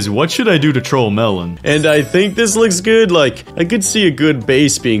question is, what should I do to troll Melon? And I think this looks good. Like, I could see a good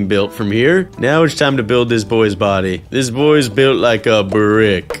base being built from here. Now it's time to build this boy's body. This boy's built like a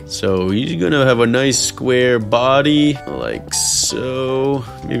brick. So he's gonna have a nice square body, like so.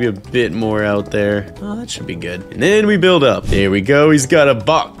 Maybe a bit more out there. Oh, that should be good. And then we build up. There we go. He's got a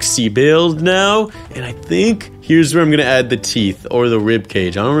boxy build now. And I think here's where I'm gonna add the teeth or the rib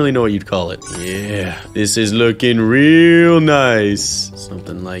cage. I don't really know what you'd call it. Yeah, this is looking real nice.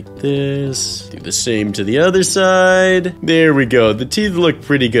 Something like this. Do the same to the other side. There we go. The teeth look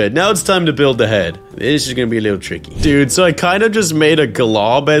pretty good. Now it's time to build the head. This is gonna be a little tricky. Dude, so I kind of just made a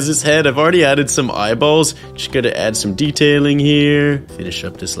glob as his head. I've already added some eyeballs. Just gotta add some detailing here. Finish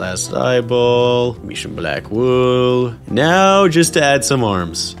up this last eyeball. Maybe some black wool. Now just to add some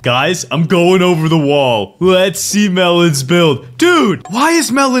arms. Guys, I'm going over the wall. Let's see Melon's build. Dude, why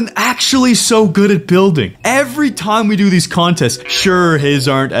is Melon actually so good at building? Every time we do these contests, sure, his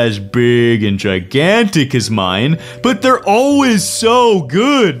aren't as big and gigantic as mine, but they're always so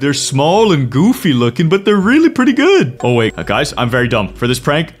good. They're small and goofy looking, but they're really pretty good. Oh, wait, guys, I'm very dumb. For this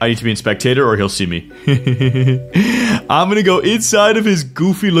prank, I need to be in spectator or he'll see me. I'm gonna go inside of his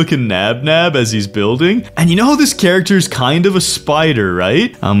goofy looking nab as he's building. And you know how this character is kind of a spider,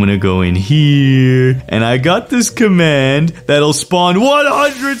 right? I'm gonna go in here and I got this command that'll spawn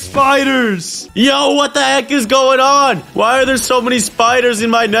 100 spiders. Yo, what the heck is going on? Why are there so many spiders in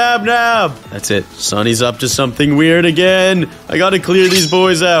my nab? That's it. Sonny's up to something weird again. I gotta clear these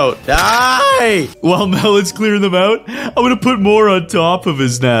boys out. Die! While Melon's clearing them out, I'm gonna put more on top of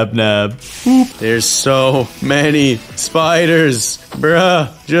his nab. Oop. There's so many spiders. Bruh,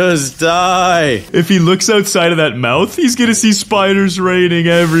 just die. If he looks outside of that mouth, he's gonna see spiders raining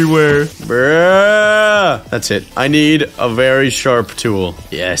everywhere. Bruh. That's it. I need a very sharp tool.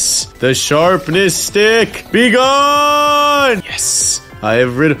 Yes. The sharpness stick. Be gone! Yes. I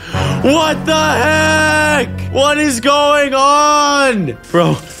have rid of... What the heck? What is going on?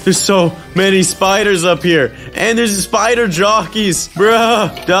 Bro, there's so many spiders up here. And there's spider jockeys.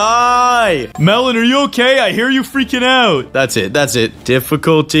 Bruh, die. Melon, are you okay? I hear you freaking out. That's it.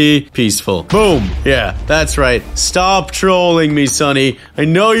 Difficulty, peaceful. Boom. Yeah, that's right. Stop trolling me, Sonny. I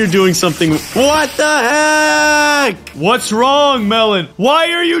know you're doing something... What the heck? What's wrong, Melon?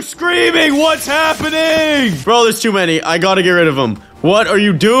 Why are you screaming? What's happening? Bro, there's too many. I gotta get rid of them. What are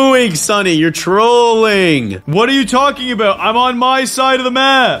you doing, Sonny? You're trolling. What are you talking about? I'm on my side of the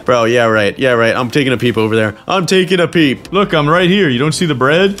map. Bro, yeah, right. I'm taking a peep over there. I'm taking a peep. Look, I'm right here. You don't see the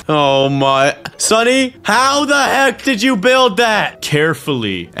bread? Oh my... Sonny, how the heck did you build that?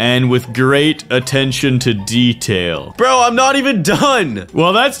 Carefully and with great attention to detail. Bro, I'm not even done.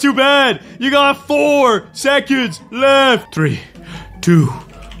 Well, that's too bad. You got 4 seconds left. 3, 2,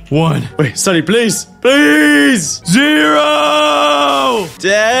 1. Wait, Sonny, please. Please! 0!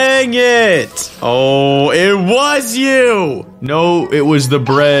 Dang it! Oh, it was you! No, it was the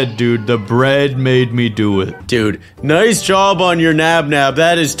bread, dude. The bread made me do it. Dude, nice job on your nab.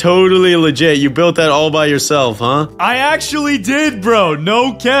 That is totally legit. You built that all by yourself, huh? I actually did, bro.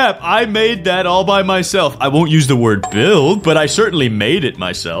 No cap. I made that all by myself. I won't use the word build, but I certainly made it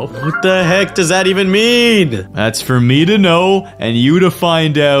myself. What the heck does that even mean? That's for me to know and you to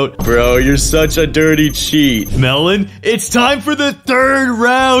find out. Bro, you're such a dirty cheat. Melon, it's time for the 3rd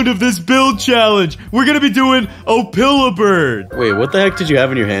round of this build challenge. We're gonna be doing Opilabird. Wait, what the heck did you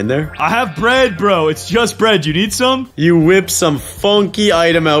have in your hand there? I have bread, bro. It's just bread. You need some? You whipped some funky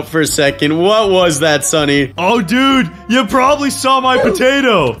item out for a second. What was that, Sonny? Oh, dude, you probably saw my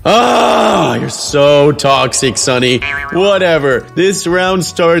potato. Ah, you're so toxic, Sonny. Whatever. This round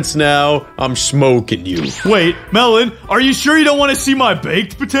starts now. I'm smoking you. Wait, Melon, are you sure you don't want to see my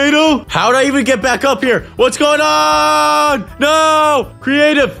baked potato? How'd I even get back up here? What's going on? No!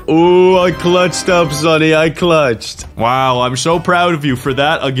 Creative. Ooh, I clutched up, Sonny. I clutched. Wow, Wow, I'm so proud of you. For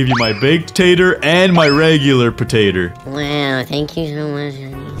that, I'll give you my baked potato and my regular potato. Wow, thank you so much,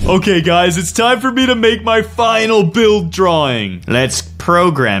 honey. Okay, guys, it's time for me to make my final build drawing. Let's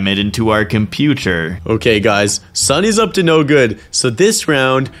program it into our computer. Okay, guys, Sunny's up to no good. So this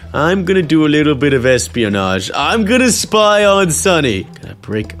round, I'm gonna do a little bit of espionage. I'm gonna spy on Sunny. Gonna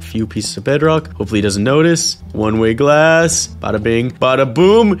break a few pieces of bedrock. Hopefully he doesn't notice. One-way glass. Bada bing, bada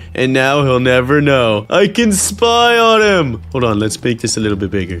boom. And now he'll never know. I can spy on him. Hold on, let's make this a little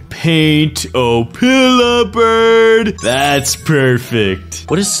bit bigger. Paint Opila bird. That's perfect.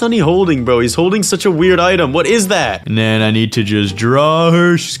 What is Sunny holding, bro? He's holding such a weird item. What is that? And then I need to just draw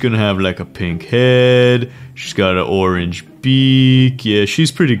her. She's gonna have like a pink head. She's got an orange beak. Yeah, she's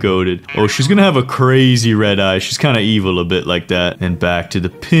pretty goated. Oh, she's gonna have a crazy red eye. She's kind of evil a bit like that. And back to the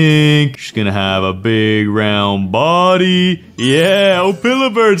pink. She's gonna have a big round body. Yeah,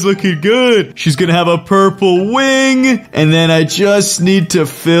 Opila bird's looking good. She's gonna have a purple wing. And then I just need to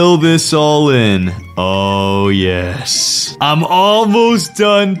fill this all in. Oh, yes. I'm almost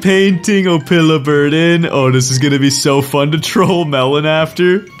done painting Opila bird in. Oh, this is gonna be so fun to troll Melon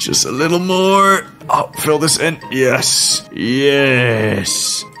after. Just a little more. Oh, fill this in. Yes.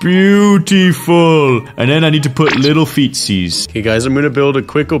 Yes. Beautiful. And then I need to put little feetsies. Okay, guys, I'm gonna build a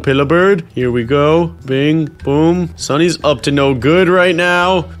quick Opila bird. Here we go. Bing, boom. Sunny's up to no good right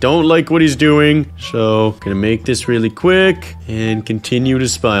now. Don't like what he's doing. So, gonna make this really quick and continue to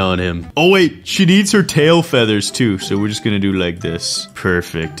spy on him. Oh, wait. She needs her tail feathers, too. So we're just gonna do like this.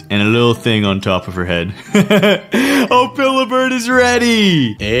 Perfect. And a little thing on top of her head. Opila bird is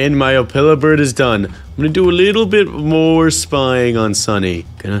ready. And my Opila bird is done. I'm gonna do a little bit more spying on Sunny.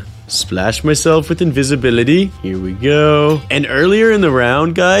 Gonna splash myself with invisibility. Here we go. And earlier in the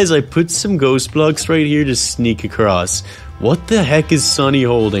round, guys, I put some ghost blocks right here to sneak across. What the heck is Sunny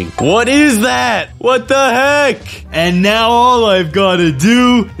holding? What is that? What the heck? And now all I've got to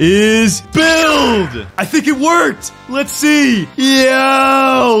do is build. I think it worked. Let's see.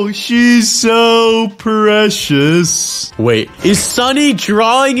 Yo, she's so precious. Wait, is Sunny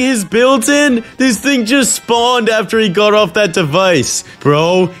drawing his built-in? This thing just spawned after he got off that device.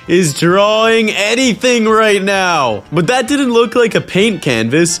 Bro is drawing anything right now. But that didn't look like a paint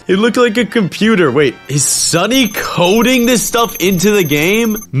canvas. It looked like a computer. Wait, is Sunny coding this stuff into the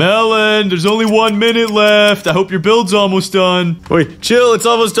game? Melon, there's only 1 minute left. I hope your build's almost done. Wait, chill, it's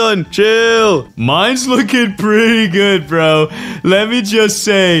almost done. Chill. Mine's looking pretty good, bro. Let me just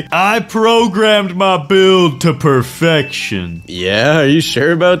say, I programmed my build to perfection. Yeah, are you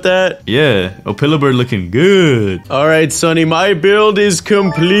sure about that? Yeah, Opila bird looking good. All right, Sunny, my build is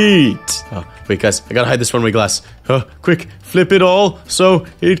complete. Oh, wait, guys, I gotta hide this one-way glass. Quick, flip it all so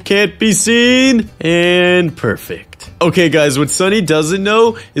it can't be seen. And perfect. Okay, guys, what Sunny doesn't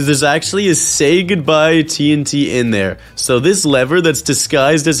know is there's actually a say goodbye TNT in there. So this lever that's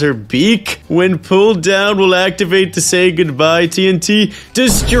disguised as her beak, when pulled down, will activate the say goodbye TNT,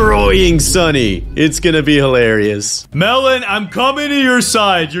 destroying Sunny. It's gonna be hilarious. Melon, I'm coming to your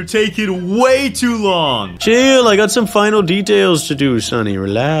side. You're taking way too long. Chill, I got some final details to do, Sunny.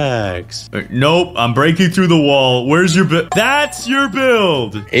 Relax. Nope, I'm breaking through the wall. Where's your build? That's your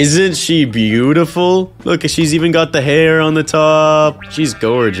build. Isn't she beautiful? Look, she's even got the hair on the top. She's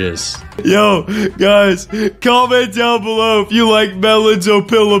gorgeous. Yo, guys, comment down below if you like Melon's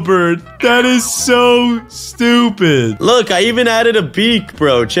Opila bird. That is so stupid. Look, I even added a beak,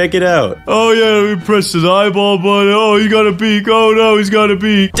 bro. Check it out. Oh, yeah, let me press his eyeball button. Oh, he got a beak. Oh, no, he's got a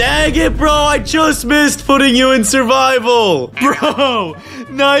beak. Dang it, bro. I just missed putting you in survival. Bro,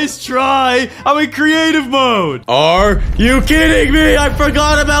 nice try. I'm in creative mode. Are you kidding me? I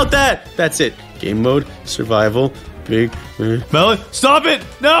forgot about that. That's it. Game mode, survival, big. Melon, stop it.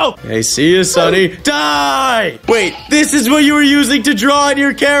 No. I see you, Sunny. Die. Wait, this is what you were using to draw in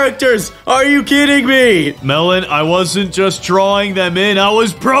your characters. Are you kidding me? Melon, I wasn't just drawing them in. I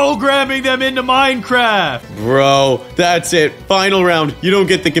was programming them into Minecraft. Bro, that's it. Final round. You don't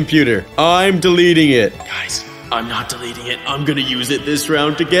get the computer. I'm deleting it. Guys, I'm not deleting it. I'm gonna use it this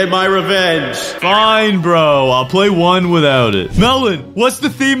round to get my revenge. Fine, bro. I'll play one without it. Melon, what's the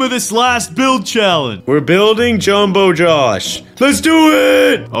theme of this last build challenge? We're building Jumbo Josh. Let's do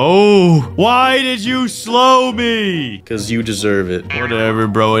it! Oh, why did you slow me? Because you deserve it. Whatever,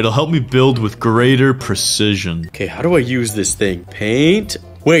 bro. It'll help me build with greater precision. Okay, how do I use this thing? Paint.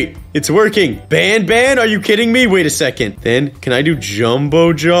 Wait, it's working. Ban? Are you kidding me? Wait a second. Then, can I do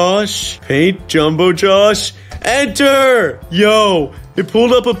Jumbo Josh? Paint Jumbo Josh. Enter! Yo, It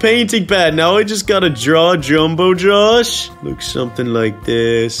pulled up a painting pad. Now I just gotta draw Jumbo Josh. Looks something like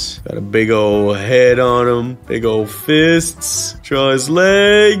this. Got a big old head on him. Big old fists. Draw his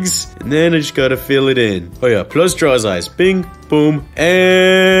legs. And then I just gotta fill it in. Oh yeah, plus draw his eyes. Bing, boom,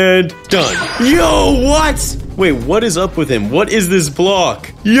 and done. Yo, what? Wait, what is up with him? What is this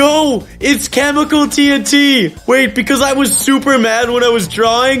block? Yo, it's chemical TNT. Wait, because I was super mad when I was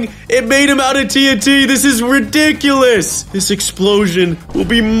drawing, it made him out of TNT. This is ridiculous. This explosion will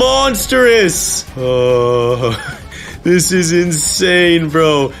be monstrous. Oh, this is insane,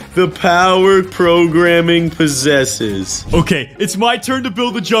 bro. The power programming possesses. Okay, it's my turn to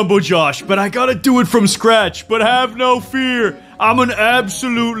build the Jumbo Josh, but I gotta do it from scratch. But have no fear. I'm an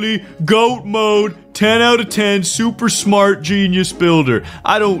absolutely GOAT mode, 10 out of 10, super smart genius builder.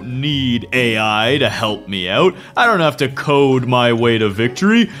 I don't need AI to help me out. I don't have to code my way to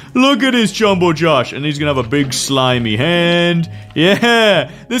victory. Look at his Jumbo Josh, and he's gonna have a big slimy hand.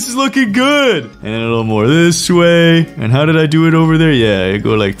 Yeah, this is looking good. And a little more this way. And how did I do it over there? Yeah, I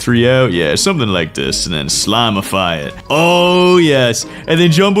go like 3 out. Yeah, something like this, and then slimify it. Oh, yes. And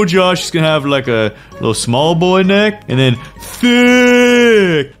then Jumbo Josh is gonna have like a little small boy neck, and then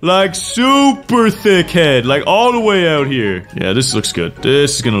thick, like super thick head, like all the way out here. Yeah, this looks good.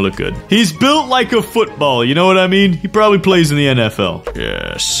 This is gonna look good. He's built like a football, you know what I mean? He probably plays in the NFL.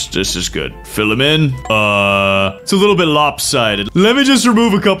 Yes, this is good. Fill him in. It's a little bit lopsided. Let me just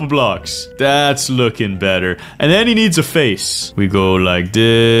remove a couple blocks. That's looking better. And then he needs a face. We go like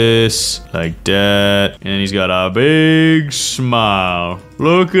this, like that, and he's got a big smile.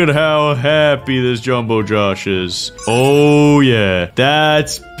 Look at how happy this Jumbo Josh is. Oh yeah,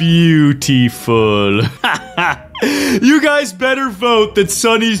 that's beautiful. You guys better vote that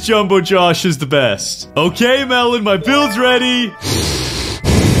Sunny's Jumbo Josh is the best. Okay, Melon, my build's ready.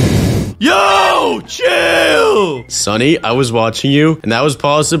 Yo, chill! Sonny, I was watching you, and that was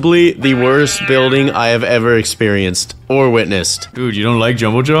possibly the worst building I have ever experienced or witnessed. Dude, you don't like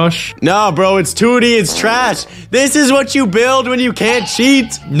Jumbo Josh? Nah, bro, it's 2D, it's trash. This is what you build when you can't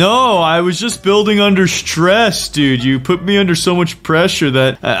cheat. No, I was just building under stress, dude. You put me under so much pressure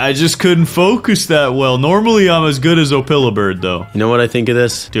that I just couldn't focus that well. Normally, I'm as good as Opilabird, though. You know what I think of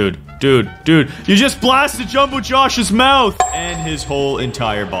this? Dude, you just blasted Jumbo Josh's mouth and his whole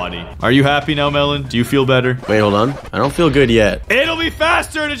entire body. Are you happy now, Melon? Do you feel better? Wait, hold on. I don't feel good yet. It'll be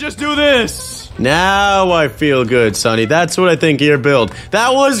faster to just do this. Now I feel good, Sonny. That's what I think of your build.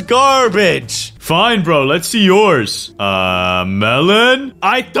 That was garbage. Fine, bro. Let's see yours. Melon?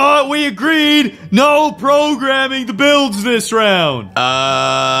 I thought we agreed no programming the builds this round.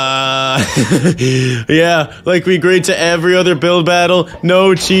 Yeah, like we agreed to every other build battle.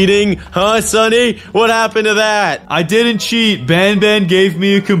 No cheating. Huh, Sonny? What happened to that? I didn't cheat. Ban gave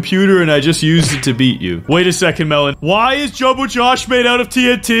me a computer and I just used it to beat you. Wait a second, Melon. Why is Jumbo Josh made out of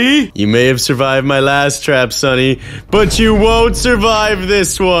TNT? You may have survived my last trap, Sonny, but you won't survive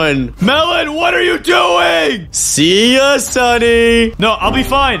this one. Melon, what are you doing? See ya, Sonny. No, I'll be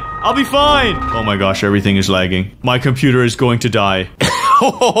fine. I'll be fine. Oh my gosh, everything is lagging. My computer is going to die.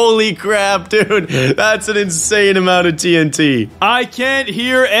 Holy crap, dude. That's an insane amount of TNT. I can't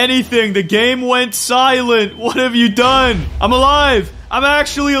hear anything. The game went silent. What have you done? I'm alive. I'm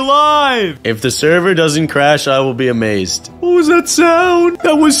actually alive. If the server doesn't crash, I will be amazed. What was that sound?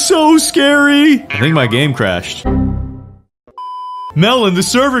 That was so scary. I think my game crashed. Melon, the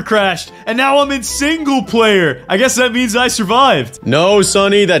server crashed, and now I'm in single player. I guess that means I survived. No,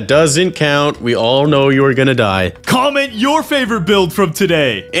 Sonny, that doesn't count. We all know you're gonna die. Comment your favorite build from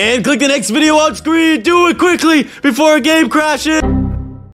today. And click the next video on screen. Do it quickly before a game crashes.